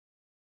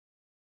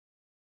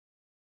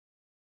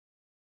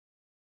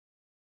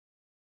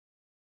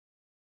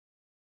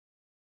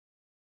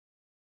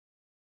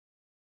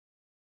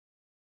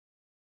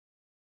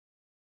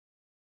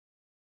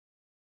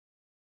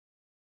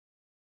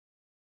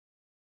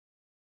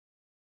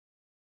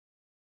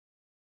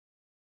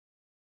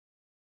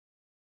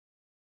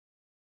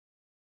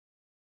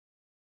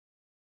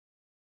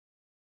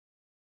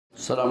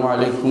السلام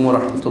عليكم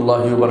ورحمة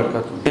الله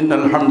وبركاته. إن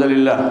الحمد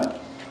لله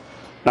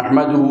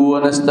نحمده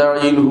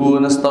ونستعينه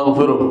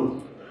ونستغفره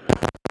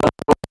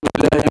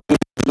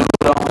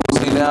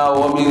أنفسنا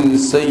ومن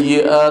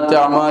سيئات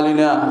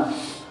أعمالنا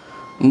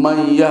من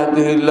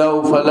يهده الله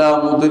فلا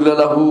مضل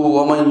له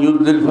ومن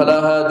يضلل فلا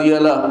هادي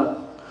له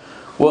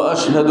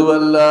وأشهد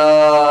أن لا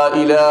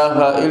إله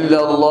إلا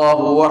الله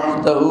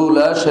وحده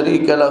لا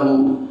شريك له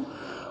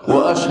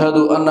وأشهد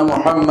أن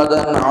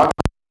محمدا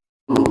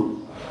عبده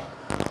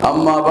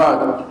أما بعد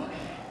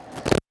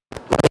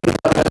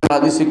خير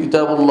الحديث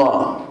كتاب الله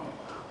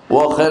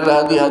وخير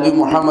الهدي هدي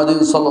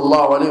محمد صلى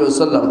الله عليه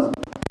وسلم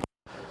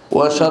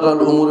وشر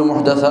الأمور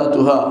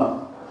محدثاتها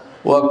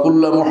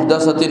وكل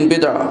محدثة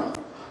بدعة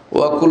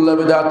وكل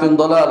بدعة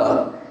ضلالة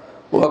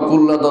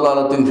وكل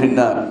ضلالة في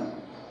النار.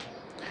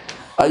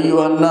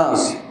 أيها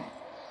الناس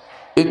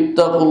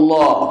اتقوا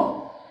الله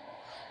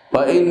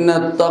فإن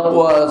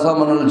التقوى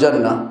ثمن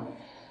الجنة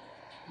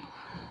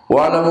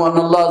واعلموا أن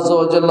الله عز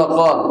وجل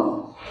قال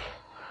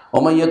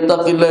ومن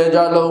يتق الله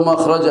يجعل له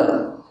مخرجا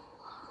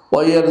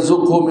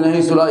ويرزقه من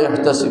حيث لا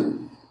يحتسب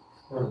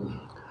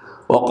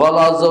وقال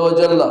عز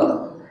وجل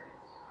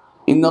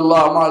إن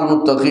الله مع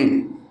المتقين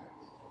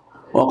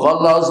وقال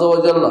الله عز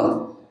وجل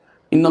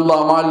إن الله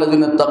مع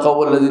الذين اتقوا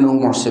والذين هم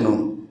محسنون.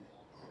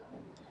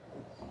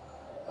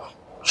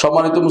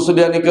 সম্মানিত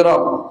মুসলিয়ানি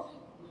কেরাম,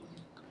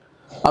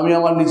 আমি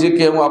আমার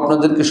নিজেকে এবং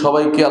আপনাদেরকে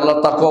সবাইকে আল্লাহ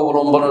তাকওয়া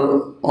অবলম্বনের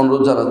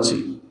অনুরোধ জানাচ্ছি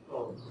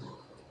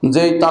যে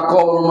এই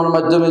তাকওয়া অবলম্বনের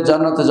মাধ্যমে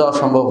জান্নাতে যাওয়া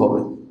সম্ভব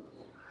হবে,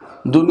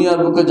 দুনিয়ার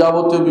বুকে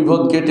যাবতীয়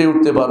বিপদ কেটে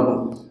উঠতে পারব।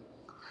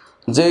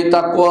 যেই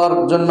তাকওয়ার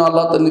জন্য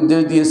আল্লাহ তা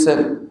নির্দেশ দিয়েছেন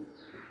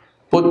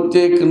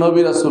প্রত্যেক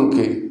নবী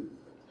রাসূলকে,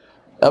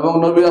 এবং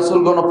নবী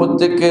রাসূলগণ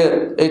প্রত্যেককে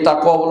এই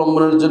তাকওয়া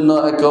অবলম্বনের জন্য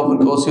একে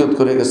অপরকে ওসিয়ত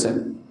করে গেছেন।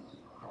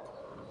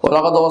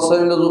 ওয়ালাকাদ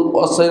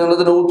ওয়াসাইনা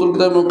আল্লাযিনা উতুল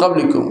কিতাবা মিন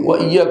ক্বাবলিকুম ওয়া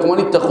ইয়্যাকুম আন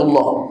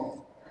ইত্তাকুল্লাহ।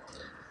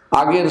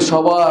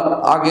 সবার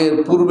আগের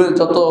পূর্বের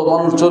যত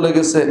মানুষ চলে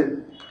গেছে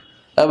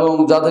এবং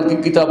যাদেরকে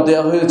কিতাব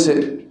দেওয়া হয়েছে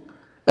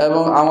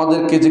এবং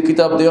আমাদেরকে যে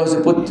কিতাব দেওয়া হয়েছে,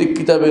 প্রত্যেক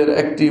কিতাবের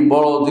একটি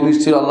বড় জিনিস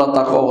ছিল আল্লাহ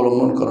তাকওয়া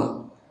অবলম্বন করা।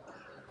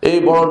 এই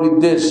বড়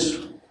নির্দেশ,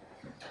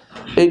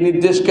 এই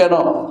নির্দেশ কেন?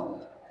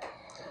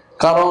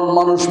 কারণ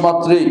মানুষ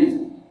মাত্রই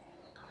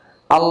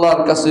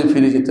আল্লাহর কাছে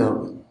ফিরে যেতে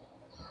হবে।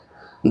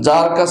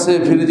 যার কাছে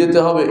ফিরে যেতে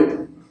হবে,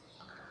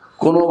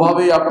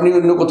 কোনোভাবেই আপনি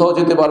অন্য কোথাও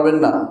যেতে পারবেন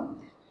না।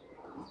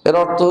 এর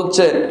অর্থ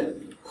হচ্ছে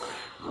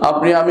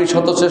আমি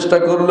শত চেষ্টা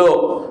করলেও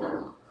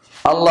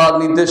আল্লাহর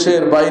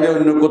নির্দেশের বাইরে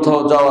অন্য কোথাও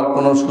যাওয়ার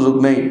কোনো সুযোগ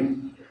নেই।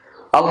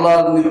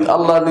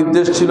 আল্লাহর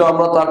নির্দেশ ছিল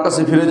আমরা তার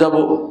কাছে ফিরে যাব,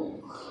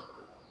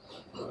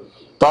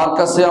 তার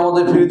কাছে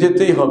আমাদের ফিরে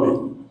যেতেই হবে।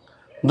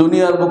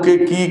 দুনিয়ার বুকে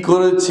কি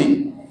করেছি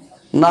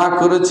না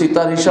করেছি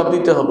তার হিসাব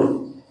দিতে হবে।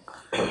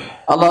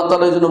 আল্লাহ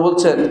তাআলা এই জন্য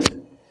বলছেন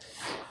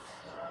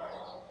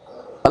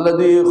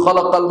আল্লাযী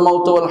খালাকাল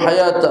মাউতা ওয়াল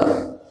হায়াতা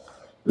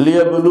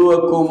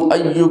লিয়াবলুয়াকুম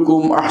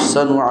আইয়ুকুম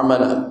আহসানু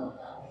আমালা।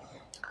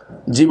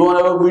 জীবন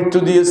এবং মৃত্যু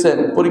দিয়েছেন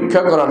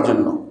পরীক্ষা করার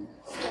জন্য।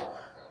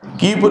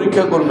 কি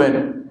পরীক্ষা করবেন?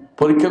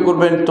 পরীক্ষা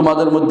করবেন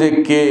তোমাদের মধ্যে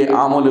কে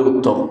আমলে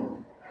উত্তম।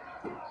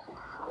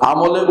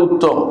 আমলে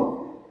উত্তম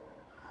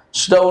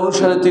সেটা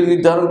অনুসারে তিনি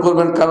নির্ধারণ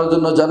করবেন কারোর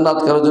জন্য জান্নাত,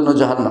 কারোর জন্য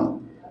জাহান্নাম।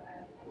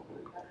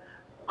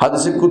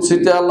 হাদিসে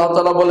কুদসিতে আল্লাহ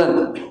তাআলা বলেন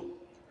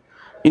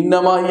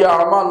ইন্নামা হিয়া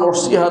আমাল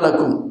উহসিহা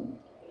লাকুম,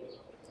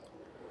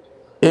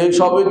 এই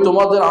সবই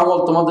তোমাদের আমল,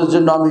 তোমাদের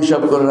জন্য আমি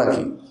হিসাব করে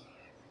রাখি।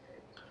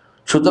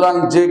 সুতরাং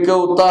যে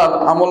কেউ তার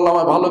আমল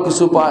নামায় ভালো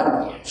কিছু পায়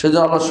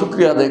সেজন্য আল্লাহ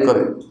শুকরিয়া আদায়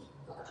করে,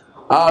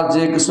 আর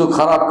যে কিছু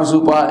খারাপ কিছু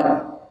পায়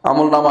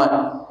আমল নামায়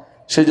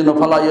সেজন্য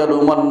ফালা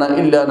ইয়ালুমান্না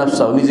ইল্লা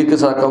নাফসাহু, নিজেকে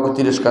ছাড়া কাউকে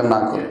তিরস্কার না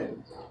করে।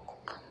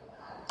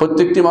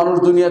 প্রত্যেকটি মানুষ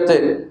দুনিয়াতে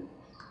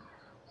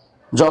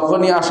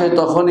যখনই আসে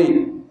তখনই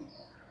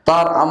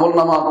তার আমল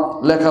নামা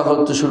লেখা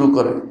হতে শুরু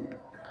করে।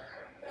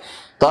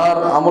 তার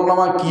আমল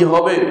নামা কি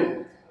হবে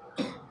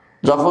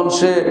যখন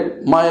সে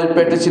মায়ের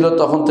পেটে ছিল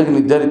তখন থেকে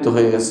নির্ধারিত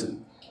হয়ে গেছে।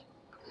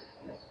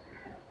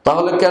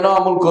 তাহলে কেন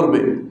আমল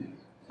করবে?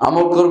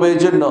 আমল করবে এই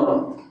জন্য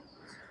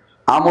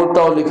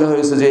আমলটাও লেখা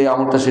হয়েছে যে এই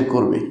আমলটা সে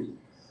করবে।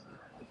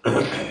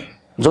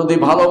 যদি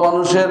ভালো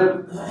মানুষের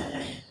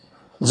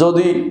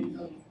যদি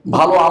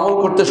ভালো আমল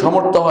করতে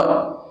সমর্থ হয়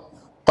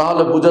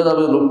তাহলে বোঝা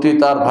যাবে লোকটি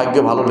তার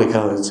ভাগ্যে ভালো লেখা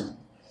হয়েছে।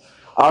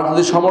 আর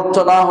যদি সমর্থ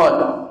না হয়,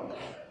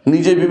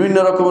 নিজে বিভিন্ন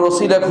রকমের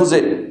ওসিলা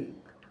খুঁজে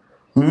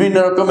বিভিন্ন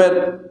রকমের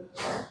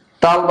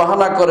টাল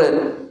বাহানা করে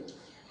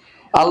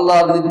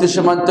আল্লাহর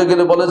নির্দেশে মানতে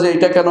গেলে বলে যে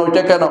এটা কেন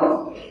ওইটা কেন,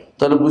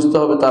 তাহলে বুঝতে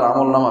হবে তার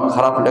আমল নামা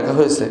খারাপ লেখা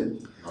হয়েছে,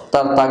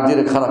 তার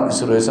তাকদিরে খারাপ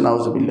কিছু রয়েছে।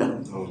 নাউজুবিল্লাহ।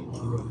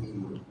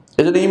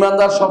 এই জন্য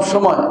ইমানদার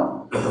সবসময়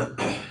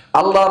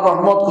আল্লাহর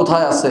রহমত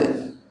কোথায় আছে,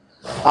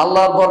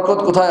 আল্লাহর বরকত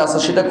কোথায় আছে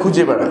সেটা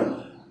খুঁজে বেড়ায়।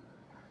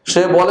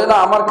 সে বলে না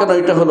আমার কেন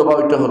এটা হলো বা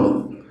ওইটা হলো,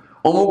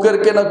 অমুকের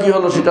কেন কি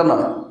হলো সেটা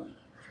নয়।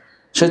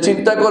 সে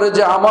চিন্তা করে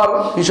যে আমার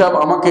হিসাব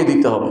আমাকেই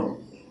দিতে হবে,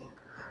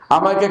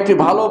 আমাকে একটি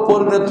ভালো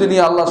পরিণতি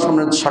নিয়ে আল্লাহর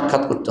সামনে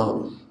সাক্ষাৎ করতে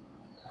হবে।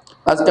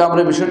 আজকে আমরা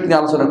এই বিষয়টি নিয়ে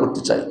আলোচনা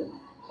করতে চাই,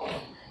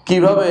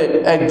 কিভাবে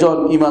একজন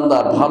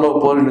ইমানদার ভালো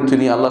পরিণতি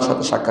নিয়ে আল্লাহর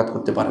সাথে সাক্ষাৎ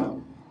করতে পারে।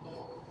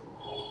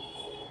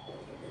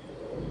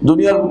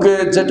 দুনিয়ার বুকে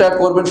যেটা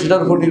করবেন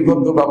সেটার উপর নির্ভর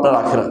করবে আপনার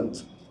আখিরাত।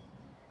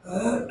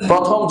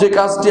 প্রথম যে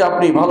কাজটি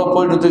আপনি ভালো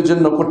পরিণতির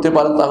জন্য করতে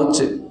পারেন তা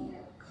হচ্ছে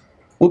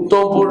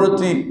উত্তম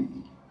পরিণতি।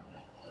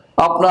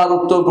 আপনার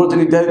উত্তম পরিণতি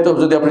নির্ধারিত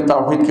যদি আপনি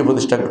তাওহীদকে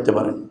প্রতিষ্ঠা করতে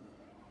পারেন,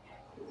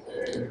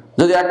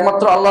 যদি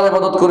একমাত্র আল্লাহর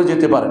ইবাদত করে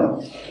যেতে পারেন,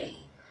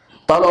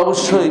 তাহলে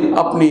অবশ্যই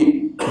আপনি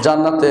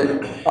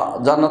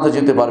জান্নাতে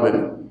যেতে পারবেন।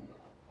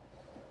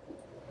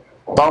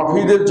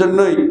 তাওহীদের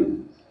জন্যই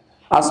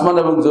আসমান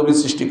এবং জমিন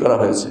সৃষ্টি করা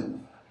হয়েছে,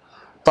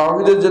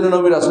 তাওহীদের জন্য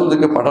নবী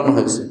রাসূলদেরকে পাঠানো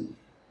হয়েছে,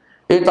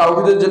 এই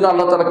তাওহীদের জন্য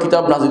আল্লাহ তাআলা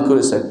কিতাব নাজিল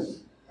করেছেন,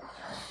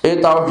 এই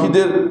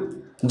তাওহীদের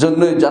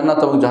জন্যই জান্নাত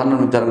এবং জাহান্নাম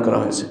নির্ধারণ করা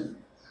হয়েছে।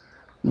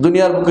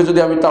 দুনিয়ার বুকে যদি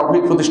আমি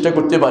তাওহীদ প্রতিষ্ঠা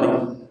করতে পারি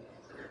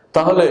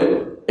তাহলে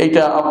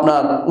এইটা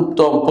আপনার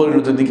উত্তম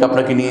পরিণতির দিকে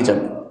আপনাকে নিয়ে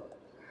যাবে।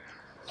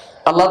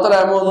 আল্লাহ তাআলা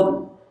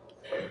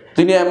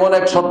তিনি এমন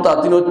এক সত্তা,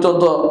 তিনি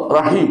অত্যন্ত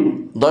রাহিম,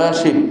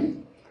 দয়াশীল।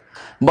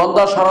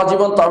 বান্দা সারা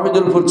জীবন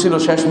তাওহীদের উপর ছিল,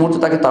 শেষ মুহূর্তে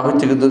তাকে তাওহীদ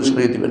থেকে দূরে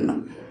সরিয়ে দিবেন না।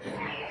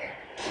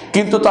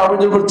 কিন্তু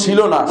তাওহীদের উপর ছিল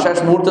না, শেষ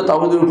মুহূর্তে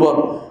তাওহীদের উপর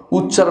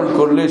উচ্চারণ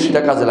করলে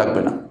সেটা কাজে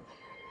লাগবে না।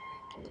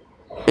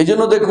 এই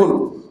জন্য দেখুন,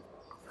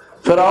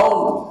 ফেরাউন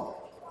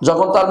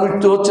যখন তার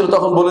মৃত্যু হচ্ছিল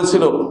তখন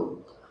বলেছিল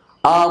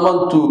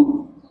আমানতু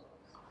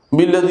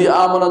বিল্লাযী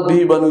আমানাত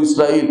বিহি বানু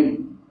ইসরাঈল,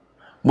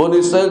 বনু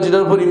ইসরাঈল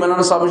যেটার উপর ঈমান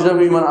আনছে আমি সেটার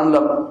উপর ঈমান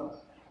আনলাম,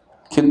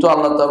 কিন্তু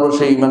আল্লাহ তাআলা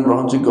সেই ঈমান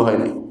গ্রহণযোগ্য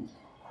হয়নি।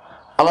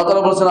 আল্লাহ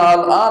তাআলা বলেছেন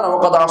আল আন ওয়া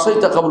কাদ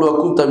আসাইতা ক্বাবলু ওয়া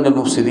কুনতা মিনাল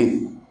মুফসিদিন,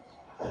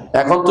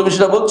 এখন তুমি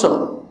সেটা বলছো,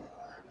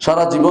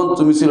 সারা জীবন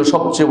তুমি ছিল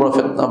সবচেয়ে বড়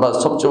ফিতনা বা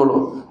সবচেয়ে বড়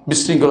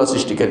বিশৃঙ্খলা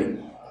সৃষ্টিকারী,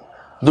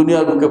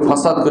 দুনিয়ার বুকে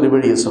ফাসাদ করে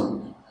বেরিয়েছ,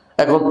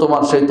 এখন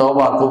তোমার সেই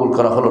তওবা কবুল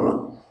করা হলো না।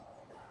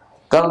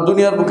 কারণ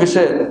দুনিয়ার বুকে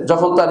সে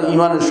যখন তার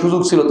ঈমানের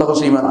সুযোগ ছিল তখন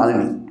সে ঈমান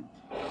আনেনি।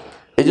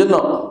 এই জন্য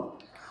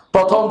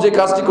প্রথম যে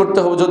কাজটি করতে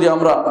হবে, যদি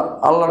আমরা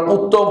আল্লাহর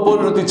উত্তম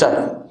পরিণতি চাই,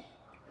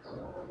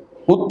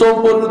 উত্তম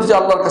পরিণতি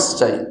আল্লাহর কাছে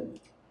চাই,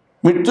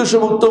 মৃত্যুর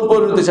সময় উত্তম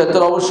পরিণতি চাই,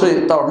 তাহলে অবশ্যই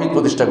তাওহীদ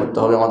প্রতিষ্ঠা করতে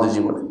হবে আমাদের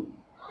জীবনে।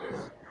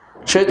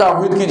 সেই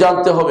তাওহীদ কি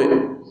জানতে হবে?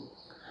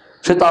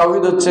 সেই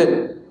তাওহীদ হচ্ছে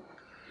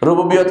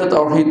রুবুবিয়তে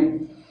তাওহীদ,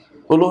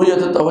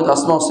 উলুহিয়তে তাওহীদ,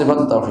 আসমা ও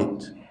সিফাতে তাওহীদ।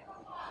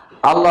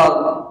 আল্লাহর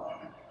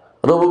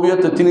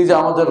রুবুবিয়তে তিনি যে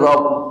আমাদের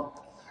রব,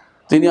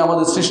 তিনি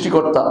আমাদের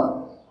সৃষ্টিকর্তা,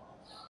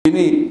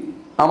 তিনি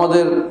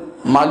আমাদের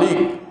মালিক,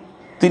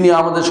 তিনি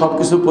আমাদের সব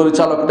কিছু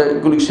পরিচালকটা,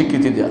 এগুলি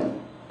স্বীকৃতি দেয়া,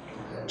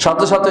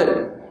 সাথে সাথে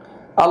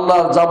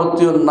আল্লাহর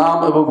যাবতীয় নাম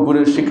এবং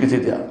গুণের স্বীকৃতি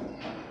দেয়া।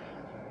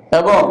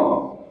 এবং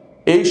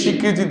এই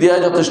স্বীকৃতি দেয়া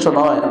যথেষ্ট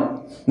নয়,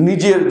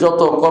 নিজের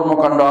যত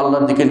কর্মকাণ্ড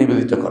আল্লাহর দিকে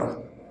নিবেদিত করা।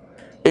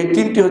 এই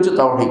তিনটি হচ্ছে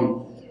তাওহীদ।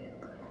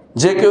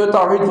 যে কেউ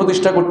তাওহীদ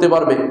প্রতিষ্ঠা করতে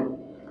পারবে,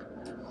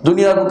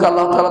 দুনিয়ার বুকে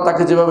আল্লাহ তাআলা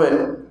তাকে যেভাবে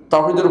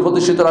তাওহীদের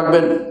প্রতিষ্ঠিত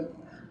রাখবেন,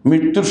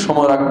 মৃত্যুর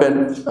সময় রাখবেন,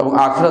 এবং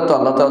আখিরাতে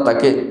আল্লাহ তাআলা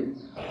তাকে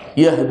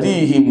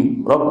ইয়াহদিহিম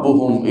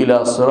রাব্বুহুম ইলা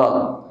সিরাত,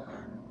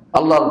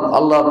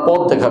 আল্লাহর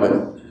পথ দেখাবেন,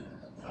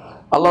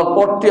 আল্লাহর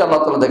পথটি আল্লাহ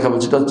তাআলা দেখাবেন,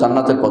 সেটা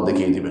জান্নাতের পথ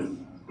দেখিয়ে দিবেন।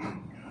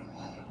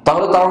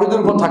 তাহলে তাওহীদের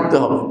উপর থাকতে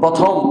হবে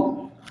প্রথম।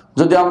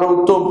 যদি আমরা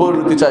উত্তম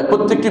পরিণতি চাই,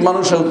 প্রত্যেকটি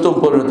মানুষের উত্তম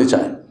পরিণতি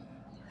চায়,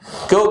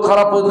 কেউ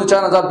খারাপ পরিণতি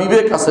চায় না। যার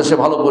বিবেক আছে সে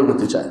ভালো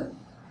পরিণতি চায়,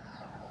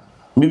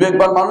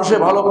 বিবেকবান মানুষে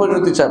ভালো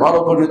পরিণতি চায়। ভালো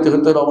পরিণতি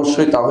হতে হলে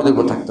অবশ্যই তাওহীদের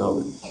উপর থাকতে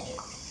হবে।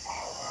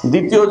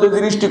 দ্বিতীয় যে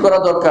জিনিসটি করা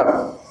দরকার,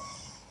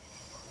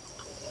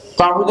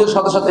 তাওহীদের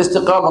সাথে সাথে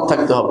ইস্তিকামত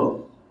থাকতে হবে।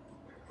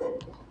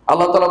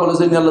 আল্লাহ তাআলা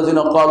বলেছেন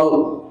ইন্নাল্লাযীনা ক্বালু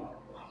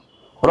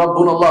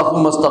রাব্বুনাল্লাহু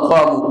সুম্মা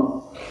ইসতাকামু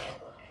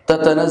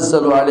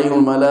তাতানাজ্জালু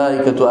আলাইহিমুল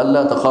মালায়েকাতু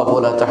আল্লা তাখাফু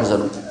ওয়া লা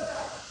তাহজানু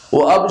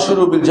ওয়া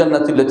আবশিরু বিল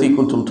জান্নাতি আল্লাতী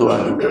কুনতুম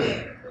তুআদুন।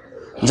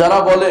 যারা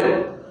বলে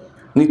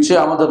নিশ্চয়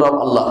আমাদের রব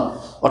আল্লাহ,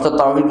 অর্থাৎ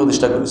তাওহীদ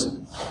প্রতিষ্ঠা করেছে,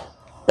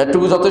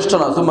 এটুকু যথেষ্ট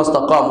না, সুম্মা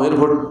ইসতাকামু, এর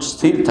উপর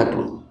স্থির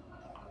থাকলো,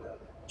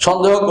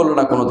 সন্দেহ করলো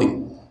না, কোনোদিন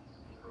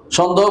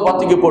সন্দেহ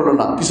পাতিকে পড়লো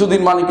না,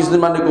 কিছুদিন মানে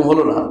কম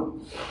হলো না।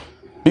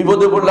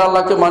 বিপদে পড়লে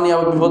আল্লাহকে মানি,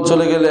 আবার বিপদ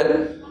চলে গেলে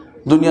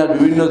দুনিয়ার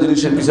বিভিন্ন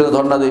জিনিসের পিছনে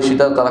ধর্ণা দেয়,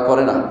 সেটা তারা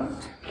করে না,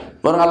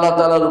 বরং আল্লাহ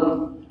তাআলার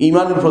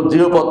ঈমানের উপর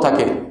দৃঢ়পদ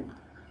থাকে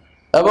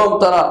এবং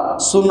তারা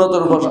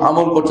সুন্নতের উপর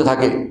আমল করতে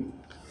থাকে।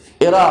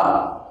 এরা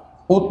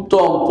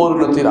উত্তম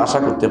পরিণতির আশা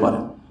করতে পারে,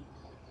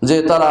 যে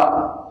তারা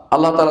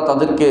আল্লাহ তাআলা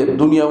তাদেরকে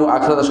দুনিয়া এবং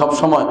আখিরাতে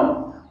সবসময়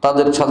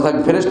তাদের সাথে থাকে।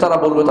 ফেরেশতারা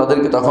বলবে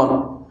তাদেরকে তখন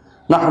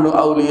নাহনু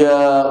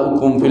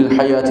আউলিয়াউকুম ফিল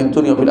হায়াতিদ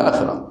দুনিয়া ফিল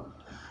আখিরাহ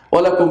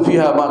ওয়া লাকুম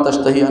ফিহা মা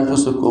তাশতাহি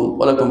আনফুসুকুম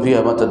ওয়া লাকুম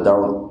ফিহা মা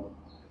তাদউন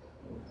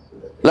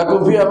লাকুম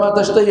ফিহা মা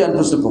তাশতাহি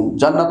আনফুসুকুম।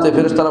 জান্নাতে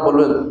ফেরেশতারা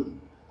বলবেন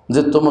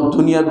যে তোমার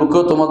দুনিয়ার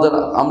বুকেও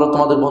আমরা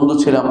তোমাদের বন্ধু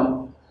ছিলাম,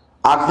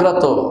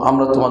 আখিরাতেও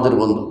আমরা তোমাদের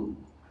বন্ধু,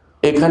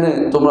 এখানে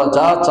তোমরা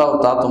যা চাও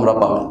তা তোমরা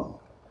পাবে।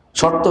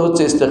 শর্ত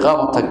হচ্ছে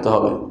ইস্তেকামত থাকতে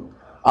হবে,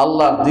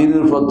 আল্লাহর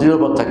দ্বীনের উপর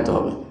দৃঢ়পদ থাকতে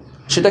হবে।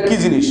 সেটা কি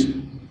জিনিস?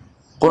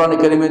 কোরআনে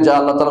কারিমে যা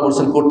আল্লাহ তাআলা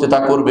বলেছেন করতে তা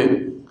করবে,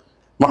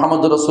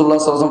 মুহাম্মদ রাসূলুল্লাহ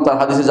সাল্লাল্লাহু আলাইহি ওয়াসাল্লাম তার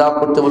হাদিসে যা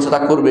করতে বলছে তা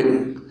করবে,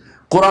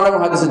 কোরআন এবং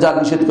হাদিসে যা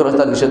নিষেধ করা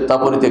তা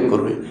পরিত্যাগ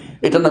করবে।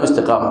 এটার নাম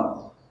ইস্তেকামত।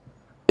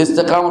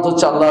 ইস্তেকামত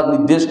হচ্ছে আল্লাহর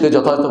নির্দেশকে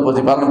যথাযথ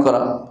প্রতিপালন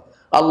করা,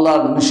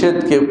 আল্লাহর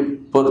নিষেধকে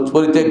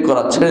পরিত্যাগ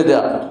করা, ছেড়ে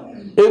দেয়া।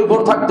 এর উপর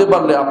থাকতে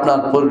পারলে আপনার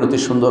পরিণতি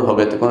সুন্দর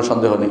হবে, এতে কোনো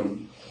সন্দেহ নেই।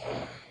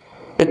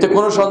 এতে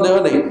কোনো সন্দেহ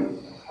নেই।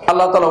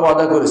 আল্লাহ তাআলা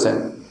ওয়াদা করেছেন,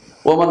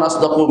 ওমান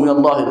আসদাকু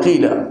মিনাল্লাহি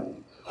কিলা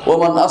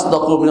ওমান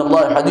আসদাকু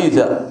মিনাল্লাহি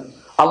হাদিসা,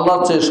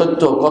 আল্লাহর চেয়ে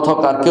সত্য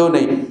কথাকার কেউ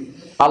নেই,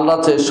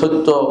 আল্লাহর চেয়ে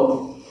সত্য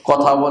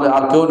কথা বলে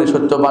আর কেউ নেই,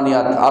 সত্য বাণী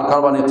আর কার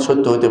বাণী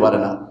সত্য হতে পারে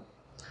না।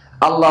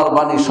 আল্লাহর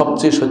বাণী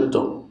সবচেয়ে সত্য।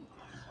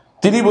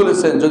 তিনি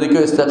বলেছেন যদি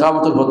কেউ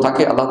ইস্তেকামতের উপর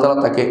থাকে আল্লাহ তাআলা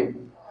তাকে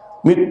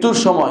মৃত্যুর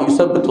সময়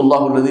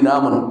ইউসাব্বিতুল্লাহুল্লাযিনা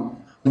আমানু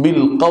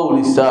বিল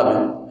কাউলি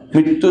সাবিত,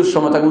 মৃত্যুর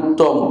সময় তাকে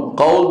উত্তম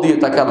কওল দিয়ে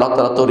তাকে আল্লাহ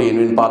তাআলা তরিয়ে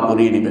নেবেন, পার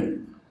করিয়ে নেবেন।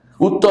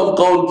 উত্তম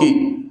কওল কি?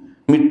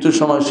 মৃত্যুর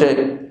সময় সে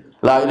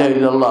লা ইলাহা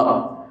ইল্লাল্লাহ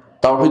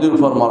তাওহীদের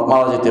উপর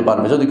মারা যেতে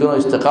পারবে যদি কোনো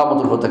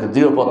ইস্তেকামতের উপর থাকে,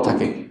 দৃঢ় পথ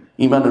থাকে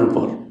ঈমানের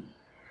উপর।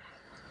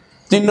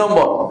 3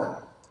 নম্বর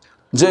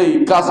যেই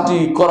কাজটি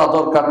করা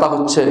দরকার তা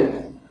হচ্ছে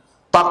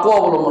তাকওয়া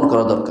অবলম্বন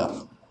করা দরকার।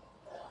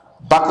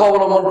 তাকওয়া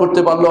অবলম্বন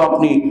করতে পারলেও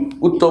আপনি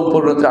উত্তম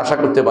পরিণতির আশা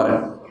করতে পারেন।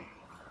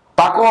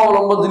 তাকওয়া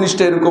অবলম্বন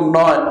জিনিসটা এরকম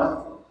নয়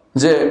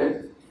যে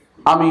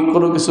আমি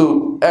কোনো কিছু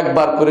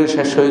একবার করে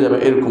শেষ হয়ে যাবে,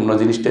 এরকম না,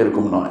 জিনিসটা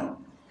এরকম নয়।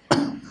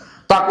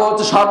 তাকওয়া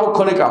হচ্ছে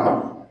সার্বক্ষণিক আমল।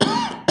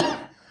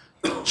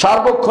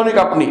 সার্বক্ষণিক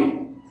আপনি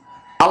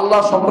আল্লাহ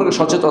সম্পর্কে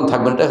সচেতন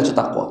থাকবেন, এটাই হচ্ছে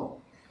তাকওয়া।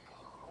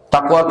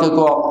 তাকওয়ার কেউ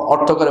কেউ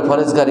অর্থ করে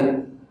ফরেজগারি,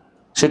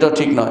 সেটাও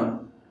ঠিক নয়।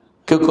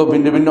 কেউ কেউ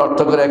ভিন্ন ভিন্ন অর্থ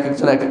করে, এক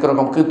একজন এক এক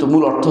রকম, কিন্তু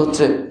মূল অর্থ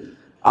হচ্ছে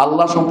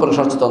আল্লাহ সম্পর্কে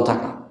সচেতন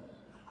থাকা।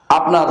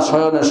 আপনার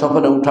শয়নে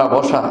স্বপ্নে উঠা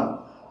বসা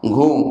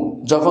ঘুম,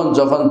 যখন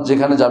যখন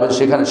যেখানে যাবেন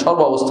সেখানে সর্ব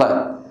অবস্থায়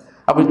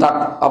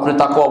আপনি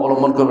তাকওয়া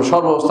অবলম্বন করবেন।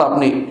 সর্ব অবস্থায়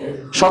আপনি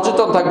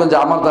সচেতন থাকবেন যে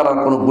আমার দ্বারা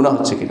কোনো গুনাহ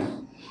হচ্ছে কিনা,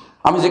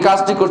 আমি যে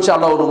কাজটি করছি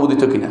আল্লাহ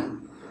অনুমোদিত কিনা,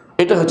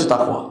 এটা হচ্ছে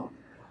তাকওয়া।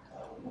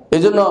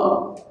 এই জন্য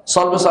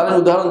সলবে সালেহ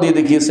উদাহরণ দিয়ে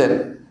দেখিয়েছেন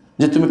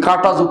যে তুমি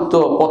কাঁটাযুক্ত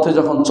পথে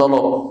যখন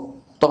চলো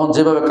তখন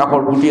যেভাবে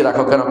কাপড় গুটিয়ে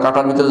রাখো কেন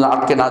কাঁটার ভিতরে যেন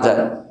আটকে না যায়,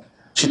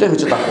 সেটাই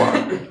হচ্ছে তাকওয়া।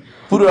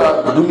 পুরো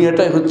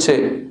দুনিয়াটাই হচ্ছে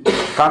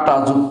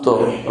কাঁটাযুক্ত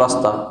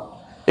রাস্তা,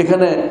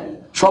 এখানে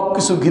সব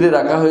কিছু ঘিরে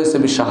রাখা হয়েছে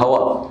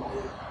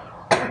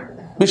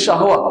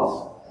বিশাহাওয়াত,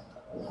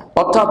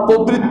 অর্থাৎ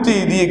প্রবৃত্তি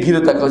দিয়ে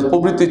ঘিরে থাকা হয়েছে।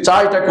 প্রবৃত্তি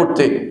চায় এটা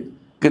করতে,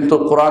 কিন্তু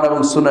কোরআন এবং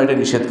সুন্নাহ এটা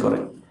নিষেধ করে।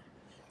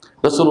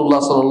 রাসূলুল্লাহ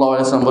সাল্লাল্লাহু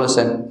আলাইহি ওয়াসাল্লাম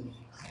বলেছেন,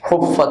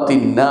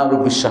 হুফফাতিন নারু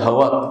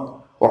বিশাহাওয়াত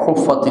ওয়া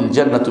হুফফাতিল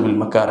জান্নাতু বিল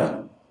মাকারিহ।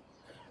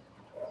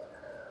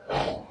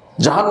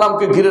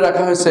 জাহান্নামকে ঘিরে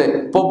রাখা হয়েছে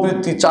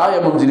প্রবৃত্তি চায়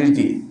এমন জিনিস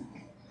দিয়ে,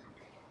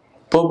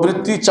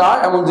 প্রবৃত্তি চায়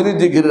এমন জিনিস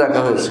দিয়ে ঘিরে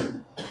রাখা হয়েছে।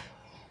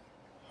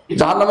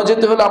 জাহান্নামে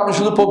যেতে হলে আপনি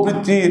শুধু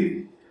প্রবৃত্তির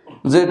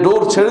যে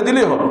ডোর ছেড়ে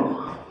দিলেই হবে,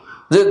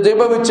 যে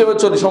যেভাবে ইচ্ছে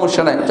চলি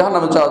সমস্যা নাই,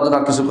 জাহান্নামে যাওয়ার জন্য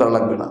আর কিছু করা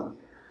লাগবে না।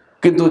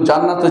 কিন্তু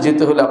জান্নাতে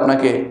যেতে হলে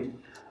আপনাকে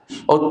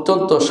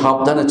অত্যন্ত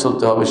সাবধানে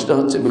চলতে হবে, সেটা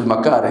হচ্ছে বিল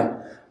মাকারিহ,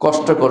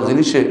 কষ্টকর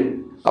জিনিসে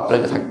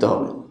আপনাকে থাকতে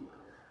হবে।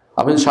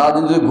 আপনি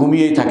সারাদিন যদি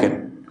ঘুমিয়েই থাকেন,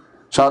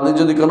 সারাদিন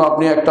যদি কোনো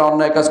আপনি একটা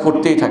অন্যায় কাজ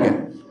করতেই থাকেন,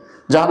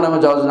 জাহান্নামে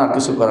যাওয়ার জন্য আর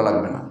কিছু করা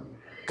লাগবে না।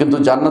 কিন্তু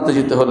জান্নাতে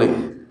যেতে হলে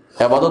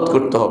ইবাদত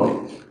করতে হবে,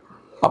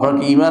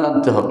 আপনাকে ঈমান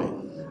আনতে হবে,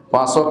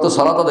 5 ওয়াক্ত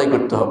সালাত আদায়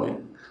করতে হবে,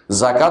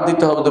 যাকাত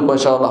দিতে হবে যদি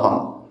পয়সাওয়ালা হন,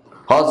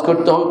 হজ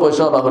করতে হবে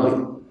পয়সাওয়ালা হলে,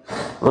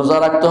 রোজা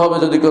রাখতে হবে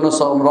যদি কোনো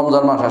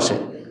রমজান মাস আসে।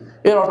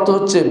 এর অর্থ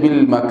হচ্ছে বিল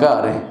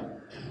মাকারিহ,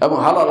 এবং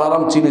হালাল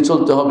হারাম চিনে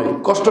চলতে হবে।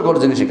 কষ্টকর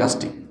জিনিস এই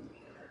কাজটি।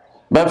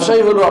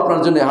 ব্যবসায়ী হলেও আপনার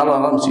জন্য হালাল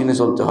হারাম চিনে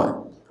চলতে হয়।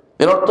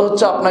 এর অর্থ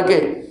হচ্ছে আপনাকে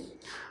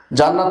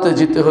জান্নাতে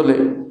যেতে হলে,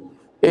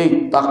 এই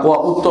তাকওয়া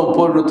উত্তম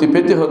পরিণতি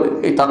পেতে হলে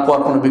এই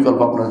তাকওয়ার কোনো বিকল্প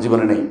আপনার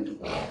জীবনে নেই।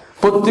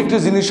 প্রত্যেকটি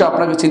জিনিসে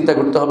আপনাকে চিন্তা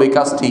করতে হবে এই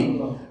কাজটি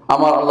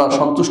আমার আল্লাহর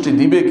সন্তুষ্টি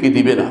দিবে কি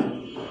দিবে না,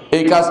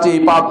 এই কাজটি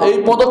এই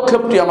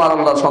পদক্ষেপটি আমার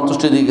আল্লাহর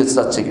সন্তুষ্টি দিয়ে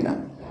যাচ্ছে কিনা।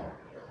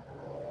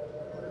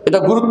 এটা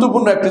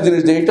গুরুত্বপূর্ণ একটি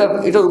জিনিস যে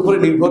এটার উপরে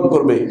নির্ভর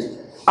করবে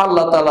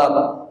আল্লাহ তাআলার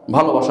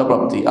ভালোবাসা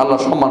প্রাপ্তি,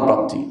 আল্লাহর সম্মান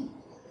প্রাপ্তি।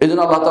 এই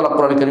জন্য আল্লাহ তাআলা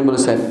কোরআনে কারীমে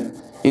বলেছেন,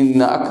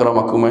 ইন্না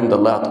আকরামাকুম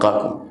ইনদাল্লাহি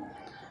আতকাকুম,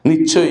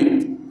 নিশ্চয়ই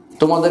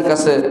তোমাদের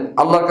কাছে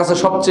আল্লাহর কাছে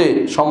সবচেয়ে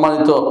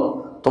সম্মানিত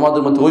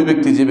তোমাদের মধ্যে ওই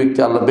ব্যক্তি যে ব্যক্তি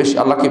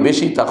আল্লাহকে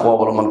বেশি তাকওয়া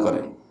অবলম্বন করে।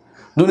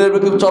 দুনিয়ার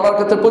ব্যক্তি চলার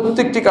ক্ষেত্রে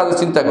প্রত্যেকটি কাজে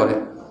চিন্তা করে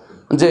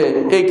যে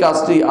এই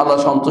কাজটি আল্লাহ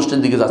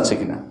সন্তুষ্টির দিকে যাচ্ছে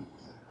কিনা।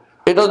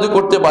 এটা যদি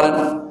করতে পারেন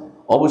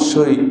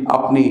অবশ্যই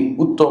আপনি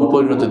উত্তম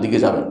পরিণতির দিকে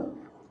যাবেন।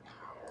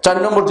 4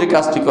 নম্বর যে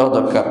কাজটি করা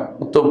দরকার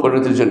উত্তম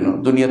পরিণতির জন্য,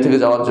 দুনিয়া থেকে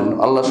যাওয়ার জন্য,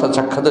 আল্লাহর সাথে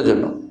সাক্ষাতের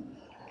জন্য,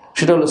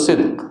 সেটা হলো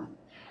সিদক,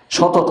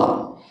 সততা।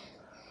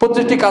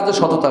 প্রত্যেকটি কাজে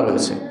সততা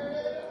রয়েছে।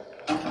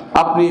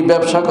 আপনি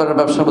ব্যবসা করেন,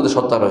 ব্যবসার মধ্যে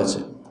সততা রয়েছে।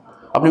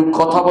 আপনি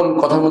কথা বলেন,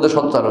 কথার মধ্যে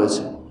সততা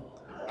রয়েছে।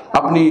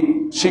 আপনি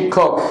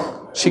শিক্ষক,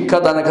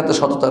 শিক্ষাদানের ক্ষেত্রে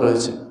সততা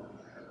রয়েছে।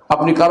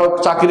 আপনি কারো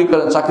চাকরি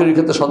করেন, চাকরির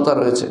ক্ষেত্রে সততা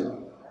রয়েছে।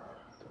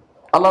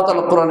 আল্লাহ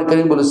তাআলা কোরআনে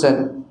কারীম বলেছেন,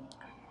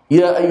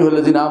 ইয়া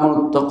আইয়ুহাল্লাযীনা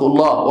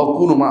আমানুত্তাকুল্লাহ ওয়া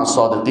কুনু মা'আস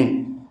সাদিকিন,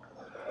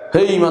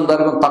 হে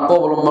ঈমানদারগণ তাকওয়া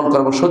অবলম্বন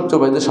করো এবং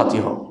সত্যবাদীদের সাথী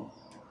হও।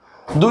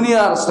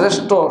 দুনিয়ার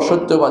শ্রেষ্ঠ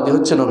সত্যবাদী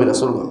হচ্ছে নবী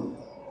রাসূলগণ।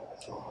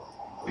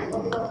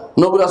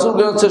 নবী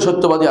রাসূলগণ হচ্ছে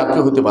সত্যবাদী, আর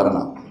কেউ হতে পারে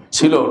না,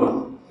 ছিল না।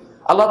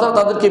 আল্লাহ তাআলা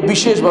তাদেরকে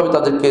বিশেষভাবে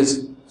তাদেরকে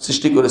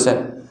সৃষ্টি করেছেন,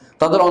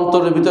 তাদের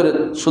অন্তরের ভিতরে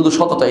শুধু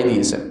সততাই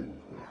দিয়েছেন,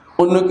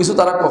 অন্য কিছু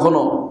তারা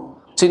কখনো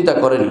চিন্তা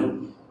করেনি।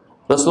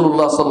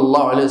 রাসূলুল্লাহ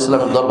সাল্লাল্লাহু আলাইহি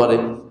ওয়াসাল্লামের দরবারে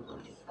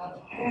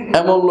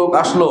এমন লোক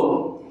আসলো,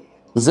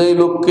 যেই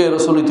লোককে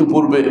রাসূল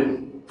ইতিপূর্বে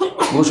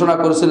ঘোষণা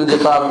করেছিলেন যে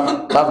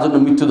তার জন্য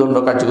মৃত্যুদণ্ড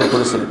কার্যকর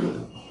করেছিলেন।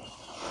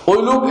 ওই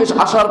লোক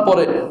আসার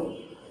পরে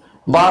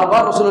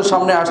বারবার রসুলের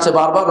সামনে আসছে,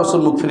 বারবার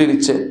রসুল মুখ ফিরিয়ে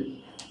নিচ্ছে।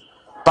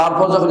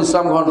 তারপর যখন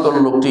ইসলাম গ্রহণ করলো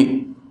লোকটি,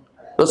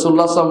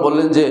 রাসূলুল্লাহ সাল্লাল্লাহু আলাইহি ওয়াসাল্লাম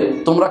বললেন যে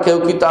তোমরা কেউ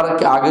কি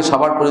তারকে আগে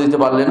সাবাড় করে দিতে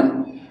পারলে না?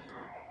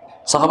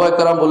 সাহাবায়ে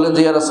কেরাম বললেন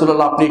যে ইয়া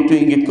রাসূলুল্লাহ আপনি একটু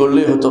ইঙ্গিত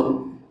করলেই হতো।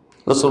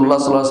 রাসূলুল্লাহ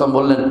সাল্লাল্লাহু আলাইহি ওয়াসাল্লাম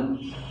বললেন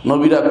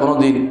নবীরা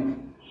কোনোদিন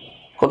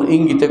কোনো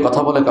ইঙ্গিতে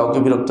কথা বলে কাউকে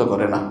বিরক্ত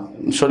করে না,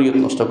 শরীয়ত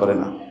নষ্ট করে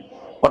না।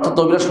 অর্থাৎ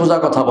নবীরা সোজা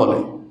কথা বলে,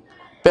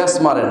 প্যাঁচ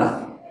মারে না,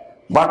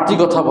 বাড়তি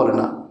কথা বলে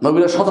না।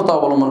 নবীরা সততা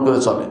অবলম্বন করে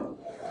চলে।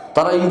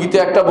 তারা ইঙ্গিতে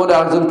একটা বলে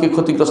আরেকজনকে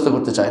ক্ষতিগ্রস্ত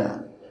করতে চায় না।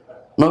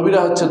 নবীরা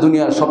হচ্ছে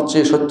দুনিয়ার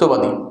সবচেয়ে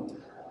সত্যবাদী।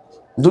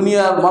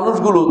 দুনিয়ার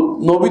মানুষগুলো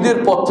নবীদের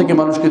পথ থেকে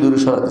মানুষকে দূরে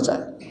সরাতে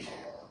চায়।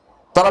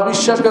 তারা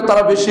বিশ্বাস করে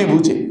তারা বেশি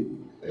বুঝে।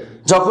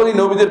 যখনই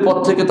নবীদের পথ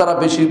থেকে তারা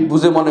বেশি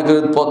বুঝে মনে করে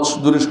পথ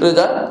দূরে সরে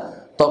যায়,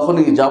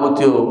 তখনই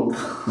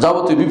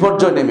যাবতীয়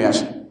বিপর্যয় নেমে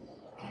আসে।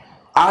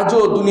 আজও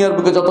দুনিয়ার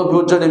বুকে যত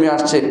বিপর্যয় নেমে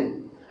আসছে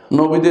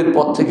নবীদের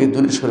পথ থেকে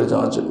দূরে সরে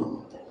যাওয়ার জন্য।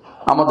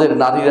 আমাদের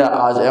নারীরা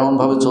আজ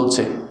এমনভাবে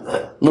চলছে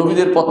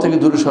নবীদের পথ থেকে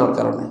দূরে সরার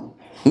কারণে,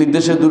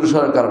 নির্দেশের দূরে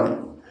সরার কারণে।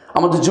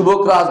 আমাদের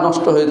যুবকরা আজ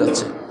নষ্ট হয়ে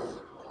যাচ্ছে।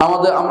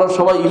 আমরা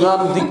সবাই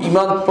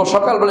ইমান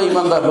সকালবেলা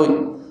ইমানদার হই,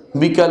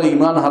 বিকালে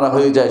ইমান হারা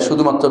হয়ে যায়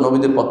শুধুমাত্র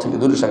নবীদের পথ থেকে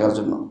দূরে থাকার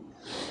জন্য।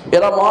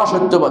 এরা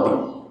মহাসত্যবাদী,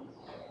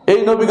 এই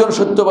নবীগণ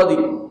সত্যবাদী,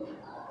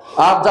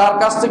 আর যার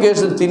কাছ থেকে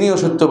এসেছেন তিনিও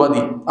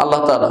সত্যবাদী।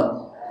 আল্লাহ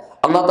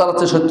তাআলা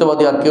চেয়ে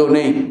সত্যবাদী আর কেউ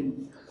নেই।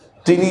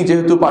 তিনি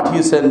যেহেতু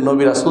পাঠিয়েছেন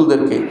নবী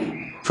রাসূলদেরকে,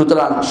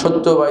 সুতরাং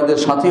সত্যবাদীদের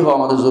সাথী হওয়া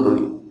আমাদের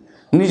জরুরি,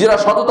 নিজেরা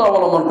সততা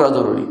অবলম্বন করা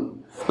জরুরি।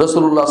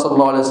 রাসূলুল্লাহ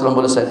সাল্লাল্লাহু আলাইহি ওয়াসাল্লাম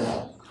বলেছেন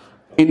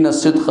ইন্নাস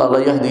সিদকা লা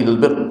ইয়াহদি ইলাল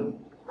বির,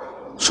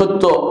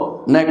 সত্য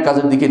ন্যাক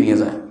কাজের দিকে নিয়ে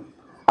যায়,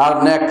 আর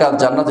ন্যাক কাজ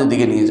জান্নাতের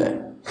দিকে নিয়ে যায়,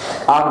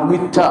 আর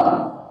মিথ্যা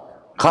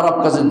খারাপ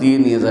কাজের দিকে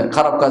নিয়ে যায়,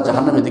 খারাপ কাজ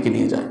জাহান্নামের দিকে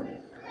নিয়ে যায়।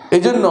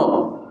 এই জন্য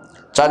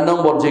 4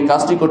 নম্বর যে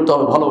কাজটি করতে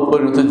হবে ভালো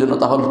পরিণতির জন্য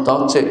তা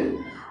হচ্ছে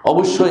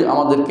অবশ্যই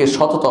আমাদেরকে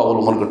সততা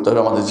অবলম্বন করতে হবে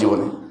আমাদের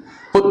জীবনে,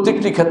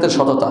 প্রত্যেকটি ক্ষেত্রে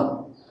সততা।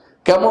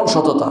 কেমন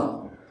সততা?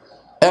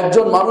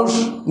 একজন মানুষ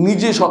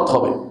নিজে সৎ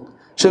হবে,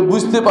 সে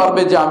বুঝতে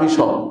পারবে যে আমি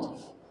সৎ।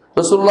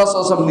 রাসূলুল্লাহ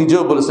সাল্লাল্লাহু আলাইহি ওয়াসাল্লাম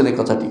নিজেও বলেছেন এই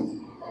কথাটি,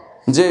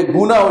 যে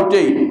গুনাহ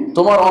ওইটাই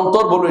তোমার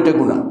অন্তর বলবে এটা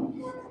গুনাহ,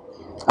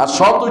 আর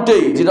সৎ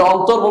ওইটাই যেটা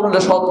অন্তর বলবে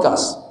এটা সৎ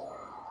কাজ।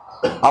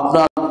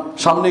 আপনার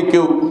সামনে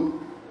কেউ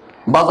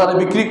বাজারে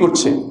বিক্রি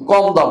করছে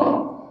কম দামে,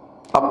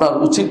 আপনার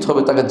উচিত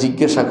হবে তাকে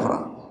জিজ্ঞাসা করা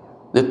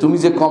যে তুমি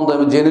যে কম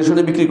দামে জেনে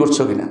শুনে বিক্রি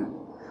করছো কিনা।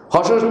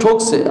 হয়তো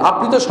ঠকছে,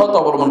 আপনি তো সৎ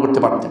অবলম্বন করতে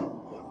পারতেন,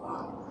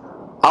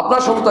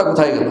 আপনার সততা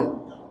কোথায় গেল?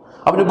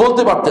 আপনি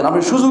বলতে পারতেন,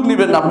 আপনি সুযোগ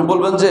নেবেন না, আপনি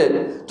বলবেন যে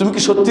তুমি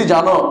কি সত্যি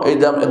জানো এই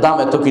দাম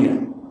এত কিনা।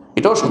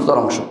 এটাও সততার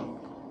অংশ,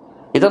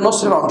 এটা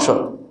নসরের অংশ,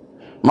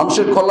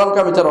 মানুষের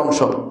কল্যাণকামিতার অংশ।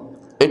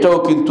 এটাও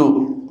কিন্তু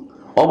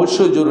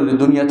অবশ্যই জরুরি।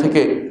 দুনিয়া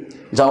থেকে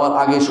যাওয়ার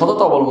আগে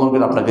সততা অবলম্বন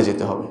করে আপনাকে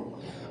যেতে হবে।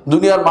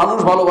 দুনিয়ার মানুষ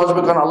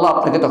ভালোবাসবে কারণ আল্লাহ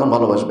আপনাকে তখন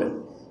ভালোবাসবেন।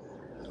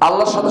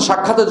 আল্লাহর সাথে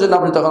সাক্ষাতের জন্য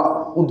আপনি তখন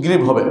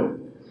উদ্গ্রীব হবেন,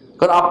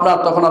 কারণ আপনার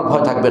তখন আর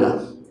ভয় থাকবে না।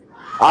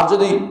 আর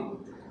যদি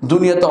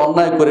দুনিয়াতে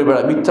অন্যায় করে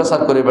বেড়ায়,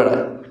 মিথ্যাচার করে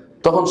বেড়ায়,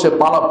 তখন সে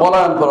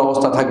পলায়ন করার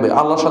অবস্থা থাকবে,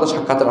 আল্লাহর সাথে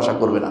সাক্ষাতের আশা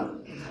করবে না,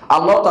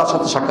 আল্লাহ তার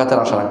সাথে সাক্ষাতের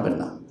আশা রাখবেন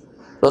না।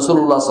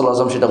 রাসূলুল্লাহ সাল্লাল্লাহু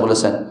আলাইহি ওয়াসাল্লাম সেটা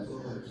বলেছেন,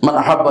 মান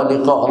আহাব্বা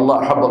লিকা আল্লাহ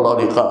আহাব্বাল্লাহু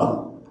লিকাহু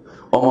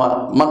ওয়া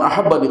মান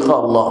আহাব্বা লিকা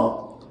আল্লাহ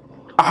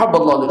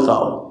আহাব্বাল্লাহু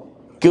লিকাহু।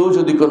 কেউ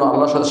যদি কোনো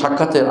আল্লাহর সাথে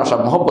সাক্ষাতের আশা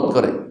মহব্বত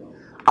করে,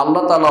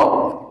 আল্লাহ তাআলাও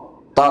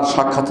তার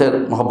সাক্ষাতের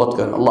মহব্বত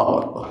করেন। আল্লাহু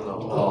আকবার।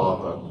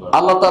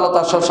 আল্লাহ তাআলা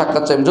তার সাথে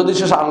সাক্ষাৎ চাইবেন যদি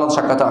সে আল্লাহর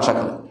সাক্ষাতের আশা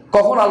করে।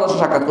 কখন আল্লাহর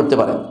সাথে সাক্ষাৎ করতে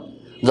পারে?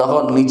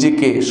 যখন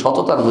নিজেকে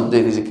সততার মধ্যে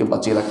নিজেকে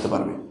বাঁচিয়ে রাখতে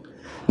পারবে,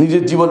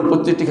 নিজের জীবনের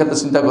প্রত্যেকটি ক্ষেত্রে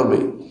চিন্তা করবে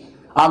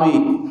আমি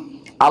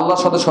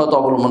আল্লাহর সাথে সততা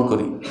অবলম্বন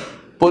করি,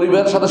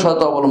 পরিবারের সাথে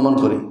সততা অবলম্বন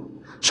করি,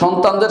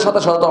 সন্তানদের সাথে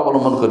সততা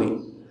অবলম্বন করি,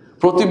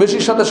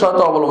 প্রতিবেশীর সাথে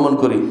সততা অবলম্বন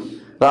করি,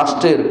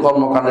 রাষ্ট্রের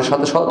কর্মকাণ্ডের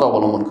সাথে সততা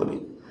অবলম্বন করি।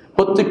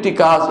 প্রত্যেকটি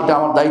কাজ এটা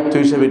আমার দায়িত্ব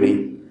হিসেবে নেই।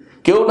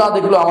 কেউ না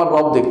দেখলেও আমার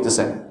রব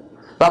দেখতেছেন,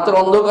 রাতের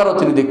অন্ধকারও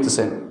তিনি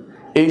দেখতেছেন।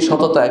 এই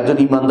সততা একজন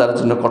ইমানদারের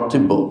জন্য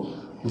কর্তব্য,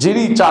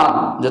 যিনি চান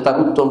যে তার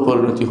উত্তম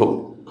পরিণতি হোক।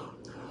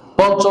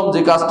 পঞ্চম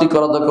যে কাজটি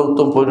করা দরকার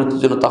উত্তম পরিণতির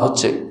জন্য তা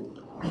হচ্ছে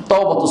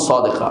তওবাতুস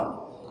সাদিকা,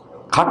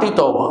 খাঁটি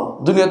তওবা।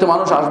 দুনিয়াতে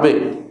মানুষ আসবে,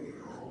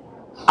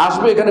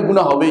 এখানে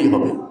গুনাহ হবেই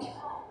হবে,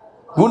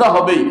 গুনাহ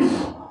হবেই।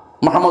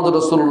 মুহাম্মদ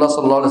রাসূলুল্লাহ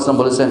সাল্লাল্লাহু আলাইহি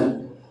ওয়াসাল্লাম বলেছেন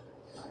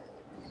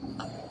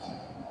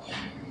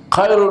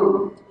খায়রুল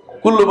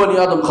কুল্লু বনি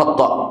আদম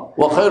খাত্তা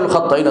ওয়া খায়রুল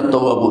খাত্তাইনা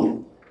আত-তাওয়াবুন।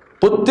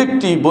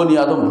 প্রত্যেকটি বনি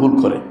আদম ভুল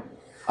করে,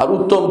 আর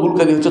উত্তম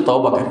ভুলকারী হচ্ছে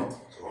তওবাকারী।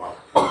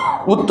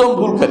 উত্তম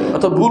ভুলকারী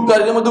অর্থাৎ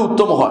ভুলকারীর মধ্যে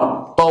উত্তম হয়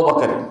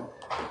তওবাকারী।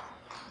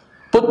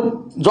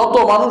 যত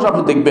মানুষ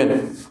আপনি দেখবেন,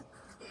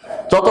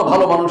 যত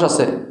ভালো মানুষ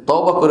আছে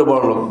তওবা করে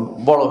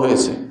বড়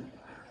হয়েছে,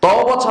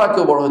 তওবা ছাড়া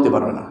কেউ বড় হতে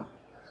পারবে না।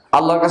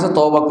 আল্লাহর কাছে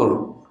তওবা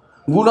করুন।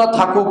 গুনাহ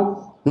থাকুক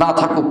না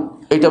থাকুক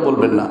এটা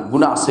বলবেন না,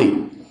 গুনাহ আছেই।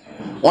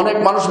 অনেক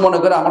মানুষ মনে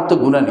করে আমার তো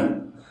গুনাহ নেই,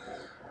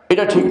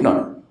 এটা ঠিক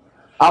নয়।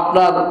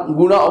 আপনার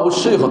গুনাহ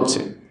অবশ্যই হচ্ছে।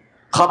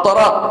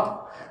 খাতারাত,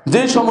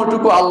 যে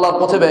সময়টুকু আল্লাহর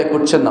পথে ব্যয়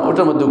করছেন না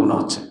ওটার মধ্যে গুনাহ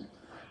হচ্ছে,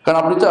 কারণ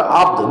আপনি তো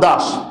আব্দ,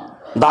 দাস।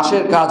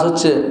 দাসের কাজ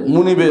হচ্ছে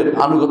মুনিবের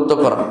আনুগত্য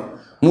করা,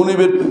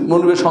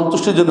 মুনিবের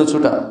সন্তুষ্টির জন্য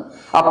ছুটা।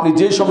 আপনি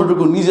যে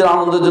সময়টুকু নিজের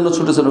আনন্দের জন্য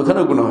ছুটেছেন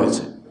ওখানেও গুনাহ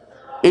হয়েছে।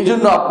 এই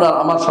জন্য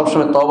আমার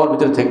সবসময় তওবার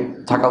ভিতরে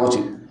থাকা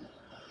উচিত।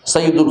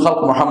 সাইয়্যিদুল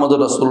খালক মুহাম্মদ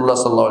রাসূলুল্লাহ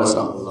সাল্লাল্লাহু আলাইহি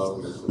ওয়াসাল্লাম,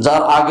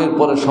 যার আগের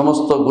পরে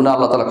সমস্ত গুনাহ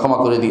আল্লাহ তাআলা ক্ষমা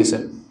করে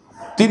দিয়েছেন,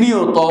 তিনিও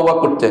তওবা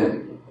করতেন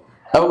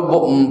এবং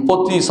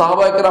প্রতি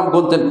সাহাবায়ে কেরাম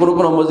গুনতেন কোন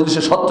কোন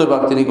মজলিসে 70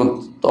 বার তিনি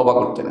তওবা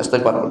করতেন,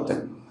 ইস্তেগফার করতেন।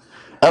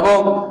 এবং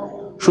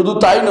শুধু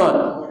তাই নয়,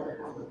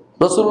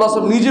 রাসূলুল্লাহ সাল্লাল্লাহু আলাইহি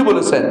ওয়াসাল্লাম নিজে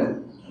বলেছেন,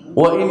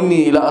 ওয়া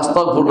ইন্নী লা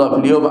আস্তাগফিরুল্লাহ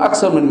ফিল ইয়াওমি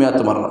আকসার মিন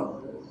 100 মাররা,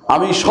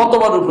 আমি 100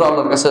 বার উপরে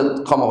আল্লাহর কাছে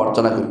ক্ষমা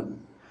প্রার্থনা করি।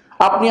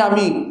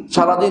 আমি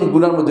সারাদিন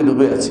গুনার মধ্যে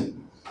ডুবে আছি,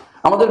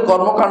 আমাদের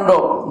কর্মকাণ্ড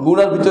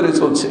গুনার ভিতরে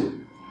চলছে,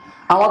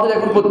 আমাদের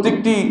এখন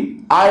প্রত্যেকটি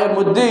আয়ের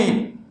মধ্যেই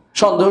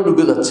সন্দেহ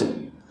ঢুকে যাচ্ছে।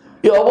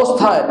 এই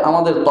অবস্থায়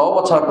আমাদের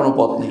তওবা ছাড়া কোনো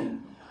পথ নেই।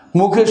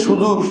 মুখে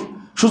শুধু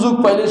সুযোগ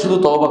পাইলে শুধু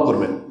তওবা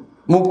করবেন,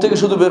 মুখ থেকে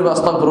শুধু বের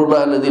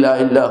আস্তাগফিরুল্লাহাল্লাযী লা ইলাহা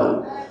ইল্লা হু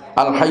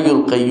আল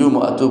হাইয়ুল কাইয়্যুম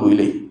ওয়া আতুবু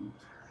ইলাইহি,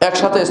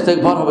 একসাথে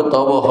ইস্তেগফার হবে,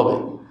 তওবা হবে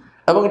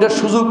এবং এটা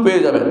সুযোগ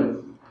পেয়ে যাবেন।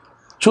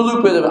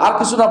 আর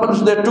কিছু না, আপনি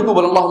শুধু একটুকু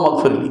বলেন আল্লাহুম্মা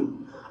গফিরলি,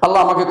 আল্লাহ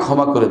আমাকে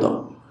ক্ষমা করে দাও,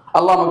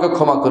 আল্লাহ আমাকে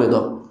ক্ষমা করে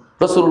দাও।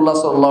 রাসূলুল্লাহ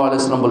সাল্লাল্লাহু আলাইহি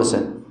ওয়াসাল্লাম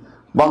বলেছেন,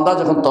 বান্দা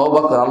যখন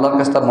তওবা করে আল্লাহর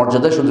কাছে তার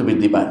মর্যাদাই শুধু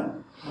বৃদ্ধি পায়,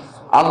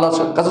 আল্লাহর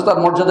কাছে তার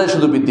মর্যাদাই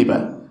শুধু বৃদ্ধি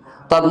পায়।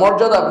 তার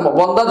মর্যাদা,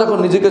 বান্দা যখন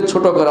নিজেকে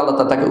ছোট করে আল্লাহ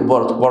তাকে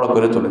বড়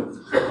করে তোলে,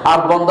 আর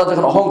বান্দা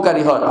যখন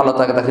অহংকারী হয় আল্লাহ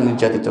তাকে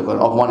নির্যাতিত করে,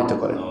 অপমানিত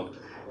করে।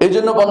 এই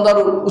জন্য বান্দার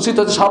উচিত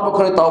হচ্ছে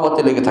সার্বক্ষণিক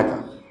তওবাতে লেগে থাকা।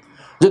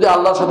 যদি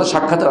আল্লাহর সাথে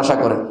সাক্ষাতের আশা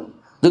করেন,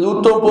 যদি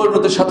উত্তম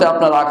পরিণতির সাথে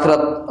আপনার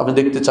আখিরাত আপনি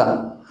দেখতে চান,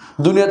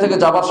 দুনিয়া থেকে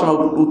যাবার সময়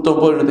উত্তম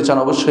পরিণতি চান,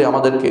 অবশ্যই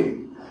আমাদেরকে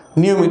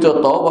নিয়মিত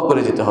তওবা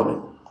করে যেতে হবে।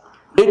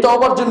 এই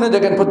তওবার জন্য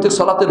দেখেন প্রত্যেক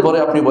সালাতের পরে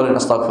আপনি বলেন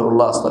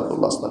আস্তাগফিরুল্লাহ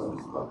আস্তাগফিরুল্লাহ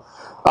আস্তাগফিরুল্লাহ।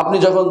 আপনি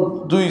যখন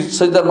দুই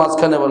সিজদার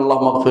মাঝখানে বলেন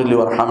আল্লাহুম্মা গফিরলি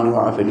ওয়ারহামনি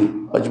ওয়াআফিনি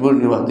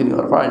ওয়াজবুরনি ওয়াহদিনি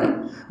ওয়ারফা'নি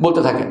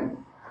বলতে থাকেন,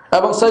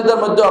 এবং সিজদার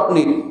মধ্যে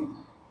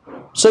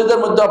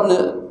আপনি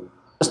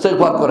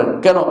ইস্তেগফার করেন।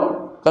 কেন?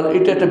 কারণ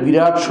এটা একটা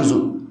বিরাট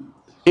সুযোগ,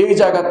 এই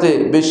জায়গাতে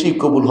বেশি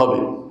কবুল হবে।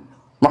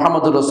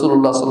 মুহাম্মদ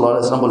রাসূলুল্লাহ সাল্লাল্লাহু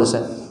আলাইহি ওয়াসাল্লাম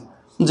বলেছেন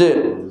যে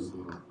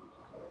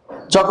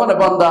যখন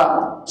বান্দা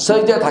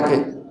সিজদায় থাকে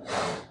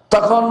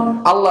তখন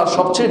আল্লাহর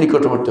সবচেয়ে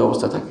নিকটবর্তী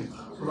অবস্থা থাকে।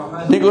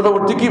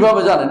 নিকটবর্তী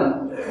কিভাবে জানেন?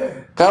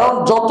 কারণ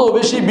যত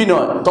বেশি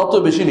বিনয় তত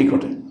বেশি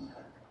নিকটে,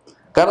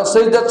 কারণ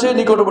সিজদার চেয়ে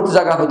নিকটবর্তী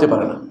জায়গা হতে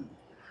পারে না।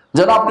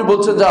 যেন আপনি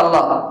বলছেন যে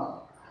আল্লাহ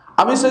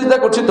আমি সিজদা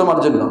করছি তোমার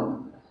জন্য,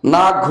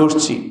 নাক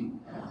ঘষছি,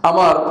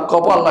 আমার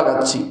কপাল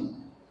লাগাচ্ছি,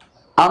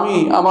 আমি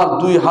আমার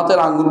দুই হাতের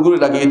আঙ্গুলগুলি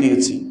লাগিয়ে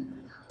দিয়েছি,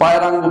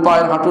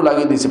 পায়ের হাঁটু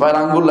লাগিয়ে দিয়েছি, পায়ের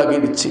আঙ্গুল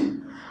লাগিয়ে দিচ্ছি,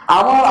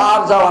 আমার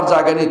আর যাওয়ার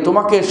জায়গা নেই,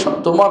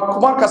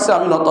 তোমার কাছে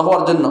আমি নত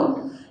হওয়ার জন্য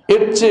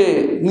এর চেয়ে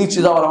নিচে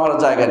যাওয়ার আমার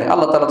জায়গা নেই।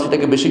 আল্লাহ তাআলা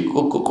সেটাকে বেশি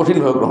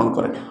কঠিনভাবে গ্রহণ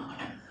করেন।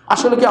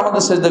 আসলে কি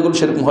আমাদের সিজদাগুলো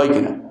সেরকম হয়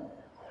কিনা?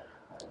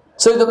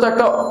 সিজদা তো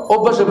একটা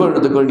অভ্যাসে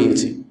পরিণত করে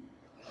নিয়েছি।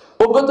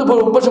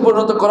 অভ্যাসে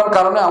পরিণত করার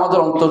কারণে আমাদের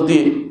অন্তর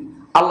দিয়ে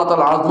আল্লাহ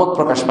তাআলার আযমত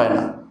প্রকাশ পায়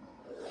না।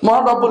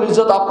 মহান রব্বুল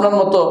ইজ্জত আপনার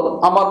মতো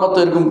আমার মতো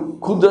এরকম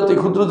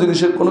ক্ষুদ্র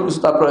জিনিসের কোনো কিছু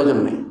তার প্রয়োজন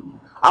নেই,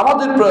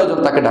 আমাদের প্রয়োজন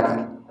তাকে ডাকার।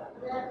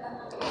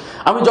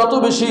 আমি যত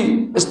বেশি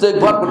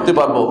ইস্তেগফার করতে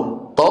পারবো,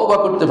 তওবা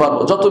করতে পারবো,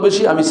 যত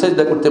বেশি আমি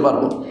সিজদা করতে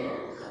পারবো,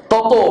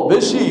 তত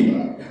বেশি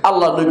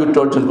আল্লাহর নৈকট্য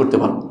অর্জন করতে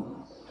পারবো।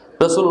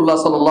 রাসূলুল্লাহ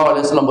সাল্লাল্লাহু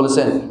আলাইহি ওয়াসাল্লাম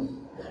বলেছেন,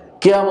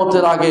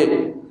 কিয়ামতের আগে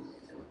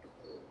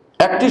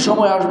একটি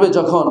সময় আসবে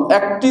যখন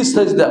একটি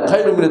সিজদা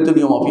খায়রুম মিনাদ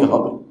দুনিয়া ওয়া মা ফিহা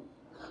হবে,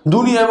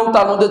 দুনিয়া এবং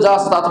তার মধ্যে যা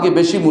আছে তা থেকে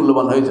বেশি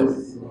মূল্যবান হয়ে যাবে।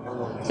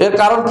 এর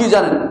কারণ কি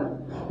জানেন?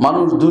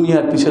 মানুষ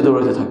দুনিয়ার পিছিয়ে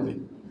দৌড়াতে থাকবে,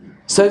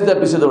 সিজদার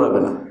পিছিয়ে দৌড়াবে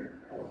না।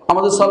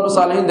 আমাদের সালফে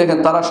সালেহিন দেখেন,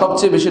 তারা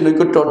সবচেয়ে বেশি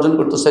নৈকট্য অর্জন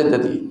করতো সিজদা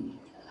দিয়ে,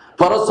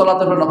 ফরজ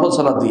সালাতের পর নফল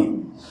সালাত দিয়ে,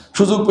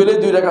 সুযোগ পেলে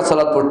 2 রাকাত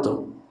সালাত পড়তো।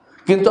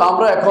 কিন্তু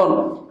আমরা এখন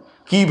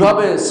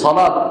কিভাবে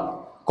সালাত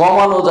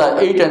কমানো যায়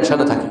এই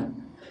টেনশনে থাকি,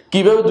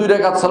 কিভাবে 2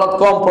 রাকাত সালাত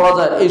কম পড়া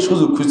যায় এই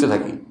সুযোগ খুঁজতে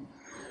থাকি।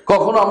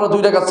 কখনো আমরা 2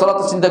 রাকাত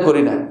সালাতের চিন্তা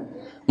করি না,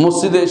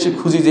 মসজিদে এসে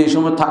খুঁজি যে এই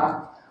সময় থাক,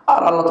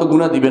 আর আল্লাহ তো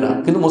গুনাহ দিবে না,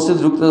 কিন্তু মসজিদে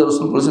ঢুকতে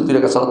রাসূল বলেছেন 2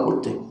 রাকাত সালাত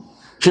পড়তে,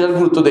 সেটার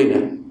গুরুত্ব দেই না।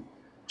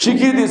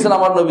 শিখিয়ে দিয়েছেন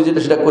আমার নবী,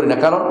 সেটা করি না।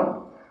 কারণ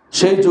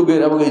সেই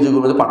যুগের এবং এই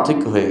যুগের মধ্যে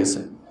পার্থক্য হয়ে গেছে,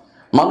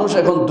 মানুষ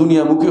এখন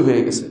দুনিয়ামুখী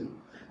হয়ে গেছে।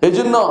 এই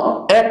জন্য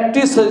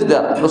একটি সিজদা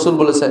রাসূল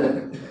বলেছেন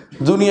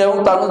দুনিয়া এবং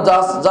তার মধ্যে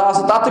যা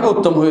আছে তা থেকে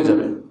উত্তম হয়ে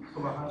যাবে।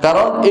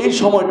 কারণ এই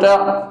সময়টা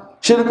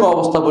সেরকম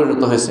অবস্থা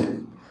পরিণত হয়েছে,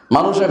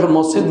 মানুষ এখন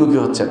মসজিদমুখী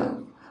হচ্ছে না।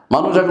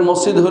 মানুষ এখন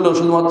মসজিদ হলেও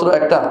শুধুমাত্র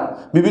একটা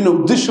বিভিন্ন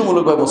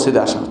উদ্দেশ্যমূলকভাবে মসজিদে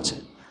আসা হচ্ছে।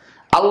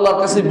 আল্লাহর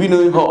কাছে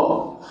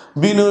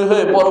বিনয়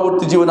হয়ে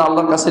পরবর্তী জীবনে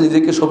আল্লাহর কাছে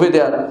নিজেকে সঁপে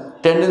দেওয়ার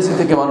টেন্ডেন্সি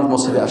থেকে মানুষ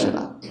মসজিদে আসে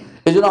না।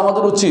 এই জন্য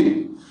আমাদের উচিত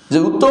যে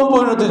উত্তম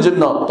পরিণতির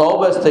জন্য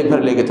তওবা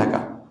ইস্তেগফারে লেগে থাকা।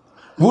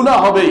 গুনাহ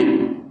হবেই,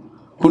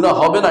 গুনাহ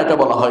হবে না এটা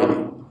বলা হয়নি।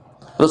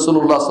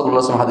 রাসূলুল্লাহ সাল্লাল্লাহু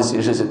আলাইহি ওয়াসাল্লাম হাদিসে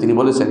এসেছে, তিনি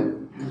বলেছেন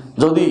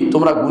যদি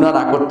তোমরা গুনাহ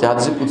না করতে,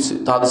 হাদিসে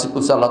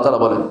কুদসি আল্লাহ তাআলা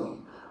বলেন,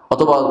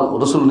 অথবা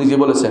রাসূল নিজে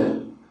বলেছেন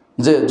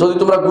যে যদি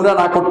তোমরা গুনাহ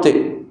না করতে,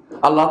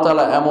 আল্লাহ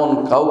তাআলা এমন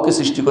কাউকে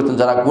সৃষ্টি করতেন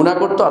যারা গুনাহ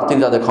করতো আর তিনি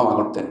তাদের ক্ষমা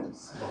করতেন।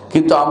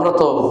 কিন্তু আমরা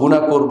তো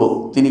গুনাহ করব,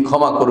 তিনি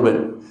ক্ষমা করবেন,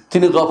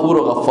 তিনি গফুর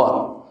ও গফফার।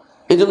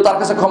 এই জন্য তার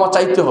কাছে ক্ষমা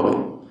চাইতে হবে।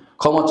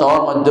 ক্ষমা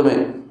চাওয়ার মাধ্যমে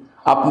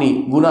আপনি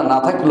গুনাহ না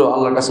থাকলেও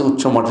আল্লাহর কাছে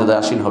উচ্চ মর্যাদায়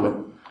আসীন হবেন।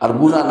 আর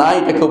গুনাহ নাই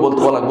এটা কেউ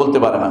বলতে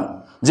পারে না।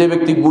 যে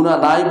ব্যক্তি গুনাহ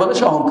নাই বলে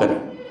সে অহংকারী,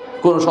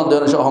 কোনো সন্দেহ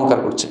নেই সে অহংকার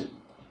করছে।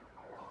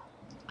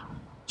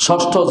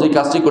 ষষ্ঠ যে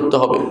কাজটি করতে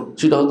হবে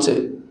সেটা হচ্ছে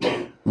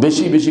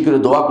বেশি বেশি করে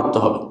দোয়া করতে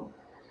হবে।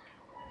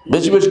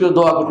 বেশি বেশি করে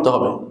দোয়া করতে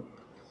হবে।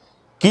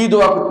 কি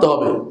দোয়া করতে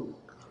হবে?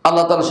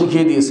 আল্লাহ তাআলা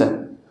শিখিয়ে দিয়েছেন,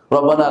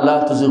 রব্বানা লা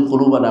তুযিগ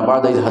কুলুবানা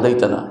বা'দা ইয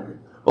হাদাইতানা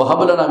ওয়া হাব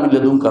লানা মিন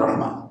লাদুনকা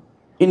রাহমা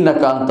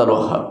ইন্নাকা আনতাল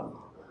ওয়াহ্হাব।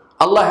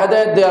 আল্লাহ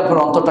হেদায়েত দেওয়ার পর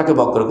অন্তরটাকে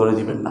বক্র করে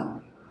দিবেন না।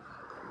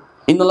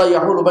 ইন্নাল্লাহ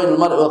ইয়াহুলু বাইনাল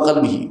মারই ওয়া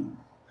কলবিহি,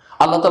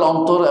 আল্লাহ তাআলা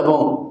অন্তর এবং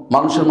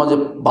মানুষের মাঝে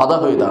বাধা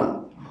হয়ে দাঁড়ান,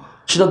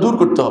 সেটা দূর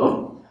করতে হবে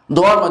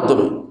দোয়ার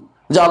মাধ্যমে।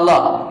 যে আল্লাহ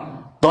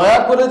দয়া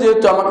করে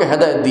যেহেতু আমাকে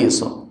হেদায়েত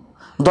দিয়েছো,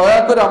 দয়া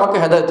করে আমাকে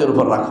হেদায়েতের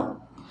উপর রাখো,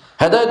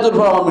 হেদায়েতের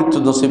উপর আমার মৃত্যু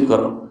নসিব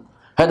করো,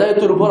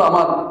 হেদায়েতের উপর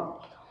আমার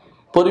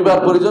পরিবার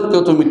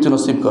পরিজনকেও তুমি মৃত্যু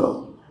নসিব করো,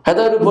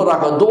 হেদায়েতের উপর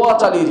রাখো। দোয়া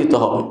চালিয়ে যেতে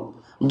হবে।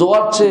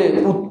 দোয়ার চেয়ে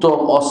উত্তম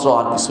অস্ত্র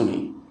আর কিছু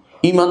নেই।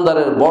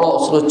 ইমানদারের বড়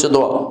অস্ত্র হচ্ছে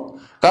দোয়া।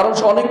 কারণ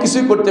সে অনেক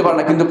কিছুই করতে পারে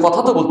না, কিন্তু কথা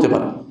তো বলতে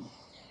পারে,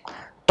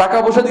 টাকা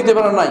পয়সা দিতে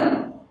পারে নাই,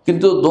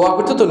 কিন্তু দোয়া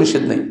করতে তো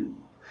নিষেধ নেই।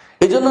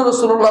 এই জন্য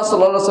রাসূলুল্লাহ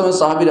সাল্লাল্লাহু আলাইহি ওয়াসাল্লামের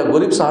সাহাবীরা,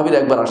 গরিব সাহাবীরা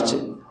একবার আসছে,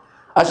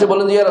 আসে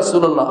বলেন যে ইয়া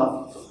রাসূলুল্লাহ,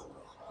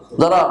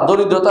 যারা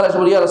দরিদ্র তারা এসে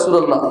বলে ইয়া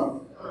রাসূলুল্লাহ,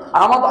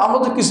 আমরা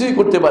তো কিছুই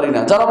করতে পারি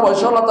না, যারা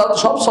পয়সাওয়ালা তারা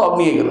সব সব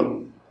নিয়ে গেল।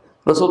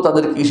 রাসূল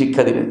তাদের কি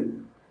শিক্ষা দিলেন?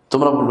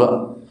 তোমরা বলবা,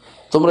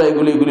 তোমরা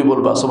এগুলি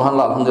বলবা,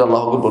 সুবহানাল্লাহ আলহামদুলিল্লাহ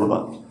আল্লাহু আকবার বলবা,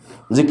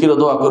 জিকির ও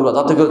দোয়া করবা,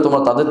 তাতে করে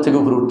তোমরা তাদের থেকে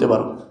উপরে উঠতে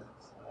পারো।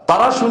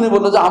 তারা শুনে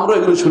বললো যে আমরা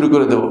এগুলো শুরু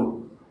করে দেব।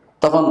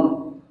 তখন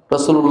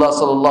রাসূলুল্লাহ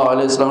সাল্লাল্লাহু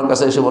আলাইহি ওয়াসাল্লামের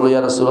কাছে এসে বলল,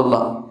 ইয়া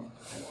রাসূলুল্লাহ,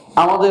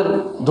 আমাদের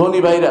ধনী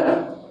ভাইরা,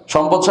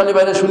 সম্পদশালী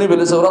ভাইরা শুনে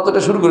ফেলেছে, ওরা তো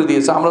এটা শুরু করে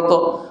দিয়েছে, আমরা তো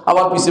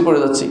আবার পিছিয়ে পড়ে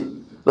যাচ্ছি।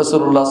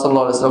 রাসূলুল্লাহ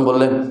সাল্লাল্লাহু আলাইহি ওয়াসাল্লাম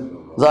বললেন,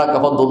 যাকা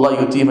ফাদলুল্লাহ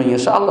ইউতি মান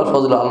ইয়াশা, আল্লাহর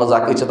ফজল আল্লাহ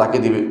যাকে ইচ্ছা তাকে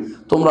দিবে,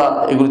 তোমরা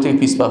এগুলি থেকে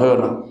পিছপা হয়েও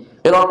না।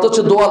 এর অর্থ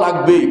হচ্ছে দোয়া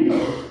লাগবেই,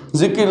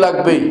 জিকির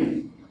লাগবেই।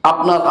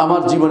 আপনার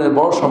আমার জীবনের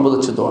বড় সম্পদ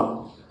হচ্ছে দোয়া,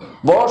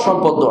 বড়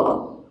সম্পদ দোয়া।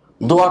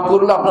 দোয়া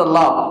করলে আপনার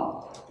লাভ।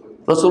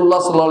 রাসূলুল্লাহ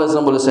সাল্লাল্লাহু আলাইহি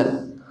ওয়াসাল্লাম বলেছেন,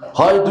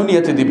 হয়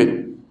দুনিয়াতে দিবেন,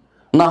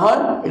 না হয়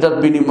এটার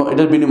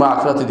বিনিময়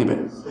আখিরাতে দিবেন,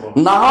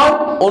 না হয়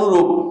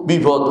অনুরূপ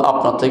বিপদ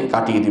আপনার থেকে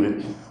কাটিয়ে দিবেন।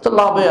 তো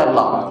লাভে আর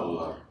লাভ,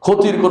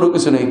 ক্ষতির কোনো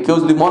কিছু নেই। কেউ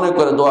যদি মনে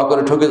করে দোয়া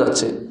করে ঠকে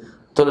যাচ্ছে,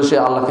 তাহলে সে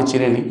আল্লাহকে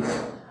চিনে নি।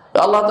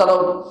 আল্লাহ তাআলা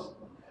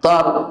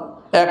তার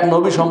এক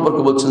নবী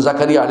সম্পর্কে বলছেন,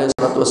 জাকারিয়া আলাইহিস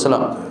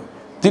সালাম।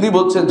 তিনি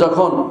বলছেন,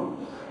 যখন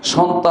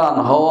সন্তান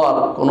হওয়ার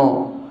কোনো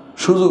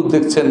সুযোগ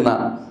দেখছেন না,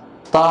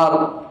 তার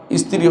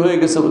স্ত্রী হয়ে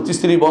গেছে,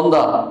 স্ত্রী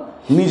বন্দা,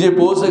 নিজে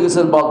পৌঁছে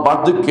গেছেন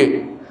বার্ধক্যে,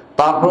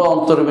 তারপর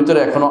অন্তরের ভিতরে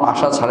এখনো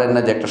আশা ছাড়েন না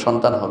যে একটা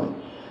সন্তান হবে।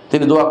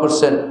 তিনি দোয়া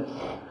করছেন,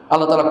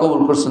 আল্লাহ তাআলা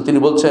কবুল করছেন। তিনি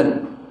বলছেন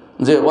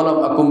যে ওয়ালাম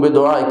আকুম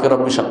বিদুআইকা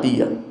রাব্বি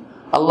শাকিয়া,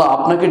 আল্লাহ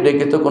আপনাকে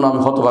ডেকে তো কোনো আমি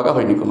হতভাগা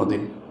হয়নি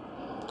কোনোদিন।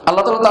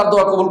 আল্লাহ তাআলা তার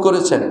দোয়া কবুল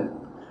করেছেন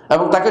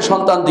এবং তাকে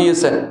সন্তান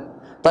দিয়েছেন।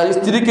 তার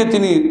স্ত্রীকে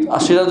তিনি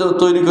সেটার জন্য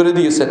তৈরি করে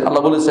দিয়েছেন।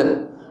 আল্লাহ বলেছেন,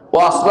 ও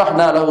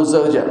আসলাহনা লাহু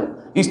যাওজা,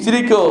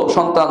 স্ত্রীকেও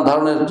সন্তান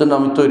ধারণের জন্য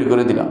আমি তৈরি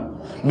করে দিলাম।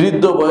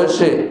 বৃদ্ধ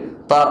বয়সে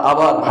তার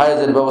আবার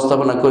হায়াজের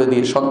ব্যবস্থাপনা করে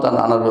দিয়ে সন্তান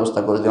আনার ব্যবস্থা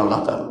করে দিলেন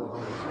আল্লাহ তাআলা।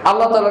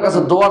 আল্লাহ তাআলার কাছে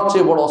দোয়ার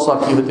চেয়ে বড় অস্ত্র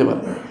কি হতে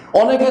পারে?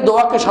 অনেকে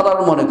দোয়াকে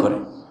সাধারণ মনে করে।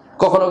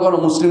 কখনো কখনো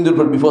মুসলিমদের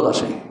উপর বিপদ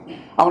আসে,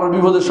 আমরা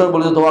বিপদের সময়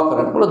বলি যে দোয়া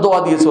করেন, বলে দোয়া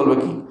দিয়ে চলবে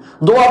কি?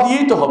 দোয়া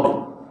দিয়েই তো হবে।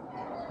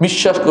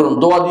 বিশ্বাস করুন,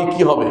 দোয়া দিয়ে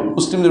কি হবে?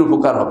 মুসলিমদের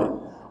উপকার হবে।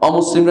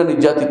 অমুসলিমরা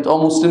নির্যাতিত,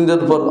 অমুসলিমদের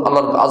উপর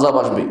আল্লাহর আযাব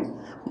আসবে,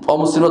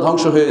 অমুসলিমরা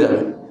ধ্বংস হয়ে যাবে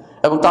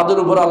এবং তাদের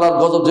উপর আল্লাহর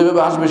গজব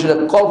যেভাবে আসবে সেটা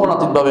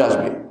কল্পনাতীতভাবে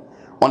আসবে।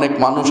 অনেক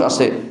মানুষ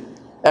আছে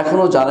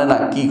এখনও জানে না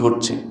কি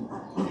ঘটছে।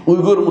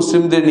 উইগুর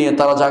মুসলিমদের নিয়ে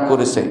তারা যা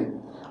করেছে,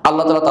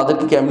 আল্লাহ তাআলা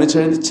তাদেরকে কেমনে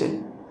ছেড়ে দিচ্ছে?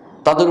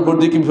 তাদের উপর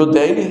দিয়ে কি বিপদ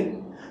দেয়নি?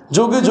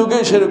 যুগে যুগে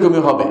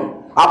সেরকমই হবে।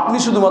 আপনি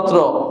শুধুমাত্র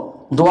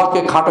দোয়াকে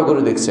খাটো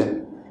করে দেখছেন,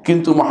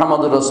 কিন্তু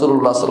মুহাম্মদ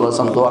রাসূলুল্লাহ সাল্লাল্লাহু আলাইহি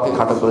ওয়াসাল্লাম দোয়াকে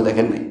খাটো করে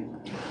দেখেননি।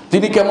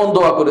 তিনি কেমন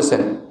দোয়া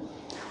করেছেন?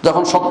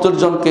 যখন 70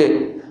 জনকে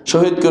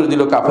শহীদ করে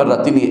দিল কাফেররা,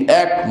 তিনি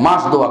 1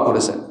 মাস দোয়া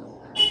করেছেন।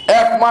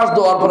 1 মাস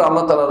দোয়ার পর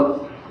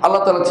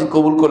আল্লাহ তাআলা ঠিক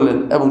কবুল করলেন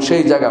এবং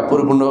সেই জায়গা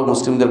পরিপূর্ণভাবে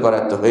মুসলিমদের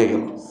করায়ত্ত হয়ে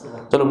গেল।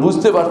 তাহলে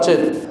বুঝতে পারছেন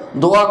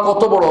দোয়া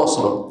কত বড়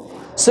অস্ত্র।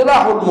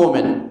 সিলাহুল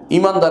মুমিন,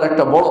 ইমানদার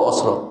একটা বড়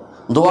অস্ত্র।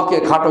 দোয়াকে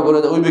খাটো করে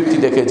ওই ব্যক্তি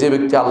দেখে যে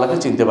ব্যক্তি আল্লাহকে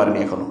চিনতে পারেনি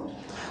এখনো,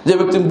 যে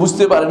ব্যক্তি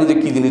বুঝতে পারেনি যে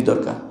কি জিনিস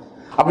দরকার।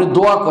 আপনি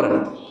দোয়া করেন,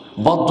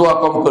 বদদোয়া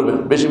কম করবেন,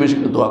 বেশি বেশি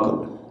করে দোয়া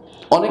করবেন।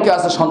 অনেকে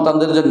আছে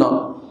সন্তানদের জন্য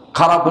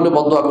খারাপ হলে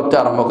বদদোয়া করতে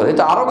আরম্ভ করে,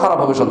 এটা আরও খারাপ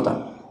হবে সন্তান।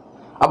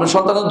 আপনি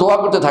সন্তানের দোয়া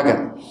করতে থাকেন,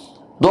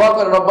 দোয়া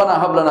করেন, রব্বানা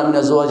হাব লানা মিন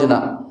আজওয়াজিনা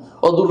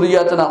ওয়া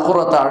যুররিয়াতিনা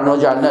কুররাতা আ'ইউন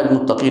ওয়াজআলনা লিল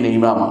মুত্তাকিনা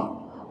ইমামা।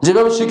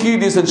 যেভাবে শিখিয়ে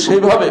দিয়েছেন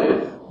সেইভাবে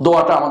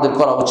দোয়াটা আমাদের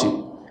করা উচিত।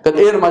 কারণ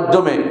এর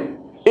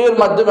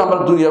মাধ্যমে আমরা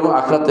দুনিয়া এবং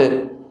আখিরাতে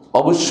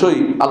অবশ্যই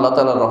আল্লাহ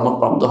তাআলার রহমত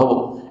প্রাপ্ত হব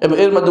এবং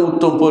এর মাধ্যমে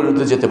উত্তম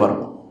পরিণতিতে যেতে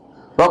পারবো।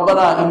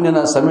 রব্বানা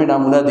ইন্নানা সামি'না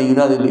মুনাদি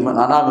ইউনাদি লিমান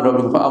আ'মানা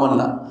বিরব্বিকুম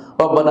ফাআমান্না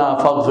রব্বানা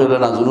ফাগফির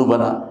লানা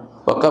যুনুবানা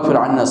ওয়া কাফির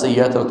আন্না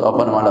সাইয়্যাতিনা ওয়া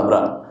তাওফানা মা'আল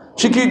আবরার।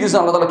 শিখিয়ে দিয়েছেন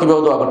আল্লাহ তাআলা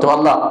কিভাবে দোয়া করতে হবে।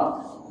 আল্লাহ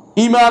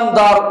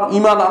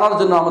ইমান আনার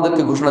জন্য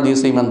আমাদেরকে ঘোষণা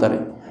দিয়েছে ইমানদারে,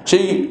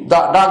 সেই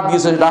ডাক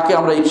দিয়েছে, ডাকে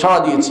আমরা সাড়া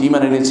দিয়েছি,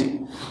 ইমান এনেছি।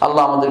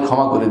 আল্লাহ আমাদের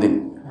ক্ষমা করে দিন।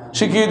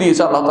 শিখিয়ে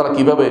দিয়েছে আল্লাহ তাআলা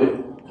কীভাবে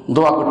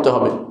দোয়া করতে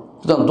হবে।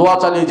 সুতরাং দোয়া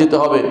চালিয়ে যেতে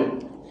হবে,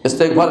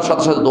 ইস্তেগফারের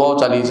সাথে সাথে দোয়াও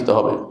চালিয়ে যেতে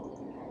হবে।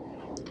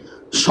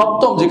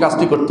 সপ্তম যে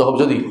কাজটি করতে হবে,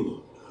 যদি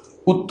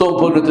উত্তম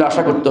পরিণতির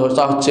আশা করতে হয়,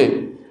 তা হচ্ছে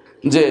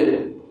যে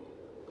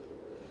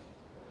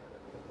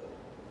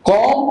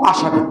কম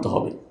আশা করতে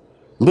হবে।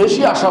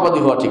 বেশি আশাবাদী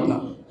হওয়া ঠিক না।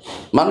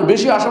 মানে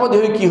বেশি আশাবাদী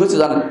হয়ে কী হয়েছে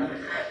জানেন,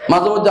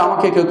 মাঝে মধ্যে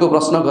আমাকে কেউ কেউ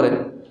প্রশ্ন করে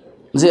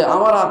যে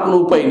আমার আর কোনো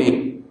উপায় নেই,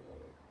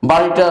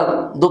 বাড়িটা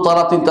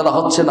দোতলা তিনতলা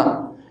হচ্ছে না,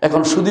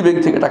 এখন সুদী ব্যাংক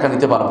থেকে টাকা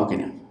নিতে পারবো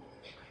কিনা।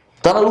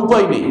 তার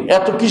উপায় নেই,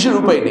 এত কিসের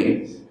উপায় নেই।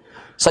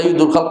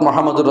 সাইয়্যিদুল খালক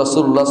মুহাম্মদুর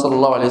রাসূলুল্লাহ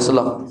সাল্লাল্লাহু আলাইহি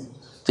ওয়াসাল্লাম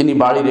তিনি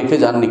বাড়ি রেখে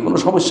যাননি, কোনো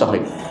সমস্যা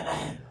হয়নি,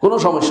 কোনো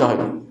সমস্যা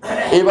হয়নি।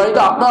 এই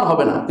বাড়িটা আপনার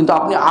হবে না, কিন্তু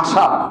আপনি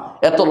আশা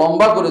এত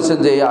লম্বা করেছেন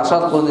যে এই আশা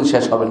কোনোদিন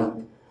শেষ হবে না।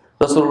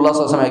 রাসূলুল্লাহ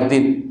সাল্লাল্লাহু আলাইহি ওয়াসাল্লাম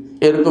একদিন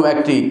এরকম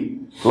একটি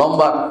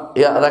লম্বা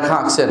রেখা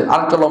আঁকছেন,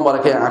 আরেকটা লম্বা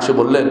রেখা আঁকছে,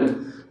 বললেন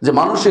যে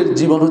মানুষের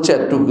জীবন হচ্ছে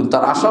একটুকু, কিন্তু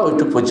তার আশা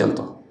ওইটুকু পর্যন্ত।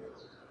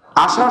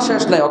 আশা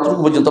শেষ নাই,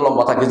 অতটুকু পর্যন্ত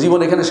লম্বা থাকে, জীবন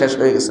এখানে শেষ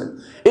হয়ে গেছে।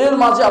 এর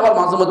মাঝে আবার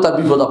মাঝে মধ্যে তার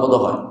বিপদ আপদ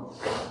হয়।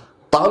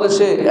 তাহলে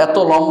সে এত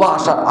লম্বা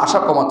আশা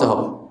কমাতে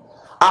হবে।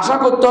 আশা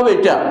করতে হবে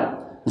এটা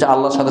যে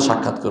আল্লাহর সাথে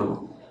সাক্ষাৎ করব,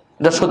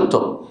 এটা সত্য।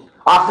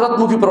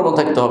 আখিরাতমুখী প্রবণ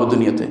থাকতে হবে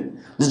দুনিয়াতে,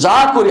 যা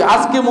করি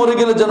আজকে মরে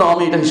গেলে যেন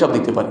আমি এটা হিসাব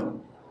দিতে পারি,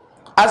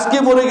 আজকে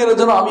মরে গেলে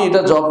যেন আমি এটা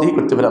জবাবদিহি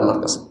করতে পারি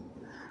আল্লাহর কাছে।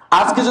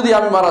 আজকে যদি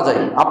আমি মারা যাই,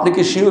 আপনি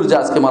কি শিওর যে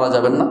আজকে মারা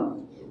যাবেন না?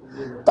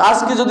 তা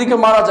আজকে যদি কেউ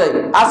মারা যায়,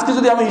 আজকে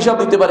যদি আমি হিসাব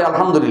দিতে পারি,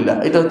 আলহামদুলিল্লাহ,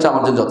 এটা হচ্ছে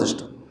আমার জন্য যথেষ্ট।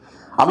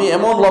 আমি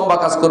এমন লম্বা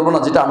কাজ করব না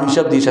যেটা আমি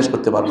হিসাব দিয়ে শেষ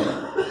করতে পারবো না।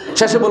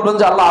 শেষে বলবেন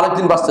যে আল্লাহ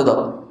আরেকদিন বাঁচতে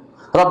দাও,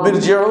 রব্বির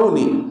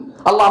জিউনি,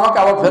 আল্লাহ আমাকে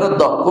আবার ফেরত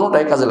দাও,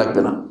 কোনোটাই কাজে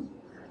লাগবে না।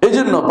 এই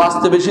জন্য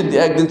বাঁচতে বেশি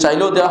একদিন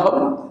চাইলেও দেওয়া হবে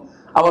না,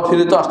 আবার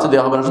ফিরে তো আসতে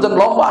দেওয়া হবে না। সুতরাং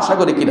লম্বা আশা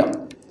করে কিনা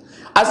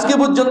আজকে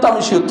পর্যন্ত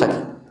আমি শিওর থাকি।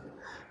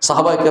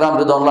 সাহাবায়ে কেরাম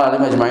রিদওয়ানুল্লাহি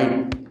আলাইহিম আজমাইন,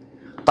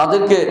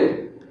 তাদেরকে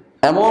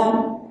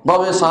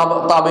এমনভাবে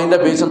তাবেঈনরা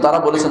পেয়েছেন, তারা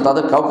বলেছেন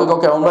তাদের কাউকে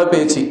কাউকে এমনভাবে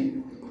পেয়েছি,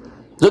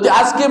 যদি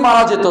আজকে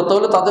মারা যেত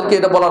তাহলে তাদেরকে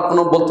এটা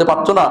বলতে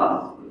পারতো না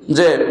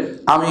যে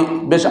আমি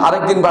বেশ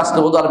আরেকদিন বাঁচতে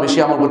হতো, আর বেশি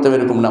আমল করতে হবে,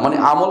 এরকম না। মানে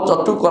আমল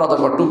যতটুকু করা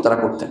দরকার টুক তারা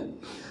করতেন।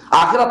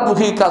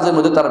 আখিরাতমুখী কাজের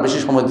মধ্যে তারা বেশি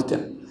সময় দিতেন।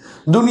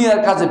 দুনিয়ার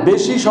কাজে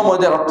বেশি সময়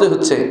দেওয়ার অর্থ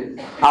হচ্ছে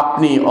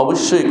আপনি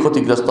অবশ্যই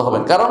ক্ষতিগ্রস্ত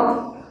হবেন। কারণ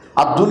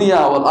আর দুনিয়া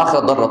ওয়াল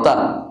আখিরাত দাররাতান,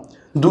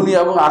 দুনিয়া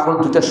এবং আখিরাত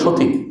দুইটা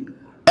সতীন,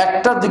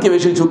 একটার দিকে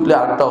বেশি ঝুঁকলে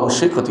আরেকটা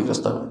অবশ্যই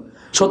ক্ষতিগ্রস্ত হবে।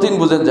 সতীন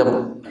বুঝেন, যেমন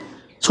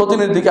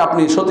সতীনের দিকে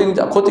আপনি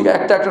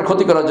একটা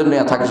ক্ষতি করার জন্য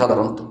থাকে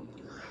সাধারণত।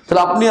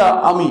 তাহলে আপনি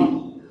আমি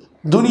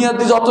দুনিয়ার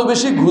দিকে যত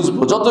বেশি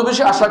ঘুষবো, যত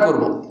বেশি আশা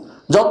করব,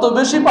 যত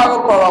বেশি পাগল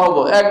করা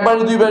হবো,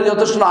 একবারই দুইবারই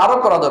যথেষ্ট না, আরও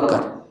করা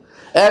দরকার।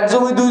 এক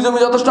জমি দুই জমি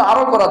যথেষ্ট,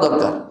 আরও করা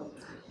দরকার।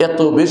 এত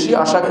বেশি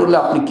আশা করলে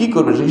আপনি কি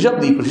করবেন হিসাব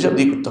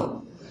দিয়ে করতে হবে।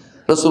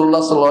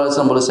 রাসূলুল্লাহ সাল্লাল্লাহু আলাইহি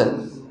ওয়াসাল্লাম বলেছেন,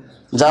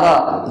 যারা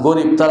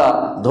গরিব তারা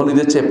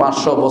ধনীদের চেয়ে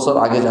 500 বছর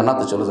আগে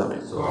জান্নাতে চলে যাবে।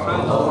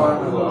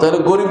 তাহলে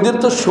গরিবদের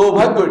তো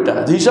সৌভাগ্য, এটা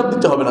হিসাব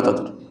দিতে হবে না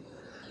তাদের।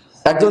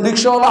 একজন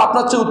রিকশাওয়ালা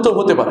আপনার চেয়ে উত্তম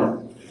হতে পারে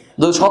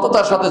যদি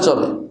সততার সাথে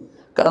চলে,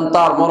 কারণ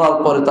তার মরার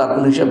পরে তার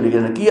কোনো হিসাব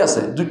নিকেশ না। কি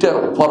আছে, দুইটা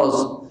ফরজ,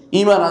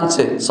 ঈমান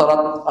আনছে,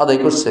 সালাত আদায়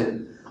করছে,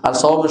 আর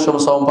সওমের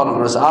সময় সওম পালন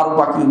করেছে, আর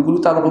বাকিগুলো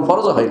তার উপর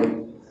ফরজ হয়নি।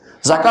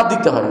 যাকাত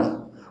দিতে হয় না,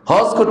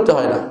 হজ করতে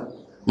হয় না,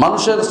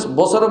 মানুষের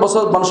বছরে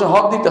বছর মানুষের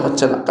হক দিতে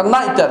হচ্ছে না, কারণ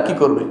নাই তার কি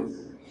করবে।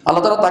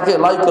 আল্লাহ তাআলা তাকে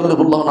লা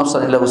ইউকাল্লিফুল্লাহু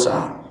নাফসান ইল্লা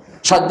উসআহা,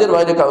 সাধ্যের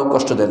বাইরে কাউকে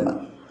কষ্ট দেন না।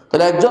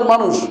 তাহলে একজন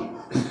মানুষ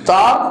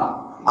তার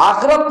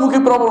আখিরাতমুখী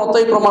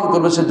প্রবণতাই প্রমাণ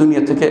করবে সে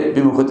দুনিয়া থেকে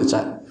বিমুখ হতে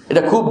চায়।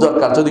 এটা খুব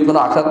দরকার। যদি কোনো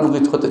আখিরাতমুখী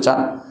হতে চান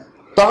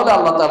তাহলে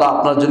আল্লাহ তাআলা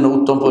আপনার জন্য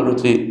উত্তম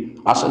পরিণতি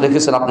আশা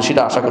রেখেছেন, আপনি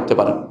সেটা আশা করতে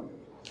পারেন।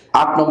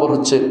 8 নম্বর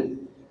হচ্ছে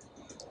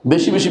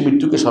বেশি বেশি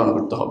মৃত্যুকে স্মরণ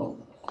করতে হবে।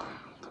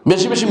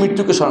 বেশি বেশি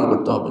মৃত্যুকে স্মরণ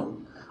করতে হবে।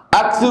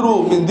 আকসিরু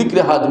মিন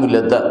যিকরি হাদিমিল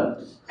লাযাত,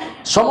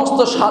 সমস্ত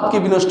স্বাদকে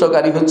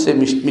বিনষ্টকারী হচ্ছে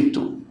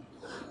মৃত্যু।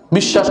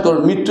 বিশ্বাস করুন,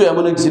 মৃত্যু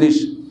এমন এক জিনিস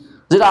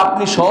যেটা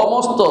আপনি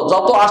সমস্ত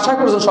যত আশা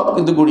করেছেন সব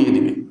কিন্তু গুড়িয়ে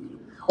দিবে।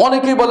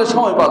 অনেকেই বলে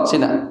সময় পাচ্ছি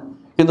না,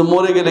 কিন্তু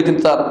মরে গেলে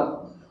কিন্তু তার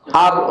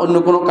আর অন্য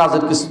কোনো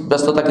কাজের কিছু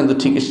ব্যস্ততা কিন্তু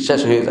ঠিকই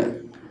শেষ হয়ে যায়।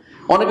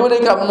 অনেকে বলে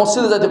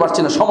মসজিদে যেতে পারছি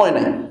না, সময়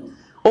নেই,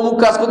 অমুক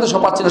কাজ করতে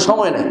সব পাচ্ছি না,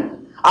 সময় নেই,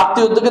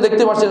 আত্মীয়দেরকে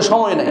দেখতে পারছি না,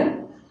 সময় নেই।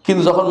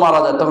 কিন্তু যখন মারা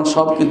যায় তখন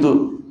সব কিন্তু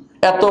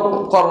এত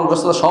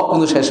কর্মব্যস্ততা সব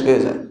কিন্তু শেষ হয়ে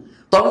যায়।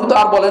 তখন কিন্তু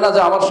আর বলে না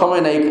যে আমার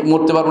সময় নেই,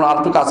 মরতে পারবো না, আর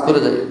একটু কাজ করে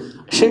যাই,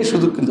 সেই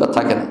সুযোগ কিন্তু আর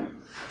থাকে না।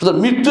 সুতরাং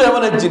মৃত্যু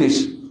এমন এক জিনিস,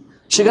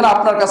 সেখানে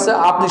আপনার কাছে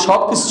আপনি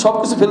সব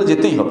কিছু ফেলে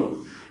যেতেই হবে।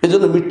 এই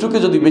জন্য মৃত্যুকে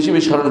যদি বেশি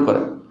বেশি স্মরণ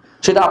করেন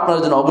সেটা আপনার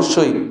জন্য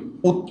অবশ্যই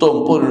উত্তম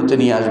পরিণতি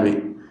নিয়ে আসবে।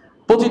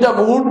 প্রতিটা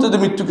মুহূর্তে যদি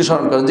মৃত্যুকে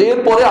স্মরণ করেন যে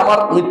এরপরে আমার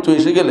মৃত্যু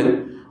এসে গেলে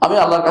আমি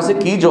আল্লাহর কাছে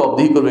কী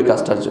জবাবদিহি করবে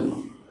কাজটার জন্য,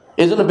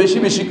 এই জন্য বেশি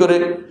বেশি করে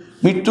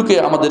মৃত্যুকে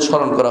আমাদের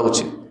স্মরণ করা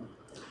উচিত।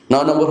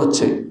 9 নম্বর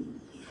হচ্ছে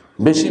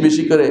বেশি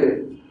বেশি করে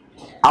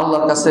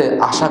আল্লাহর কাছে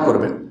আশা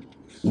করবেন,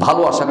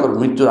 ভালো আশা করবেন।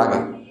 মৃত্যুর আগে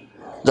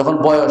যখন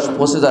বয়স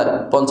পৌঁছে যায়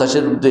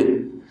 50-এর ঊর্ধ্বে,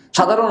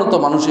 সাধারণত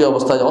মানুষ এই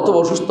অবস্থায় অত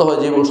অসুস্থ হয়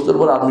যে বস্তুর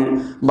উপর আপনি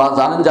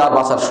জানেন যে আর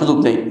বাঁচার সুযোগ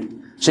নেই,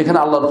 সেখানে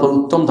আল্লাহর উপর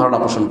উত্তম ধারণা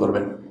পোষণ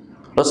করবেন।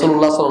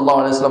 রাসূলুল্লাহ সাল্লাল্লাহু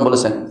আলাইহি ওয়াসাল্লাম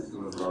বলেছেন,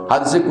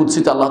 হাদিসে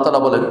কুদসিতে আল্লাহ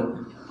তাআলা বলেন,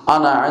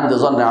 আনা ইনদা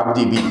যান্নি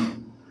আবদি বি,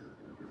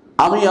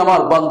 আমি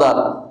আমার বান্দার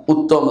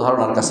উত্তম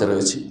ধারণার কাছে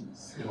রয়েছি,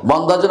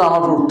 বান্দা যেন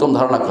আমার উপর উত্তম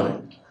ধারণা করে।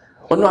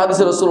 অন্য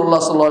হাদিসে রাসূলুল্লাহ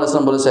সাল্লাল্লাহু আলাইহি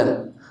ওয়াসাল্লাম বলেছেন,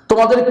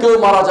 তোমাদের কেউ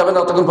মারা যাবে না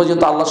ততক্ষণ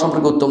পর্যন্ত আল্লাহ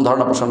সম্পর্কে উত্তম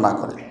ধারণা পোষণ না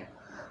করে।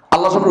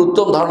 আল্লাহ সম্পর্কে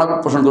উত্তম ধারণা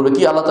পোষণ করবে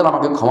কি, আল্লাহ তাআলা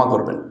আমাকে ক্ষমা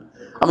করবেন,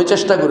 আমি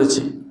চেষ্টা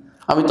করেছি,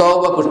 আমি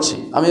তওবা করছি,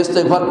 আমি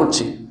ইস্তেগফার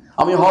করছি,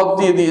 আমি হক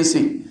দিয়ে দিয়েছি,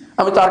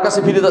 আমি তার কাছে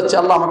ফিরে যাচ্ছি,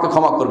 আল্লাহ আমাকে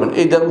ক্ষমা করবেন,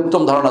 এই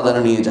উত্তম ধারণা যেন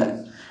নিয়ে যায়।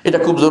 এটা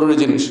খুব জরুরি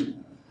জিনিস।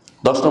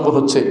 10 নম্বর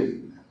হচ্ছে,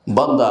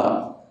 বান্দা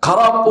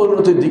খারাপ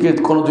পরিণতির দিকে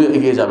কোনোদিন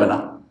এগিয়ে যাবে না।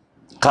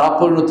 খারাপ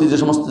পরিণতি যে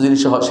সমস্ত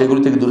জিনিসে হয়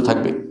সেগুলি থেকে দূরে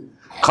থাকবে।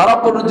 খারাপ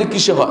পরিণতি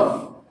কিসে হয়?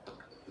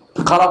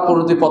 খারাপ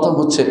পরিণতি প্রথম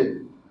হচ্ছে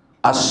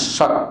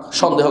আশাক,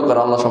 সন্দেহ করা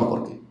আল্লাহ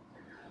সম্পর্কে,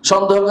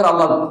 সন্দেহ করে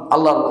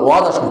আল্লাহর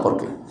ওয়াদা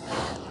সম্পর্কে।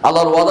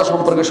 আল্লাহর ওয়াদা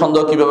সম্পর্কে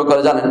সন্দেহ কিভাবে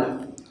করে জানেন?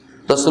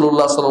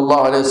 রাসূলুল্লাহ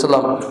সাল্লাল্লাহু আলাইহি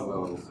ওয়াসাল্লাম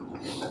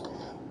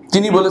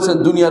তিনি বলেছেন,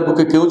 দুনিয়ার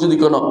বুকে কেউ যদি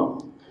কোনো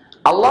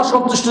আল্লাহ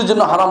সন্তুষ্টির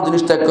জন্য হারাম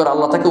জিনিস ত্যাগ করে,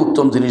 আল্লাহ তাকে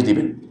উত্তম জিনিস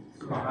দিবেন।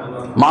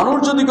 মানুষ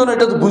যদি কোনো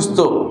এটা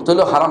বুঝতো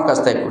তাহলে হারাম কাজ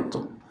ত্যাগ করতো।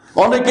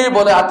 অনেকেই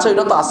বলে, আচ্ছা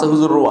এটা তো আছে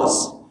হুজুর রোয়াজ,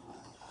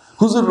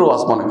 হুজুর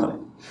রোয়াজ মনে করে,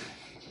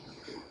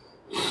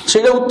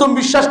 সেটা উত্তম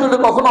বিশ্বাস করলে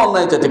কখনো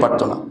অন্যায় যেতে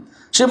পারতো না।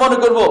 সে মনে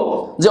করবো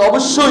যে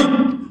অবশ্যই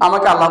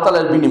আমাকে আল্লাহ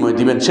তাআলার বিনিময়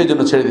দিবেন, সেই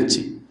জন্য ছেড়ে দিচ্ছি।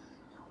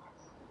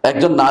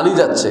 একজন নালী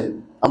যাচ্ছে,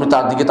 আপনি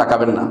তার দিকে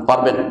তাকাবেন না,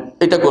 পারবেন?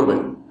 এটা করবেন,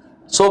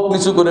 চোখ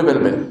নিচু করে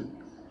ফেলবেন।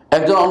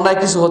 একজন অন্যায়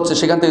কিছু হচ্ছে,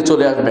 সেখান থেকে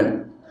চলে আসবেন।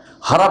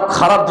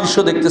 খারাপ দৃশ্য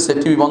দেখতেছে,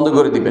 টিভি বন্ধ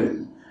করে দিবেন,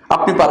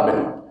 আপনি পারবেন?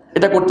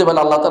 এটা করতে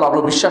পারলে আল্লাহ তাআলা,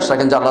 আপনি বিশ্বাস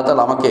রাখেন যে আল্লাহ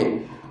তাআলা আমাকে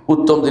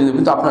উত্তম জিনিস,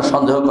 কিন্তু আপনার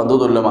সন্দেহ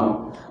দোদুল্যমান,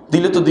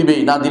 দিলে তো দিবেই,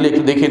 না দিলে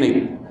একটু দেখে নেই,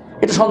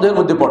 এটা সন্দেহের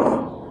মধ্যে পড়ে।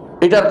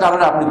 এটার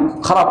কারণে আপনি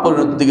খারাপ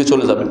পরিণতির দিকে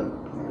চলে যাবেন।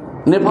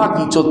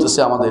 নেফাকি চলতেছে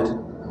আমাদের,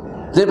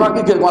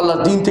 নেফাকিকে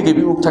আল্লাহর দিন থেকে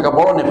বিমুখ থাকা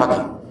বড়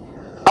নেফাকি।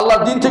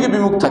 আল্লাহর দিন থেকে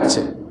বিমুখ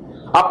থাকছে।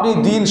 আপনি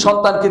দিন,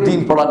 সন্তানকে দিন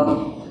পড়াননি,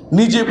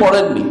 নিজে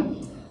পড়েননি,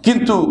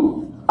 কিন্তু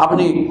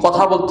আপনি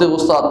কথা বলতে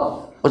ওস্তাদ,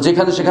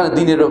 যেখানে সেখানে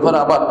দিনের ব্যাপারে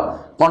আবার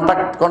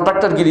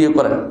কন্ট্রাক্টর গিরিয়ে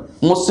করেন।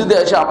 মসজিদে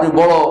এসে আপনি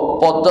বড়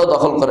পদটাও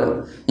দখল করেন,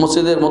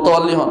 মসজিদের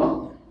মোতাওয়াল্লি হন,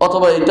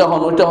 অথবা এটা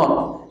হন ওইটা হন,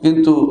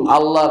 কিন্তু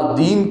আল্লাহর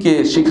দিনকে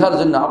শেখার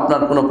জন্য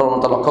আপনার কোনো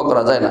প্রবণতা লক্ষ্য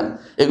করা যায় না।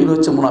 এগুলো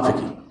হচ্ছে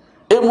মুনাফিকি।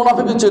 এই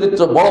মুনাফিকি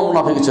চরিত্র বড়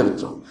মুনাফিকি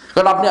চরিত্র,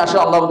 কারণ আপনি আসলে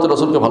আল্লাহ এবং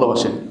রাসূলকে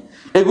ভালোবাসেন।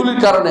 এগুলির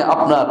কারণে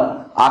আপনার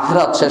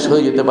আখিরাত শেষ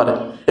হয়ে যেতে পারে,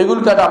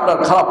 এগুলির কারণে আপনার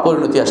খারাপ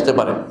পরিণতি আসতে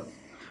পারে।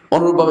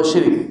 অনুরূপভাবে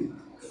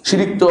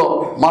শিরিক তো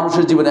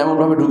মানুষের জীবনে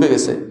এমনভাবে ঢুকে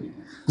গেছে,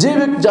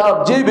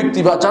 যে ব্যক্তি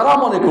বা যারা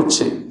মনে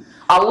করছে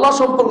আল্লাহ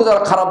সম্পর্কে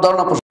যারা খারাপ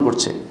ধারণা পোষণ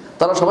করছে,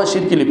 তারা সবাই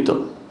শিরকে লিপ্ত।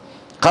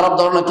 খারাপ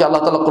ধারণা কি?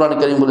 আল্লাহ তাআলা কোরআনে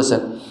কারীম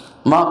বলেছেন,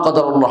 মা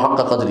কাদারুল্লাহ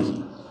হাক্কা কাদরিহি,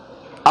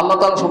 আল্লাহ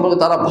তাআলা সম্পর্কে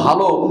তারা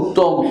ভালো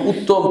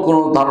উত্তম কোনো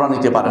ধারণা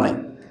নিতে পারে নাই,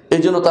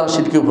 এই জন্য তারা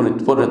শিরকে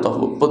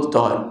পতিত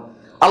হয়।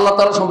 আল্লাহ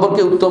তাআলা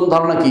সম্পর্কে উত্তম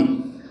ধারণা কি?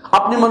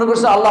 আপনি মনে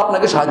করছেন আল্লাহ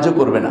আপনাকে সাহায্য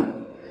করবে না,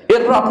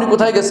 এরপর আপনি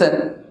কোথায় গেছেন?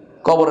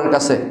 কবরের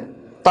কাছে,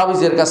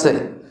 তাবিজের কাছে,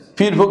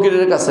 পীর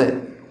ফকিরের কাছে,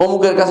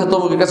 অমুকের কাছে,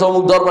 তমুকের কাছে,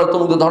 অমুক দরবারে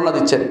তমুক ধারণা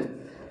দিচ্ছেন।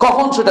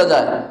 কখন সেটা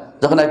যায়?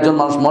 যখন একজন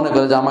মানুষ মনে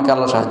করে যে আমাকে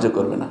আল্লাহ সাহায্য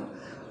করবে না।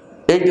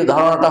 এই যে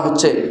ধারণাটা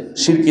হচ্ছে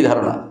শিরকি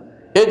ধারণা।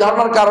 এই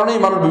ধারণার কারণেই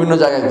মানুষ বিভিন্ন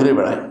জায়গায় ঘুরে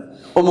বেড়ায়,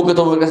 অমুকে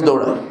তমুকের কাছে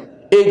দৌড়ায়।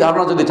 এই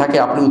ধারণা যদি থাকে,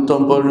 আপনি উত্তম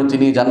পরিণতি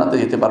নিয়ে জান্নাতে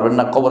যেতে পারবেন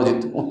না, কবরে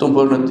উত্তম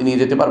পরিণতি নিয়ে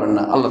যেতে পারবেন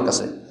না আল্লাহর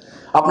কাছে।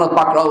 আপনার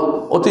পাকড়াও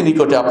অতি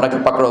নিকটে, আপনাকে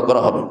পাকড়াও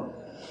করা হবে।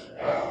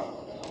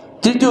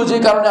 তৃতীয় যে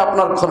কারণে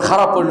আপনার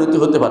খারাপ পরিণতি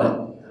হতে পারে,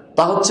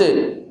 তা হচ্ছে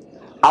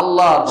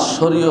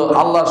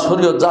আল্লাহর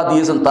শরীয়ত যা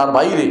দিয়েছেন তার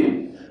বাইরে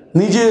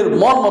নিজের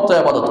মন মতো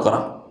ইবাদত করা,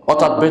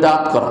 অর্থাৎ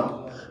বেদাত করা।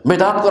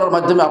 বেদাত করার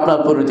মাধ্যমে আপনার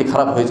পরিণতি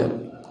খারাপ হয়ে যাবে।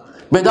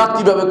 বেদাত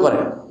কিভাবে করে?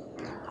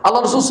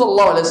 আল্লাহ রাসূল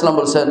সাল্লাল্লাহু আলাইহি ওয়াসাল্লাম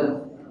বলেছেন,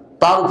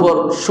 তার উপর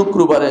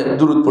শুক্রবারে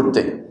দুরূদ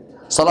পড়তে,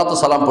 সালাত ও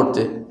সালাম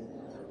পড়তে।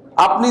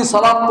 আপনি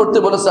সালাত পড়তে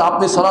বলেছে,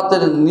 আপনি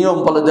সালাতের নিয়ম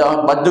বলে দেওয়া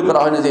হয়, বাধ্য করা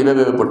হয়নি যে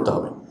এইভাবে পড়তে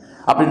হবে।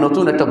 আপনি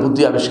নতুন একটা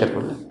বুদ্ধি আবিষ্কার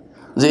করলেন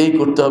যে এই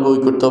করতে হবে, ওই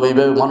করতে হবে,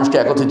 এইভাবে মানুষকে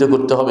একত্রিত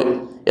করতে হবে,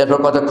 এরপর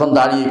কতক্ষণ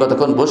দাঁড়িয়ে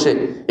কতক্ষণ বসে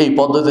এই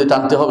পদ্ধতি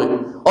টানতে হবে।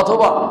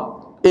 অথবা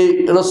এই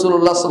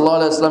রাসূলুল্লাহ সাল্লাল্লাহু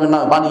আলাইহি ওয়াসাল্লামের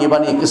নামে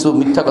বানিয়ে কিছু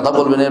মিথ্যা কথা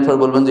বলবেন, এরপর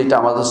বলবেন যে এটা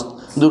আমাদের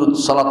দুরূদ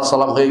সালাত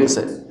সালাম হয়ে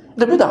গেছে।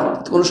 এটা বিদআত,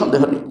 কোনো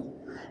সন্দেহ নেই।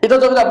 এটা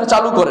যদি আপনি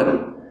চালু করেন,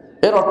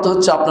 এর অর্থ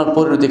হচ্ছে আপনার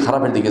পরিণতি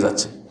খারাপের দিকে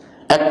যাচ্ছে।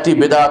 একটি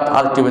বেদাত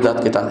আরেকটি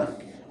বেদাতকে টানে,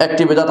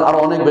 একটি বেদাত আরো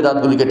অনেক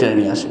বেদাতগুলিকে টেনে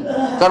নিয়ে আসে।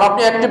 কারণ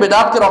আপনি একটি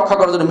বেদাতকে রক্ষা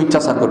করার জন্য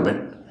মিথ্যাচার করবেন,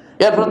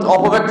 এরপর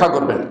অপব্যাখ্যা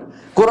করবেন,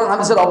 কোরআন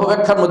হাদিসের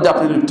অপব্যাখ্যার মধ্যে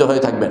আপনি লিপ্ত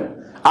হয়ে থাকবেন।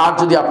 আর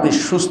যদি আপনি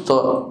সুস্থ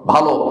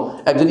ভালো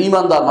একজন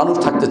ঈমানদার মানুষ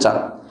থাকতে চান,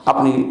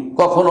 আপনি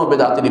কখনো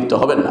বেদাতে লিপ্ত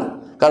হবেন না।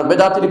 কারণ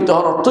বেদাতে লিপ্ত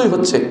হওয়ার অর্থই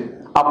হচ্ছে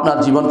আপনার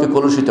জীবনকে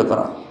কলুষিত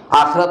করা,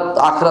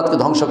 আখিরাতকে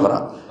ধ্বংস করা,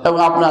 এবং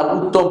আপনার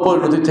উত্তম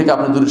পরিণতি থেকে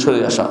আপনি দূরে সরে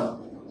আসা।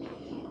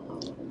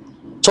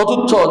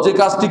 চতুর্থ যে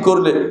কাজটি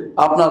করলে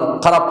আপনার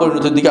খারাপ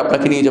পরিণতির দিকে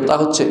আপনাকে নিয়ে যাবে, তা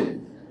হচ্ছে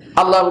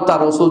আল্লাহ এবং তার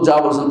রাসূল যা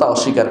বলেছেন তা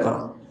অস্বীকার করা।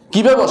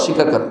 কিভাবে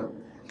অস্বীকার করে?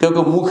 কেউ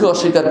কেউ মুখে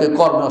অস্বীকার করে,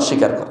 কর্মে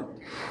অস্বীকার করে।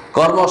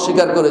 কর্মে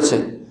অস্বীকার করেছে।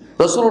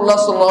 রাসূলুল্লাহ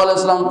সাল্লাল্লাহু আলাইহি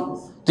ওয়াসাল্লাম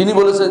তিনি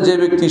বলেছেন, যে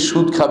ব্যক্তি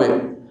সুদ খাবে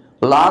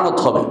লানত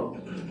হবে,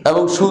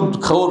 এবং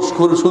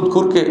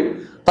সুদখোরকে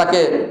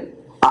তাকে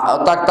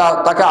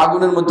তাকে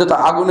আগুনের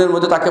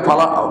মধ্যে তাকে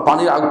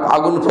পানির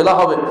আগুন ফেলা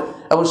হবে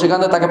এবং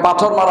সেখানে তাকে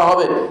পাথর মারা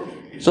হবে।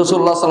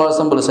 রাসূলুল্লাহ সাল্লাল্লাহু আলাইহি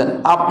ওয়াসাল্লাম বলেছেন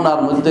আপনার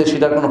মধ্যে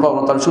সেটার কোনো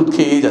প্রবণতা, সুদ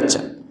খেয়েই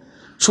যাচ্ছেন,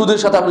 সুদের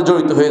সাথে আপনি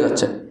জড়িত হয়ে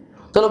যাচ্ছেন।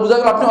 তাহলে বোঝা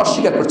গেল আপনি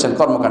অস্বীকার করছেন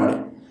কর্মকাণ্ডে,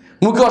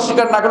 মুখে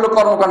অস্বীকার না করলেও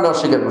কর্মকাণ্ডে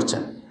অস্বীকার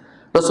করছেন।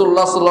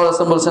 রাসূলুল্লাহ সাল্লাল্লাহু আলাইহি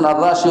ওয়াসাল্লাম বলেছেন আর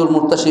রাশি ওয়াল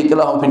মুরতাশি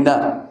কিলাহুম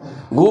ফিন্নার,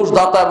 ঘুষ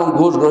দাতা এবং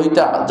ঘুষ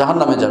গ্রহীতা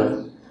জাহান্নামে যাবে।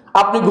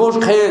 আপনি ঘুষ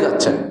খেয়ে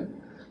যাচ্ছেন,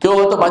 কেউ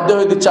হয়তো বাধ্য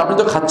হয়ে দিচ্ছে, আপনি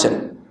তো খাচ্ছেন,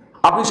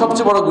 আপনি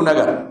সবচেয়ে বড়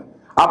গুনাহগার।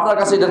 আপনার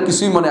কাছে এটার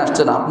কিছুই মনে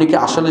আসছে না, আপনি কি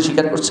আসলে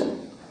স্বীকার করছেন?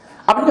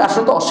 আপনি কি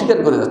আসলে তো অস্বীকার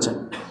করে যাচ্ছেন।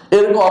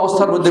 এরকম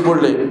অবস্থার মধ্যে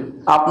পড়লে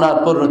আপনার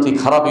পরিণতি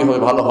খারাপই হবে,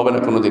 ভালো হবে না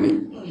কোনোদিনই।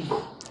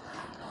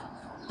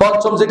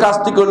 পঞ্চম যে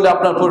কাজটি করলে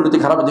আপনার পরিণতি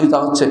খারাপ দিকে, তা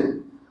হচ্ছে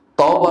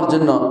তওবার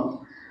জন্য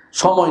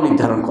সময়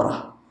নির্ধারণ করা।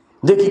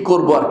 দেখি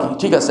করবো আর কি,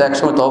 ঠিক আছে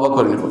একসময় তওবা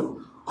করে নেব,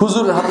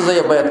 হুজুরের হাতে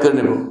যাইয়া বায়াত করে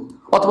নেব,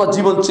 অথবা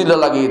জীবন চিল্লা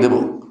লাগিয়ে দেব,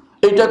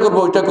 এইটা করবো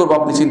ওইটা করবো।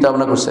 আপনি চিন্তা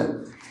ভাবনা করছেন,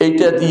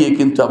 এইটা দিয়ে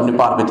কিন্তু আপনি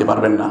পার পেতে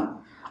পারবেন না।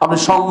 আপনি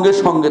সঙ্গে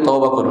সঙ্গে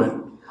তওবা করবেন।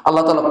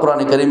 আল্লাহ তাআলা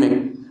কোরআনে কারিমে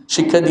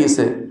শিক্ষা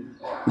দিয়েছে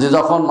যে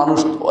যখন মানুষ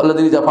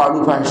আল্লাযীনা ইযা ফাআলু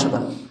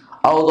ফাহিশাতান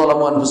আও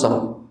যালামু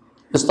আনফুসাহুম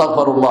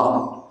ইস্তাগফিরুল্লাহ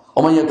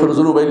ওয়া মান ইয়াগফিরু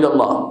যুনুবা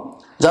ইল্লাল্লাহ,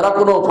 যারা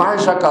কোনো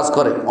ফাহিশা কাজ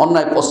করে,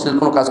 অন্যায় অশ্লীল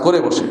কোনো কাজ করে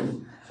বসে,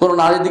 কোনো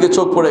নারীর দিকে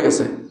চোখ পড়ে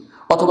গেছে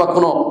অথবা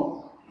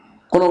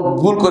কোনো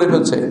ভুল করে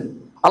ফেলছে,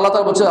 আল্লাহ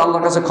তাআলা বলছে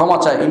আল্লাহর কাছে ক্ষমা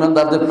চায়।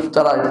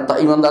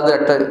 ইমানদারদের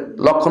একটা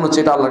লক্ষণ হচ্ছে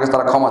এটা, আল্লাহর কাছে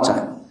তারা ক্ষমা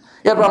চায়।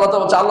 এরপর আল্লাহ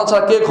তাআলা বলছে আল্লাহ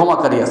ছাড়া কে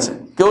ক্ষমাকারী আছে?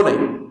 কেউ নেই,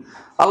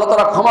 আল্লাহ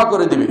তাআলা ক্ষমা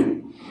করে দিবে।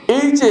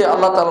 এই যে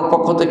আল্লাহ তাআলার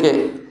পক্ষ থেকে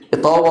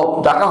তওবা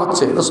ডাকা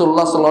হচ্ছে,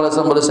 রাসূলুল্লাহ সাল্লাল্লাহু আলাইহি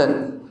ওয়াসাল্লাম বলেছেন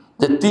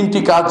যে তিনটি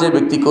কাজ যে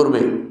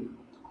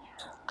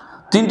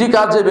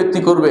ব্যক্তি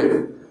করবে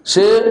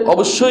সে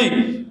অবশ্যই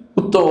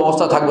উত্তম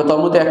অবস্থা থাকবে। তার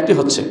মধ্যে একটি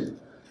হচ্ছে,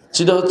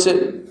 সেটা হচ্ছে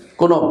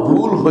কোনো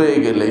ভুল হয়ে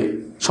গেলে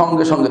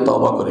সঙ্গে সঙ্গে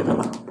তওবা করে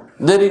ফেলা,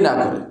 দেরি না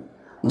করে।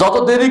 যত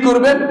দেরি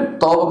করবেন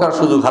তওবা করার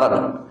সুযোগ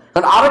হারাবেন,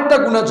 কারণ আরেকটা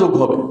গুনাহ যোগ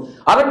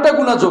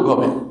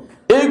হবে।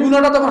 এই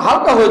গুনাহটা তখন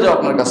হালকা হয়ে যাবে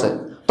আপনার কাছে,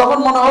 তখন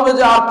মনে হবে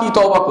যে আর কি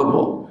তওবা করব,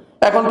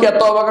 এখন কি আর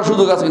তওবা করার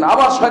সুযোগ আছে কিনা।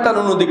 আবার শয়তান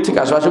অন্য দিক থেকে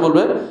আসে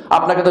বলবে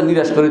আপনাকে তো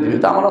নিরাশ করে দিবে,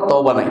 তা আমার আর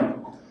তওবা নাই,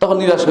 তখন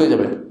নিরাশ হয়ে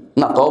যাবে।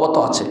 না, তওবা তো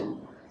আছে।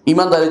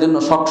 ইমানদারের জন্য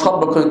সব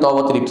রকমের তওবা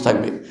অতিরিক্ত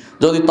থাকবে।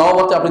 যদি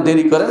তওবাতে আপনি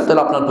দেরি করেন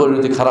তাহলে আপনার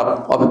পরিণতি খারাপ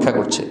অপেক্ষা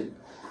করছে।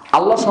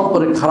 আল্লাহ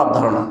সম্পর্কে খারাপ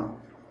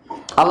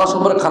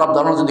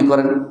ধারণা যদি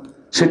করেন,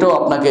 সেটাও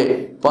আপনাকে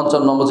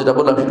 ৫৫ নম্বর যেটা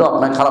বললাম, সেটাও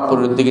আপনাকে খারাপ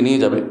পরিণতির দিকে নিয়ে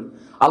যাবে।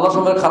 আল্লাহ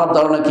সম্পর্কে খারাপ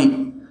ধারণা কি?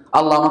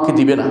 আল্লাহ আমাকে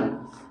দিবে না,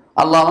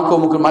 আল্লাহ আমাকে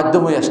অমুকের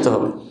মাধ্যম হয়ে আসতে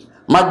হবে,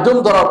 মাধ্যম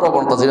ধরার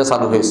প্রবণতা যেটা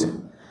চালু হয়েছে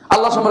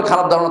আল্লাহ সম্পর্কে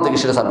খারাপ ধারণা থেকে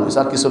সেটা চালু হয়েছে,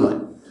 আর কিছু নয়।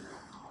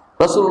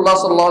 রাসূলুল্লাহ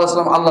সাল্লাল্লাহু আলাইহি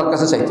ওয়াসাল্লাম আল্লাহর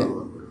কাছে চাইতেন।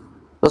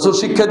 রাসূল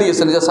শিক্ষা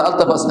দিয়েছেন যে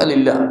সাআলতা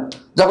ফাসআলিল্লাহ,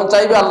 যখন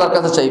চাইবে আল্লাহর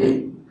কাছে চাইবে।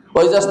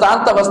 ওয়া ইযা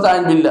ইসতাআনতা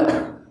ফাসতাঈন বিল্লাহ,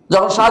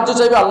 যখন সাহায্য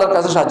চাইবে আল্লাহর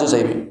কাছে সাহায্য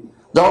চাইবে,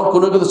 যখন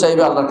কোনো কিছু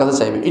চাইবে আল্লাহর কাছে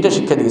চাইবে। এটা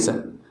শিক্ষা দিয়েছেন।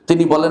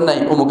 তিনি বলেন নাই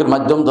অমুকের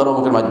মাধ্যম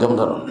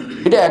ধরো।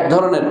 এটা এক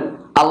ধরনের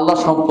আল্লাহ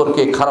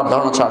সম্পর্কে খারাপ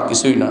ধারণা ছাড়া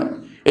কিছুই নয়।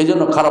 এই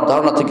জন্য খারাপ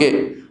ধারণা থেকে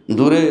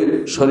দূরে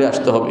সরে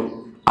আসতে হবে।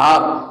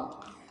 আর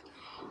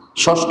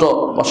ষষ্ঠ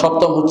বা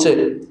সপ্তম হচ্ছে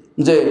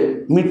যে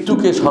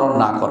মৃত্যুকে স্মরণ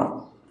না করা।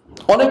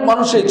 অনেক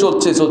মানুষই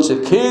চলছে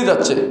খেয়ে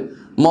যাচ্ছে,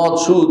 মদ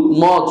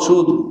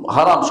সুদ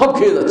হারাম সব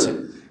খেয়ে যাচ্ছে,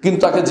 কিন্তু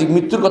তাকে যে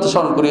মৃত্যুর কথা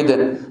স্মরণ করিয়ে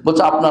দেন,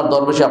 বলছে আপনার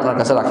দরবেশি আপনার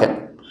কাছে রাখেন,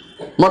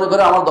 মনে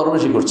করে আমার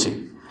দরবেশি করছি,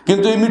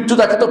 কিন্তু এই মৃত্যু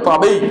তাকে তো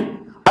পাবেই।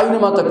 আইনে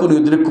মাতা কোন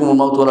ইউদরিকুমুল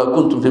মাউত ওয়া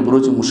কুনতুম ফি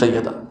বুরুজিন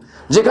মুশাইয়াদা,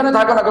 যেখানে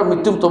থাকো না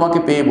মৃত্যু তোমাকে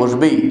পেয়ে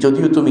বসবেই।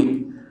 যদিও তুমি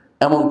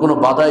এমন কোনো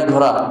বাদাই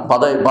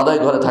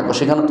ঘরে থাকো,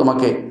 সেখানে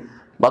তোমাকে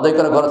বাদাই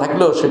করা ঘরে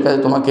থাকলেও সেখানে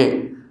তোমাকে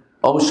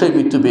অবশ্যই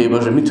মৃত্যু পেয়ে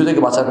বসবে। মৃত্যু থেকে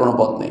বাঁচার কোনো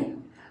পথ নেই।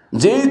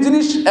 যেই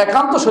জিনিস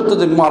একান্ত সত্য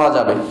যে মারা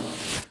যাবে,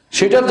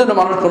 সেটার জন্য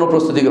মানুষ কোনো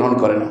প্রস্তুতি গ্রহণ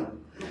করে না।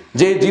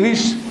 যেই জিনিস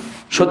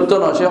সত্য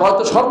নয়, সে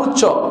হয়তো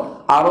সর্বোচ্চ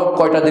আরও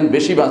কয়টা দিন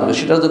বেশি বাঁচবে,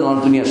 সেটার জন্য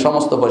মানুষ দুনিয়ার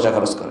সমস্ত পয়সা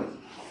খরচ করে।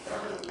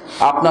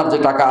 আপনার যে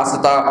টাকা আছে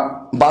তা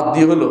বাদ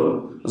দিয়ে হলো,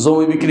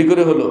 জমি বিক্রি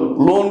করে হলো,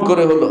 লোন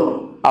করে হলো,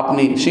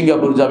 আপনি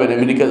সিঙ্গাপুর যাবেন,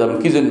 আমেরিকা যাবেন,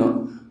 কি জন্য?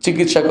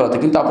 চিকিৎসা করাতে।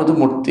 কিন্তু আপনার তো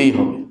মরতেই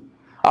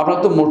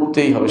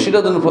হবে,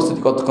 সেটার জন্য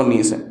প্রস্তুতি কতক্ষণ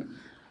নিয়েছেন?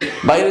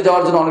 বাইরে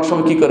যাওয়ার জন্য অনেক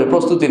সময় কি করে?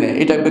 প্রস্তুতি নেয়,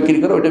 এটা বিক্রি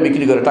করে ওইটা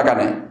বিক্রি করে টাকা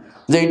নেয়,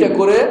 যে এটা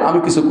করে আমি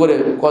কিছু করে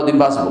কদিন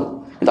বাঁচবো।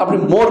 কিন্তু আপনি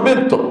মরবেন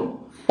তো,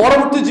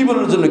 পরবর্তী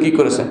জীবনের জন্য কি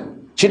করেছেন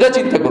সেটা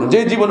চিন্তা করুন। যে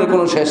জীবনের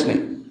কোনো শেষ নেই,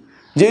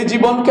 যে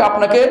জীবনকে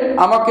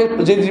আমাকে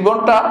যে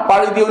জীবনটা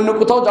পাড়ি দিয়ে অন্য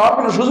কোথাও যাওয়ার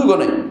কোনো সুযোগও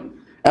নেই,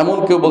 এমন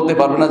কেউ বলতে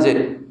পারবে না যে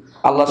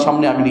আল্লাহর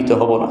সামনে আমি নিতে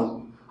হব না,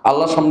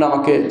 আল্লাহর সামনে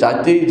আমাকে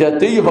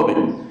যেতেই হবে,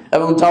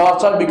 এবং যাওয়ার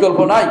ছাড়া বিকল্প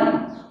নাই।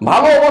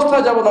 ভালো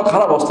অবস্থায় যাব না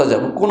খারাপ অবস্থায়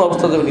যাব, কোন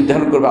অবস্থা যাবে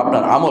নির্ধারণ করবে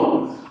আপনার আমল,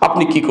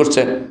 আপনি কি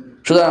করছেন।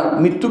 সুতরাং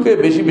মৃত্যুকে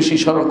বেশি বেশি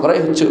স্মরণ করাই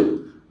হচ্ছে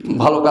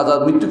ভালো কাজ, আর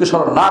মৃত্যুকে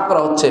স্মরণ না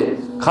করা হচ্ছে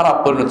খারাপ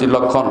পরিণতির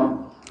লক্ষণ।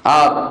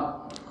 আর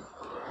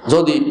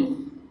যদি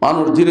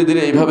মানুষ ধীরে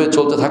ধীরে এইভাবে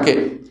চলতে থাকে,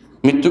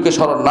 মৃত্যুকে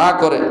স্মরণ না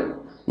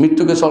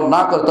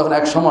করে, তখন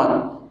এক সময়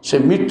সে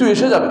মৃত্যু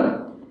এসে যাবে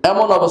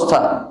এমন অবস্থা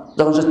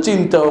যখন সে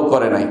চিন্তাও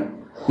করে নাই।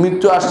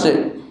 মৃত্যু আসছে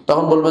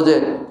তখন বলবে যে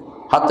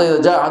হাতে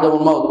যা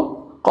আদমুল মাউত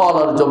কল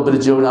আর জব্বের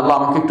জীবনে, আল্লাহ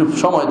আমাকে একটু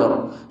সময় দাও।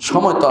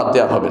 সময় তো আর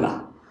দেওয়া হবে না,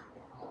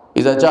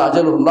 ইযা জা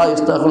আজালুহুম লা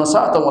ইস্তাখিরুনা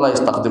সাআতান ওয়া লা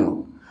ইস্তাকদিমুন,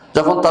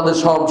 যখন তাদের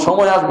সব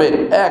সময় আসবে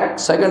এক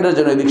সেকেন্ডের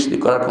জন্য এদিক সেদিক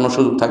করার কোনো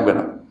সুযোগ থাকবে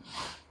না।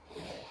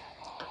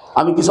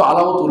 আমি কিছু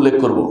আলামত উল্লেখ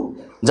করব,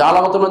 যে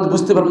আলামতের মধ্যে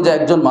বুঝতে পারবেন যে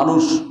একজন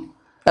মানুষ,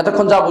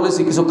 এতক্ষণ যা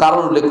বলেছি কিছু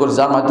কারণ উল্লেখ করে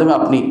যার মাধ্যমে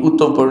আপনি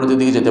উত্তম পরিণতির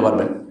দিকে যেতে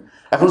পারবেন।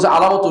 এখন সে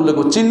আলামত উল্লেখ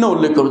করব, চিহ্ন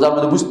উল্লেখ করব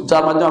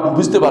যার মাধ্যমে আপনি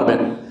বুঝতে পারবেন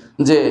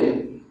যে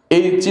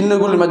এই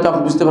চিহ্নগুলির মাধ্যমে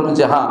আপনি বুঝতে পারবেন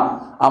যে হ্যাঁ,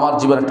 আমার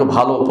জীবন একটু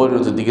ভালো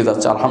পরিণতির দিকে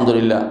যাচ্ছে,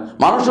 আলহামদুলিল্লাহ।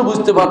 মানুষও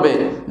বুঝতে পারবে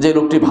যে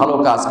লোকটি ভালো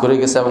কাজ করে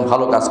গেছে এবং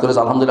ভালো কাজ করেছে,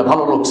 আলহামদুলিল্লাহ,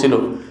 ভালো লোক ছিল।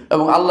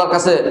 এবং আল্লাহর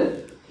কাছে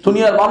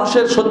দুনিয়ার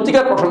মানুষের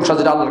সত্যিকার প্রশংসা,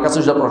 যেটা আল্লাহর কাছে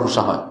সেটা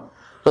প্রশংসা হয়।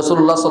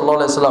 রাসূলুল্লাহ সাল্লাল্লাহু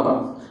আলাইহি সাল্লাম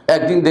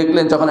একদিন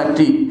দেখলেন যখন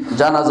একটি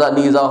জানাজা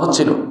নিয়ে যাওয়া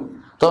হচ্ছিল,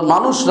 তখন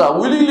মানুষরা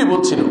উইলিংলি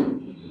বলছিল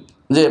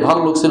যে ভালো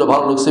লোক ছিল,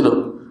 ভালো লোক ছিল।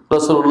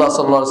 রাসূলুল্লাহ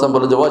সাল্লাল্লাহু আলাইহি সাল্লাম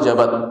বলেন যে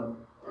ওয়াজাবাত,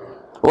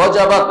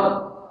 ওয়াজাবাত,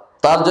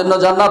 তার জন্য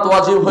জান্নাত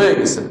ওয়াজিব হয়ে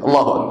গেছে।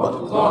 আল্লাহু আকবার।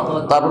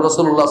 তারপর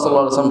রাসূলুল্লাহ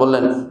সাল্লাল্লাহু আলাইহি সাল্লাম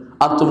বললেন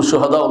আনতুম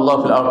শুহাদাউল্লাহ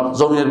ফিল আরদ,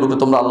 জমিনের বুকে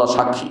তোমরা আল্লাহ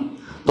সাক্ষী,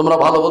 তোমরা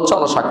ভালো বলছো,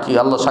 আল্লাহ সাক্ষী,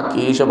 আল্লাহ সাক্ষী,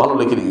 এসে ভালো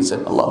লিখে দিয়েছে।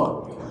 আল্লাহু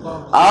আকবার।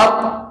 আর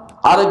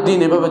আরেকদিন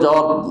এভাবে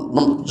যাওয়া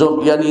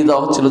নিয়ে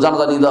যাওয়া হচ্ছিল,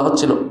 জানাজা নিয়ে যাওয়া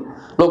হচ্ছিল,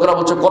 লোকেরা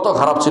বলছে কত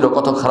খারাপ ছিল,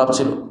 কত খারাপ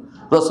ছিল।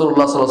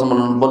 রাসূলুল্লাহ সাল্লাল্লাহু আলাইহি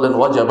ওয়াসাল্লাম বললেন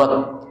ওয়াজাবাত,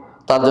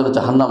 তার জন্য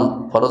জাহান্নাম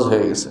ফরজ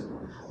হয়ে গেছে।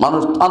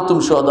 মানুষ আনতুম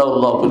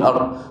শুহাদাউল্লাহ ফিল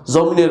আরদ,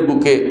 জমিনের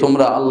বুকে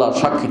তোমরা আল্লাহর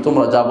সাক্ষী,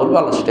 তোমরা যা বলবে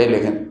আল্লাহ সেটাই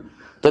লেখেন।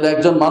 তাহলে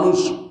একজন মানুষ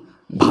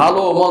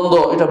ভালো মন্দ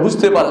এটা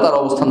বুঝতে পারে তার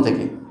অবস্থান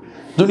থেকে।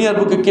 দুনিয়ার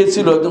বুকে কে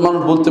ছিল একজন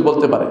মানুষ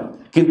বলতে পারে,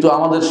 কিন্তু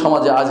আমাদের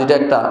সমাজে আজ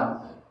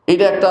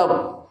এটা একটা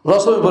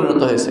রসমে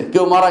পরিণত হয়েছে।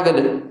 কেউ মারা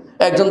গেলে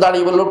একজন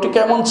দাঁড়িয়ে বলে লোকটি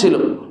কেমন ছিল,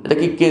 এটা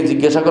কি কে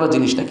জিজ্ঞাসা করার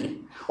জিনিস নাকি?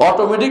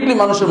 অটোমেটিকলি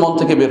মানুষের মন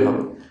থেকে বের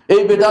হবে।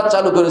 এই বেদাত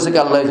চালু করেছে কি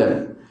আল্লাহ জানে,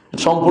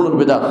 সম্পূর্ণ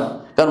বেদাত।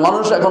 কারণ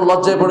মানুষ এখন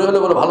লজ্জায় পড়ে হলে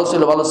বলে ভালো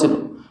ছিল, ভালো ছিল।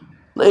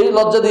 এই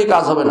লজ্জা দিয়ে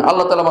কাজ হবে না।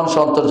 আল্লাহ তাআলা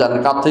মানুষের অন্তর জানেন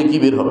কার থেকে কি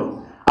বের হবে।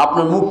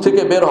 আপনার মুখ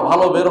থেকে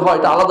ভালো বের হয়,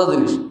 এটা আলাদা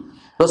জিনিস।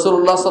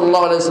 রাসূলুল্লাহ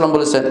সাল্লাল্লাহু আলাইহি ওয়াসাল্লাম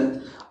বলেছেন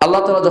আল্লাহ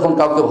তাআলা যখন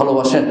কাউকে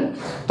ভালোবাসেন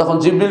তখন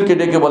জিবরিলকে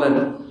ডেকে বলেন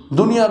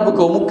দুনিয়ার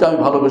বুকে অমুককে আমি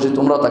ভালোবাসি,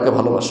 তোমরাও তাকে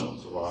ভালোবাসো।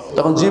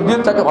 তখন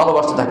জিবরিল তাকে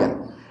ভালোবাসতে থাকেন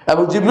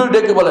এবং জিবরিল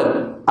ডেকে বলেন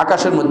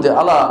আকাশের মধ্যে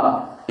আলা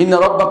ইন্না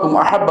রাব্বাকুম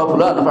আহাব্বা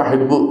ফুলান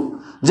ফাহিব্বু,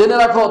 জেনে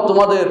রাখো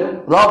তোমাদের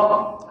রব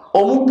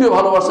অমুককে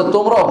ভালোবাসে,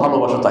 তোমরাও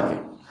ভালোবাসো তাকে।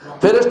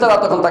 ফেরেশতারা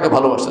তখন তাকে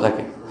ভালোবাসতে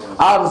থাকে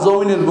আর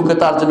জমিনের বুকে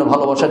তার জন্য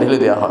ভালোবাসা ঢেলে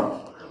দেওয়া হয়।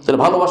 তাহলে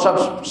ভালোবাসার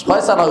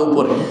ফয়সালা হয়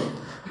উপরে,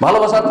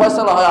 ভালোবাসার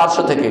ফয়সালা হয় আরশ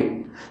থেকে,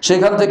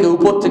 সেখান থেকে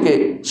উপর থেকে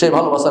সেই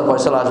ভালোবাসার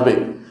ফয়সালা আসবে।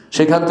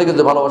 সেখান থেকে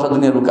যে ভালোবাসা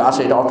দুনিয়ার বুকে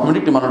আসে এটা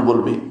অটোমেটিকলি মানুষ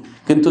বলবে।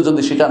 কিন্তু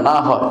যদি সেটা না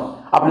হয়,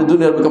 আপনি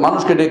দুনিয়ার বুকে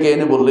মানুষকে ডেকে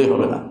এনে বললেই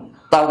হবে না,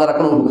 তার দ্বারা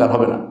কোনো উপকার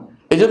হবে না।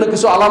 এই জন্য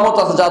কিছু আলামত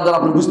আছে যার দ্বারা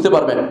আপনি বুঝতে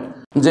পারবেন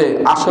যে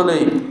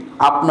আসলেই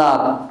আপনার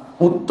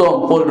উত্তম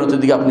পরিণতির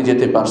দিকে আপনি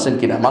যেতে পারছেন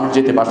কিনা, মানুষ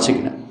যেতে পারছে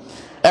কিনা।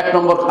 এক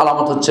নম্বর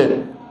আলামত হচ্ছে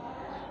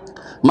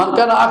মান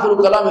কানা আখিরু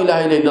কালামি লা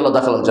ইলাহা ইল্লাল্লাহ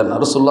দাখালাল জান্নাহ।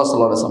 রাসূলুল্লাহ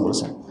সাল্লাল্লাহু আলাইহি ওয়াসাল্লাম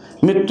বলেছেন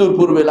মৃত্যুর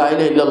পূর্বে লা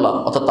ইলাহা ইল্লাল্লাহ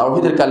অর্থাৎ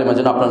তাওহীদের কালিমা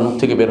যেন আপনার মুখ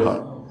থেকে বের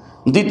হয়।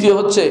 দ্বিতীয়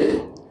হচ্ছে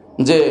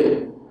যে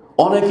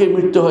অনেকের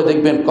মৃত্যু হয়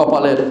দেখবেন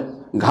কপালের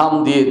ঘাম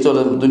দিয়ে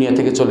দুনিয়া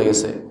থেকে চলে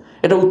গেছে,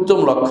 এটা উত্তম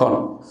লক্ষণ।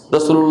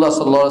 রাসূলুল্লাহ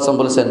সাল্লাল্লাহু আলাইহি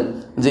ওয়াসাল্লাম বলেছেন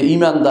যে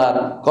ঈমানদার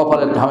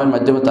কপালের ঘামের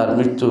মাধ্যমে তার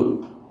মৃত্যু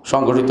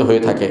সংঘটিত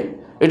হয়ে থাকে,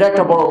 এটা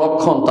একটা বড়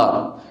লক্ষণ তার।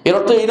 এর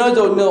অর্থ এই নয়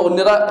যে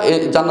অন্যরা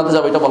জান্নাতে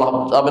যাবে, এটা বলা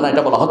যাবে না,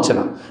 এটা বলা হচ্ছে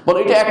না, বলে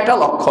এটা একটা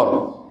লক্ষণ,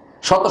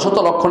 শত শত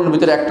লক্ষণের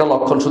ভিতরে একটা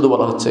লক্ষণ শুধু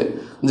বলা হচ্ছে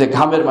যে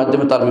ঘামের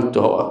মাধ্যমে তার মৃত্যু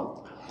হওয়া।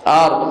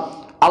 আর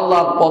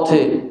আল্লাহর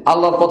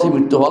পথে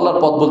মৃত্যু হওয়া। আল্লাহর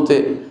পথ বলতে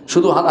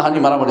শুধু হানাহানি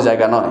মারামারি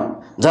জায়গা নয়।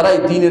 যারা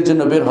এই দিনের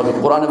জন্য বের হবে,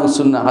 কোরআন এবং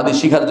সুন্নাহ হাদিস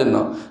শিখার জন্য,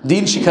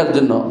 দিন শিখার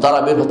জন্য তারা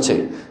বের হচ্ছে,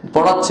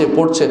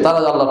 পড়ছে, তারা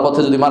আল্লাহর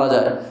পথে যদি মারা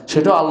যায়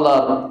সেটাও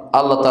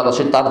আল্লাহ তাআলা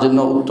তার জন্য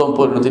উত্তম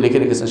পরিণতি লিখে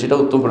রেখেছেন, সেটা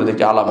উত্তম পরিণতি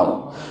একটি আলামত।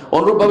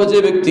 অনুরূপভাবে যে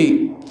ব্যক্তি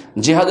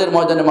জিহাদের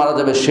ময়দানে মারা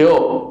যাবে সেও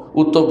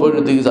উত্তম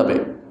পরিণতির দিকে যাবে।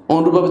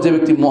 অনুরূপভাবে যে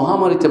ব্যক্তি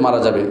মহামারীতে মারা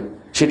যাবে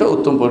সেটাও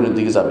উত্তম পরিণতির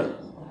দিকে যাবে।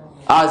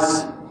 আজ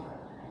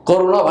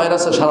করোনা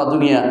ভাইরাসে সারা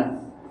দুনিয়া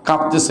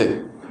কাঁপতেছে,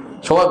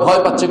 সবাই ভয়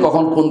পাচ্ছে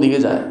কখন কোন দিকে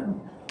যায়।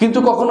 কিন্তু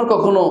কখনো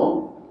কখনো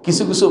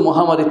কিছু কিছু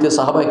মহামারীতে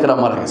সাহাবায়ে কেরাম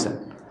মারা গেছেন,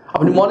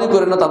 আপনি মনে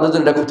করেন না তাদের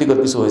জন্য এটা ক্ষতিকর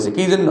কিছু হয়েছে।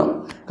 কি জন্য?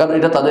 কারণ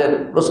এটা তাদের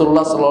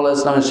রাসূলুল্লাহ সাল্লাল্লাহু আলাইহি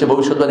ওয়াসাল্লামের সে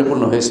ভবিষ্যৎবাণী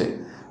পূর্ণ হয়েছে,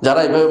 যারা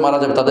এইভাবে মারা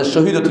যাবে তাদের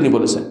শহীদও তিনি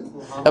বলেছেন।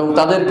 এবং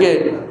তাদেরকে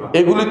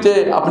এগুলিতে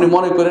আপনি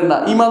মনে করেন না,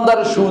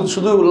 ইমানদারের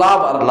শুধু লাভ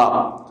আর লাভ,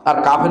 আর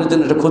কাফের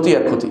জন্য এটা ক্ষতি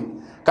আর ক্ষতি।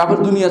 কাফের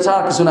দুনিয়া ছাড়া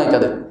আর কিছু নাই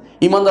তাদের।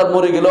 ইমানদার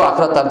মরে গেলেও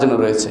আখিরাত তার জন্য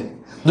রয়েছে।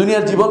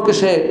 দুনিয়ার জীবনকে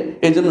সে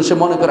এই জন্য সে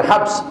মনে করে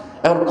হাবস,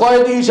 এখন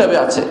কয়েদি হিসাবে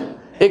আছে,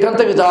 এখান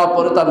থেকে যাওয়ার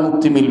পরে তার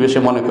মুক্তি মিলবে সে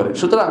মনে করে।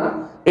 সুতরাং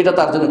এটা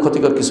তার জন্য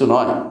ক্ষতিকর কিছু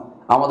নয়।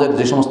 আমাদের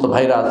যে সমস্ত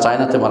ভাইরা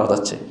চায়নাতে মারা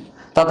যাচ্ছে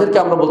তাদেরকে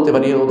আমরা বলতে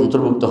পারি এর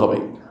অন্তর্ভুক্ত হবে,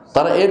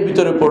 তারা এর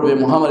ভিতরে পড়বে।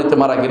 মহামারীতে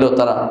মারা গেলেও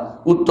তারা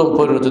উত্তম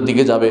পরিণতির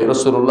দিকে যাবে,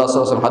 রাসূলুল্লাহ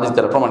সাল্লাল্লাহু আলাইহি ওয়াসাল্লাম হাদিস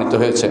দ্বারা প্রমাণিত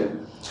হয়েছে।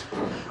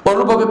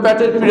 অনুরূপভাবে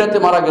পেটের পীড়াতে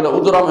মারা গেল,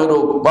 উদরামের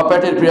রোগ বা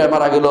পেটের পীড়ায়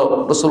মারা গেল,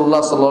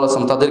 রাসূলুল্লাহ সাল্লাল্লাহু আলাইহি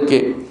ওয়াসাল্লাম তাদেরকে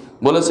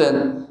বলেছেন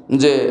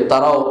যে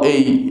তারাও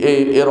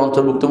এর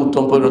অন্তর্ভুক্ত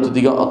উত্তম পরিণতির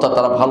দিকে, অর্থাৎ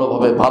তারা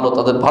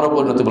তাদের ভালো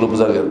পরিণতি বলে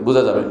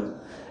বোঝা যাবে।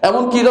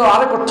 এমনকি এর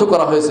আরেক অর্থ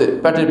করা হয়েছে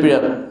পেটের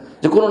পীড়ার,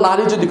 যে কোনো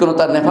নারী যদি কোনো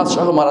তার নেফাস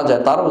সহ মারা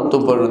যায় তারও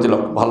উত্তম পরিণতি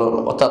ভালো,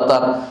 অর্থাৎ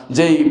তার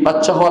যেই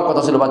বাচ্চা হওয়ার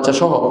কথা ছিল বাচ্চা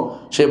সহ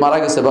সে মারা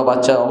গেছে বা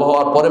বাচ্চা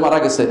হওয়ার পরে মারা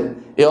গেছে,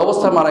 এই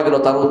অবস্থায় মারা গেল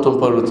তার উত্তম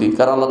পরিণতি,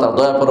 কারণ আল্লাহ তার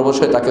দয়া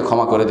পরবশই তাকে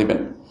ক্ষমা করে দিবেন।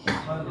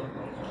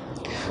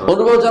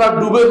 অনুভব যারা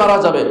ডুবে মারা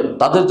যাবে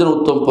তাদের জন্য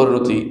উত্তম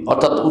পরিণতি,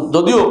 অর্থাৎ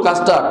যদিও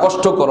কাজটা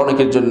কষ্টকর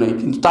অনেকের জন্যই,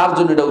 কিন্তু তার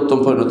জন্য এটা উত্তম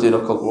পরিণতি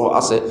রক্ষক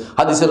আছে।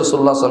 হাদিসে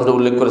রাসূলুল্লাহ সাল্লাল্লাহু আলাইহি ওয়াসাল্লাম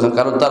উল্লেখ করেছেন,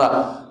 কারণ তারা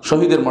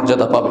শহীদের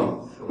মর্যাদা পাবে।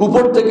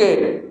 উপর থেকে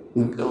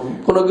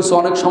কোনো কিছু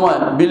অনেক সময়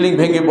বিল্ডিং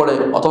ভেঙে পড়ে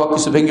অথবা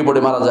কিছু ভেঙে পড়ে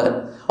মারা যায়,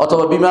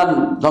 অথবা বিমান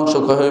ধ্বংস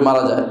হয়ে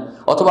মারা যায়,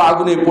 অথবা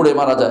আগুনে পড়ে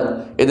মারা যায়,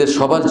 এদের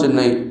সবার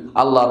জন্যই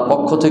আল্লাহর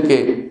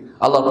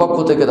পক্ষ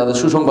থেকে তাদের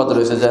সুসংবাদ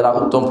রয়েছে যারা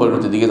উত্তম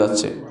পরিণতির দিকে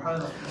যাচ্ছে।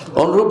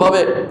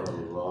 অনুরূপভাবে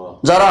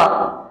যারা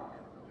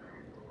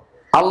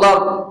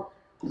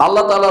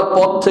আল্লাহ তাআলার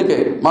পথ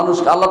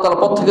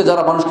থেকে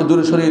যারা মানুষকে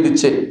দূরে সরিয়ে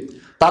দিচ্ছে,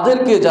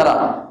 তাদেরকে যারা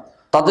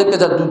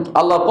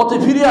আল্লাহর পথে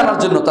ফিরিয়ে আনার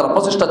জন্য তারা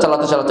প্রচেষ্টা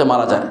চালাতে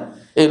মারা যায়,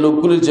 এই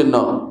লোকগুলির জন্য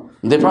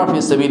দেফা ফি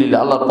সাবিলিল্লাহ,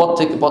 আল্লাহর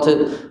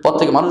পথ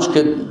থেকে মানুষকে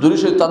দূরে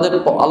সরিয়ে তাদের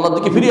আল্লাহর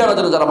দিকে ফিরিয়ে আনার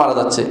জন্য যারা মারা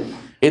যাচ্ছে,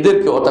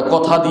 এদেরকে অর্থাৎ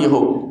কথা দিয়ে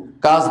হোক,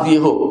 কাজ দিয়ে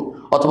হোক,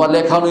 অথবা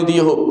লেখানি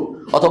দিয়ে হোক,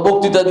 অথবা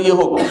বক্তৃতা দিয়ে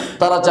হোক,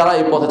 তারা যারা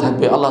এই পথে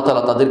থাকবে আল্লাহ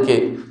তাআলা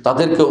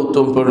তাদেরকে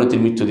উত্তম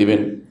পরিণতির মৃত্যু দিবেন।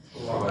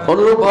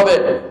 অনুরূপভাবে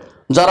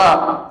যারা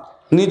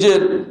নিজের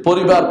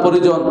পরিবার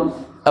পরিজন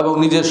এবং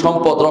নিজের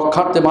সম্পদ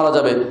রক্ষার্থে মারা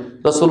যাবে,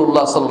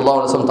 রাসূলুল্লাহ সাল্লাল্লাহু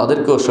আলাইহি ওয়াসাল্লাম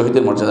তাদেরকেও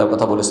শহীদের মর্যাদার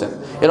কথা বলেছেন।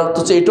 এর অর্থ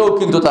হচ্ছে এটাও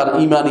কিন্তু তার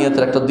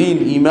ঈমানিয়াতের একটা দিন,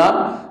 ঈমান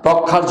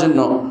রক্ষার জন্য,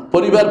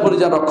 পরিবার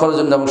পরিজন রক্ষার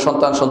জন্য এবং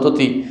সন্তান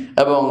সন্ততি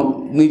এবং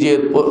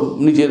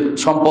নিজের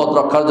সম্পদ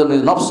রক্ষার জন্য,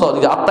 নফস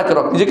নিজের আত্মাকে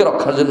নিজেকে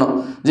রক্ষার জন্য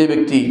যে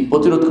ব্যক্তি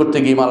প্রতিরোধ করতে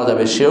গিয়ে মারা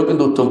যাবে সেও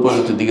কিন্তু উত্তম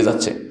পরিণতির দিকে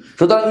যাচ্ছে।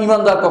 সুতরাং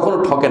ঈমানদার কখনো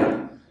ঠকে না,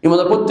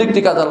 ঈমানদার প্রত্যেকটি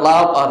কাজের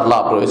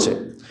লাভ রয়েছে।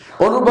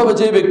 অনুরূপভাবে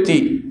যে ব্যক্তি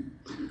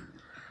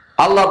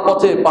আল্লাহর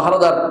পথে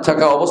পাহারাদার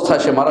থাকা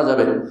অবস্থায় সে মারা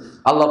যাবে,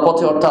 আল্লাহর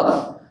পথে অর্থাৎ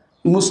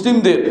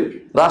মুসলিমদের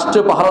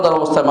রাষ্ট্রীয় পাহারাদার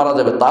অবস্থায় মারা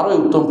যাবে, তারও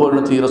উত্তম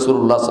পরিণতি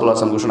রাসূলুল্লাহ সাল্লাল্লাহু আলাইহি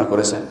ওয়াসাল্লাম ঘোষণা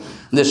করেছেন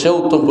যে সেও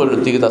উত্তম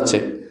পরিণতির দিকে যাচ্ছে।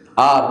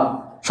 আর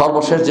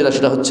সর্বশেষ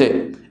সেটা হচ্ছে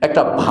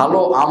একটা ভালো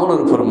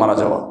আমলের উপর মারা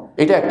যাওয়া,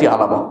 এটা একটি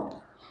আলামত।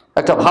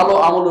 একটা ভালো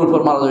আমলের উপর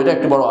মারা যাওয়া এটা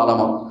একটি বড়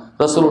আলামত।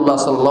 রাসূলুল্লাহ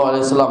সাল্লাল্লাহু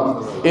আলাইহি ওয়াসাল্লাম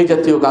এই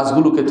জাতীয়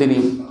কাজগুলোকে তিনি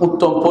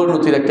উত্তম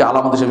পরিণতির একটি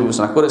আলামত হিসেবে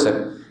বিবেচনা করেছেন।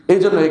 এই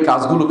জন্য এই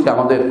কাজগুলোকে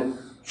আমাদের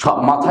সব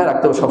মাথায়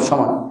রাখতে হবে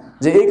সবসময়,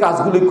 যে এই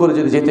কাজগুলি করে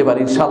যদি যেতে পারি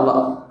ইনশাআল্লাহ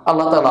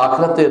আল্লাহ তাআলা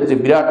আখিরাতের যে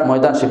বিরাট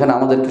ময়দান সেখানে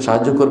আমাদেরকে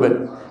সাহায্য করবেন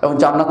এবং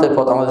জান্নাতের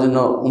পথ আমাদের জন্য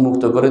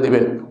উন্মুক্ত করে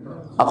দিবেন।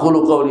 আকুলু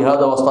কাওলি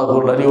হাযা ওয়া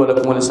আস্তাগফিরুল্লাহ লি ওয়া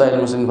লাকুম ওয়া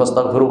লিসাইরিল মুসলিমিন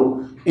ফাস্তাগফিরু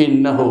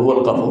ইন্নাহু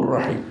হুয়াল গাফুরুর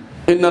রাহিম।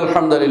 ইন্নাল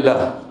হামদালিল্লাহ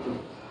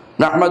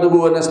নাহমাদুহু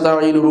ওয়া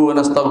নাস্তাঈনুহু ওয়া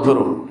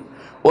নাস্তাগফিরুহু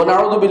ওয়া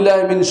নাউযু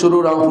বিল্লাহি মিন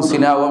শুরুরি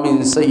আনফুসিনা ওয়া মিন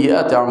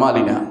সাইয়্যাতি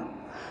আমালিনা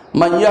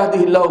মান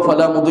ইয়াহদিহিল্লাহু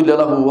ফালা মুদিল্লা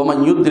লাহু ওয়া মান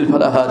ইউদ্লিল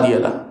ফালা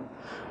হাদিয়া লাহু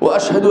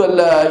وأشهد أن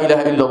لا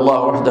إله إلا الله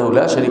وحده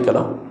لا شريك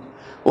له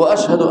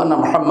وأشهد أن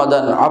محمدا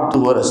عبده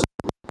ورسوله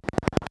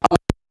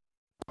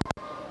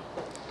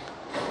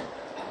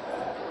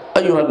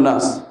أيها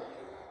الناس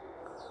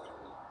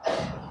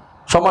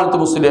সম্মানিত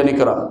মুসলিয়ানি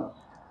کرام,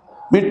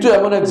 মৃত্যু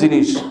এমন এক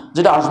জিনিস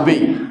যেটা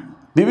আসবেই,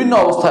 বিভিন্ন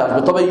অবস্থায়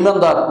আসবে। তবে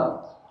ঈমানদার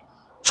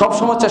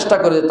সবসময় চেষ্টা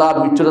করে তার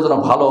মৃত্যুটা যেন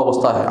ভালো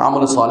অবস্থায় হয়,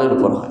 আমলে সালের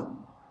উপর হয়।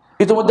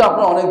 ইতিমধ্যে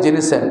আপনারা অনেক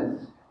জেনেছেন,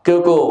 কেউ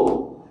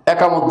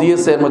একামত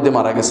দিয়েছে এর মধ্যে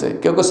মারা গেছে,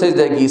 কেউ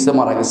সেজদায় গিয়েছে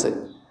মারা গেছে।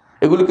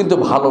 এগুলি কিন্তু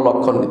ভালো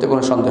লক্ষণ, নিতে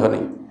কোনো সন্দেহ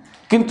নেই,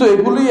 কিন্তু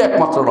এগুলি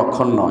একমাত্র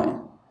লক্ষণ নয়।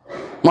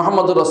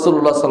 মুহাম্মদ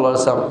রাসূলুল্লাহ সাল্লাল্লাহু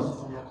আলাইহি ওয়াসাল্লাম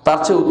তার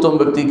চেয়ে উত্তম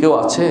ব্যক্তি কেউ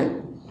আছে?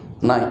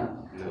 নাই।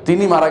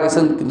 তিনি মারা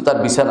গেছেন কিন্তু তার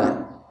বিছানায়।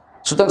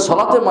 সুতরাং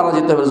সলাতে মারা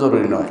যেতে হবে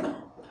জরুরি নয়,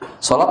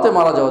 সলাতে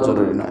মারা যাওয়া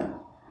জরুরি নয়,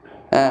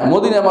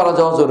 মদিনায় মারা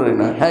যাওয়া জরুরি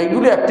নয়। হ্যাঁ,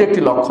 এগুলি একটি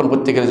লক্ষণ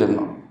প্রত্যেকের জন্য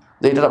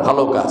যে এটা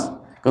ভালো কাজ,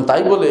 কিন্তু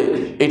তাই বলে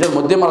এটার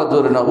মধ্যে মারা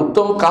জরুরি নয়।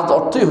 উত্তম কাজ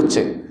অর্থই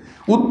হচ্ছে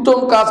উত্তম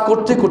কাজ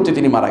করতে করতে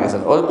তিনি মারা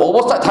গেছেন, ওই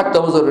অবস্থায় থাকতে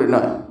হবে জরুরি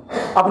নয়।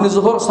 আপনি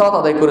যোহর সালাত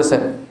আদায়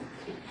করেছেন,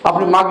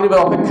 আপনি মাগরিবের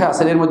অপেক্ষায়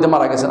আছেন, এর মধ্যে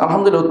মারা গেছেন,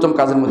 আলহামদুলিল্লাহ উত্তম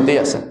কাজের মধ্যেই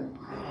আছেন।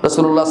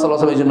 রাসূলুল্লাহ সাল্লাল্লাহু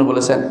আলাইহি ওয়াসাল্লাম এই জন্য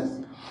বলেছেন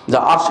যে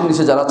আরশের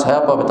নিচে যারা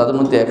ছায়া পাবে তাদের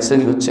মধ্যে এক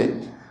শ্রেণী হচ্ছে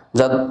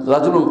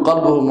রাজুলুন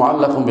কলবুহু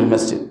মুআল্লাকুম বিল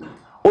মসজিদ,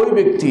 ওই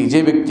ব্যক্তি যে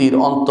ব্যক্তির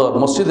অন্তর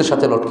মসজিদের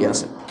সাথে লটকে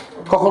আছে।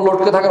 কখন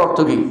লটকে থাকার অর্থ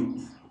কি?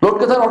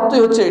 লটকে থাকার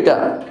অর্থই হচ্ছে এটা,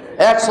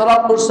 এক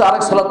সালাত পড়ছে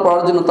আরেক সালাত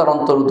পড়ার জন্য তার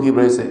অন্তর উদ্গ্রীব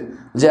রয়েছে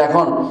যে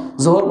এখন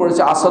যোহর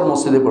পড়েছে আসর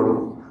মসজিদে পড়বো,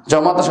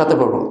 জামাতের সাথে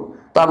পড়বো,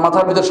 তার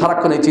মাথার ভিতর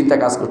সারাক্ষণ এই চিন্তা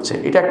কাজ করছে।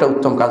 এটা একটা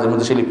উত্তম কাজের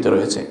মধ্যে সে লিপ্ত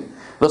রয়েছে।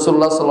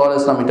 রাসূলুল্লাহ সাল্লাল্লাহু আলাইহি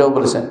ওয়াসাল্লাম এটাও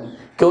বলেছেন,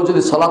 কেউ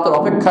যদি সালাতের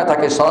অপেক্ষায়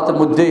থাকে সালাতের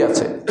মধ্যেই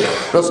আছে।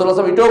 রাসূলুল্লাহ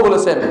সাল্লাল্লাহু আলাইহি ওয়াসাল্লাম এটাও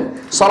বলেছেন,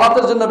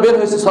 সালাতের জন্য বের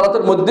হয়েছে,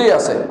 সালাতের মধ্যেই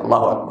আছে।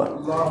 আল্লাহু আকবার।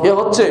 এ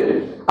হচ্ছে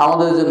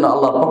আমাদের জন্য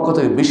আল্লাহর পক্ষ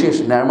থেকে বিশেষ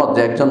নেয়ামত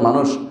যে একজন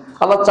মানুষ,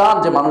 আল্লাহ চান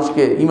যে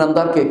মানুষকে,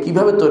 ঈমানদারকে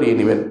কিভাবে তরিয়ে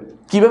নেবেন,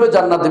 কিভাবে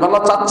জান্নাত দেবেন।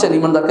 আল্লাহ চাচ্ছেন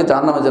ঈমানদারকে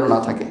জাহান্নামে যেন না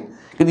থাকে,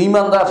 কিন্তু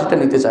ঈমানদার সেটা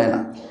নিতে চায় না।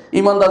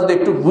 ঈমানদার যদি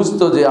একটু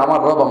বুঝতো যে আমার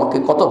রব আমাকে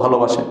কত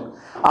ভালোবাসেন,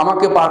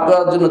 আমাকে পার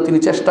করার জন্য তিনি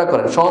চেষ্টা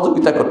করেন,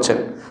 সহযোগিতা করছেন,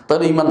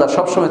 তাহলে ঈমানদার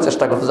সবসময়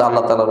চেষ্টা করতো যে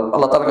আল্লাহ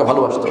তাআলাকে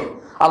ভালোবাসতো,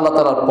 আল্লাহ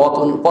তাআলার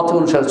পথে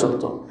অনুসারে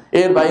চলতো,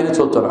 এর বাইরে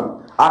চলতো না,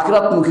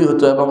 আখিরাতমুখী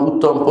হতো এবং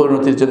উত্তম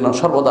পরিণতির জন্য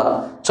সর্বদা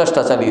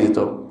চেষ্টা চালিয়ে যেত।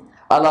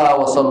 আলা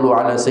ওয়া সাল্লু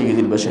আলা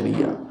সাইয়্যিদিল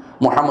বাশারিয়্যা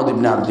محمد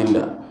بن عبد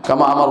الله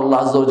كما أمر الله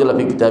عز وجل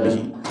في كتابه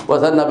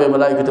وثنى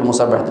بملائكة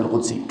المسبحة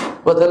القدسي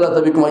وثلث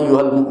بكم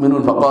أيها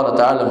المؤمنون فقال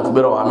تعالى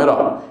مخبرا وعامرا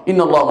إن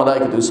الله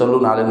وملائكته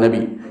يصلون على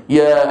النبي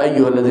يا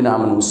أيها الذين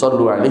آمنوا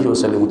صلوا عليه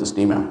وسلموا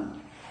تسليما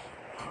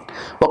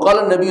وقال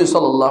النبي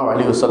صلى الله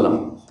عليه وسلم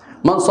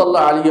من صلى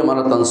علي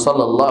مرة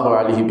صلى الله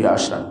عليه بها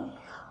عشرا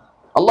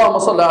اللهم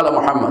صل على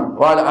محمد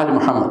وعلى آل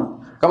محمد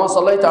كما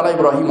صليت على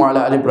إبراهيم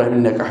وعلى آل إبراهيم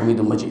إنك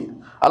حميد مجيد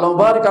اللهم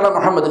بارك على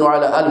محمد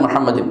وعلى آل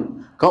محمد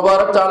كما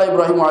باركت على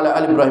إبراهيم وعلى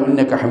آل إبراهيم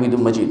إنك حميد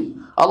مجيد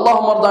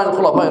اللهم ارض عن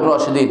الخلفاء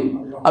الراشدين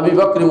أبي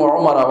بكر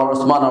وعمر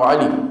وعثمان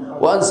وعلي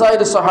وعن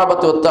سائر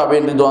الصحابة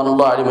والتابعين رضوان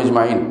الله عليهم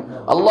أجمعين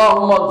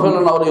اللهم اغفر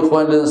لنا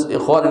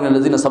ولإخواننا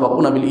الذين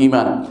سبقونا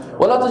بالإيمان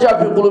ولا تجعل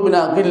في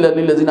قلوبنا غلا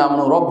للذين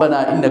آمنوا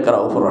ربنا إنك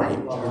رؤوف رحيم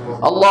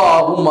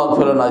اللهم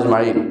اغفر لنا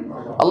أجمعين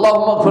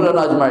اللهم اغفر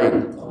لنا أجمعين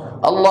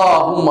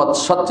اللهم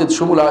شتت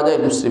شمول أعداء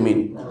المسلمين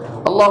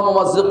اللهم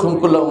مزقهم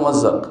كل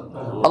ممزق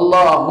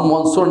اللهم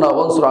انصرنا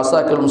وانصر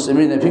عساكر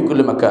المسلمين في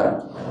كل مكان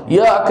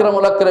يا أكرم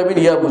الأكرمين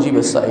يا مجيب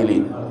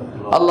السائلين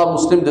আল্লাহ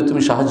মুসলিমদের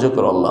তুমি সাহায্য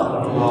করো আল্লাহ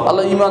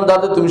আল্লাহ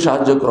ঈমানদারদের তুমি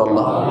সাহায্য করো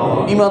আল্লাহ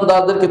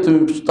ঈমানদারদেরকে তুমি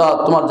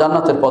তোমার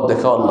জান্নাতের পথ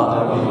দেখাও আল্লাহ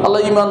আল্লাহ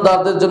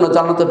ঈমানদারদের জন্য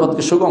জান্নাতের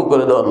পথকে সুগম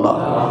করে দাও আল্লাহ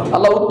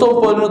আল্লাহ উত্তম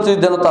পরিণতি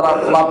যেন তারা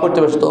লাভ করতে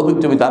পারে তৌফিক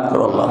তুমি দান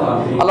করো আল্লাহ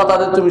আল্লাহ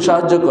তাদের তুমি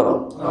সাহায্য করো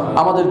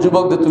আমাদের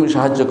যুবকদের তুমি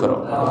সাহায্য করো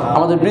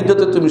আমাদের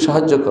বৃদ্ধদের তুমি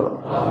সাহায্য করো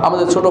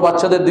আমাদের ছোট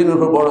বাচ্চাদের দিনের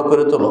উপর বড়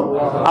করে তোলো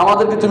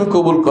আমাদেরকে তুমি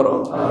কবুল করো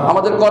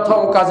আমাদের কথা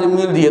ও কাজে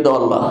মিল দিয়ে দাও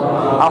আল্লাহ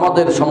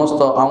আমাদের সমস্ত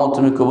আমল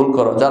তুমি কবুল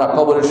করো যারা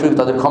কবরের শুয়ে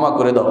তাদের ক্ষমা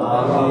করে দাও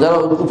যারা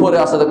উপরে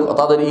আছে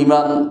তাদের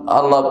ঈমান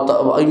আল্লাহ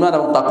ঈমান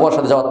এবং তাকওয়ার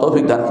সাথে যাওয়ার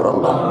তৌফিক দান করো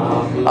আল্লাহ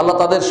আল্লাহ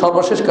তাদের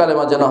সর্বশেষ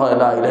কালেমা যেন হয়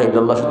লা ইলাহা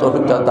ইল্লাল্লাহ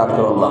তৌফিক দান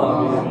করো আল্লাহ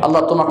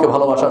আল্লাহ তোমাকে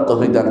ভালোবাসার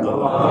তৌফিক দান করো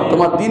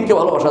তোমার দ্বীনকে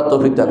ভালোবাসার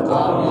তৌফিক দান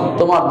করো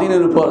তোমার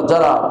দ্বীনের উপর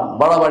যারা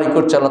বাড়াবাড়ি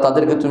করছে আল্লাহ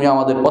তাদেরকে তুমি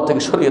আমাদের পথ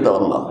থেকে সরিয়ে দাও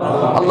আল্লাহ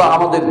আল্লাহ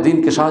আমাদের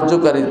দ্বীনকে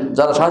সাহায্যকারী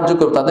যারা সাহায্য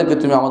করবে তাদেরকে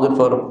তুমি আমাদের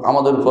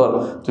উপর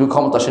তুমি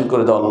ক্ষমতাসীন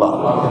করে দাও আল্লাহ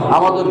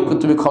আমাদেরকে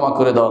তুমি ক্ষমা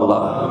করে দাও আল্লাহ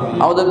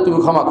আমাদের তুমি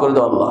ক্ষমা করে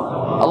দাও আল্লাহ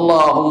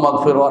اللهم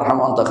اغفر وارحم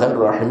وانت خير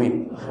الراحمين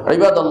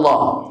عباد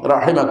الله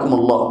رحمكم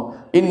الله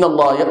ان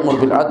الله يأمر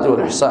بالعدل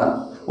والإحسان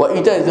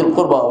وإيتاء ذي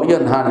القربى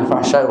وينهى عن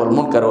الفحشاء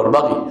والمنكر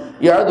والبغي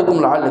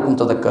يعظكم لعلكم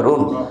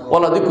تذكرون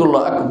ولذكر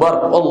الله أكبر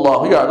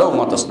والله يعلم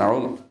ما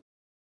تصنعون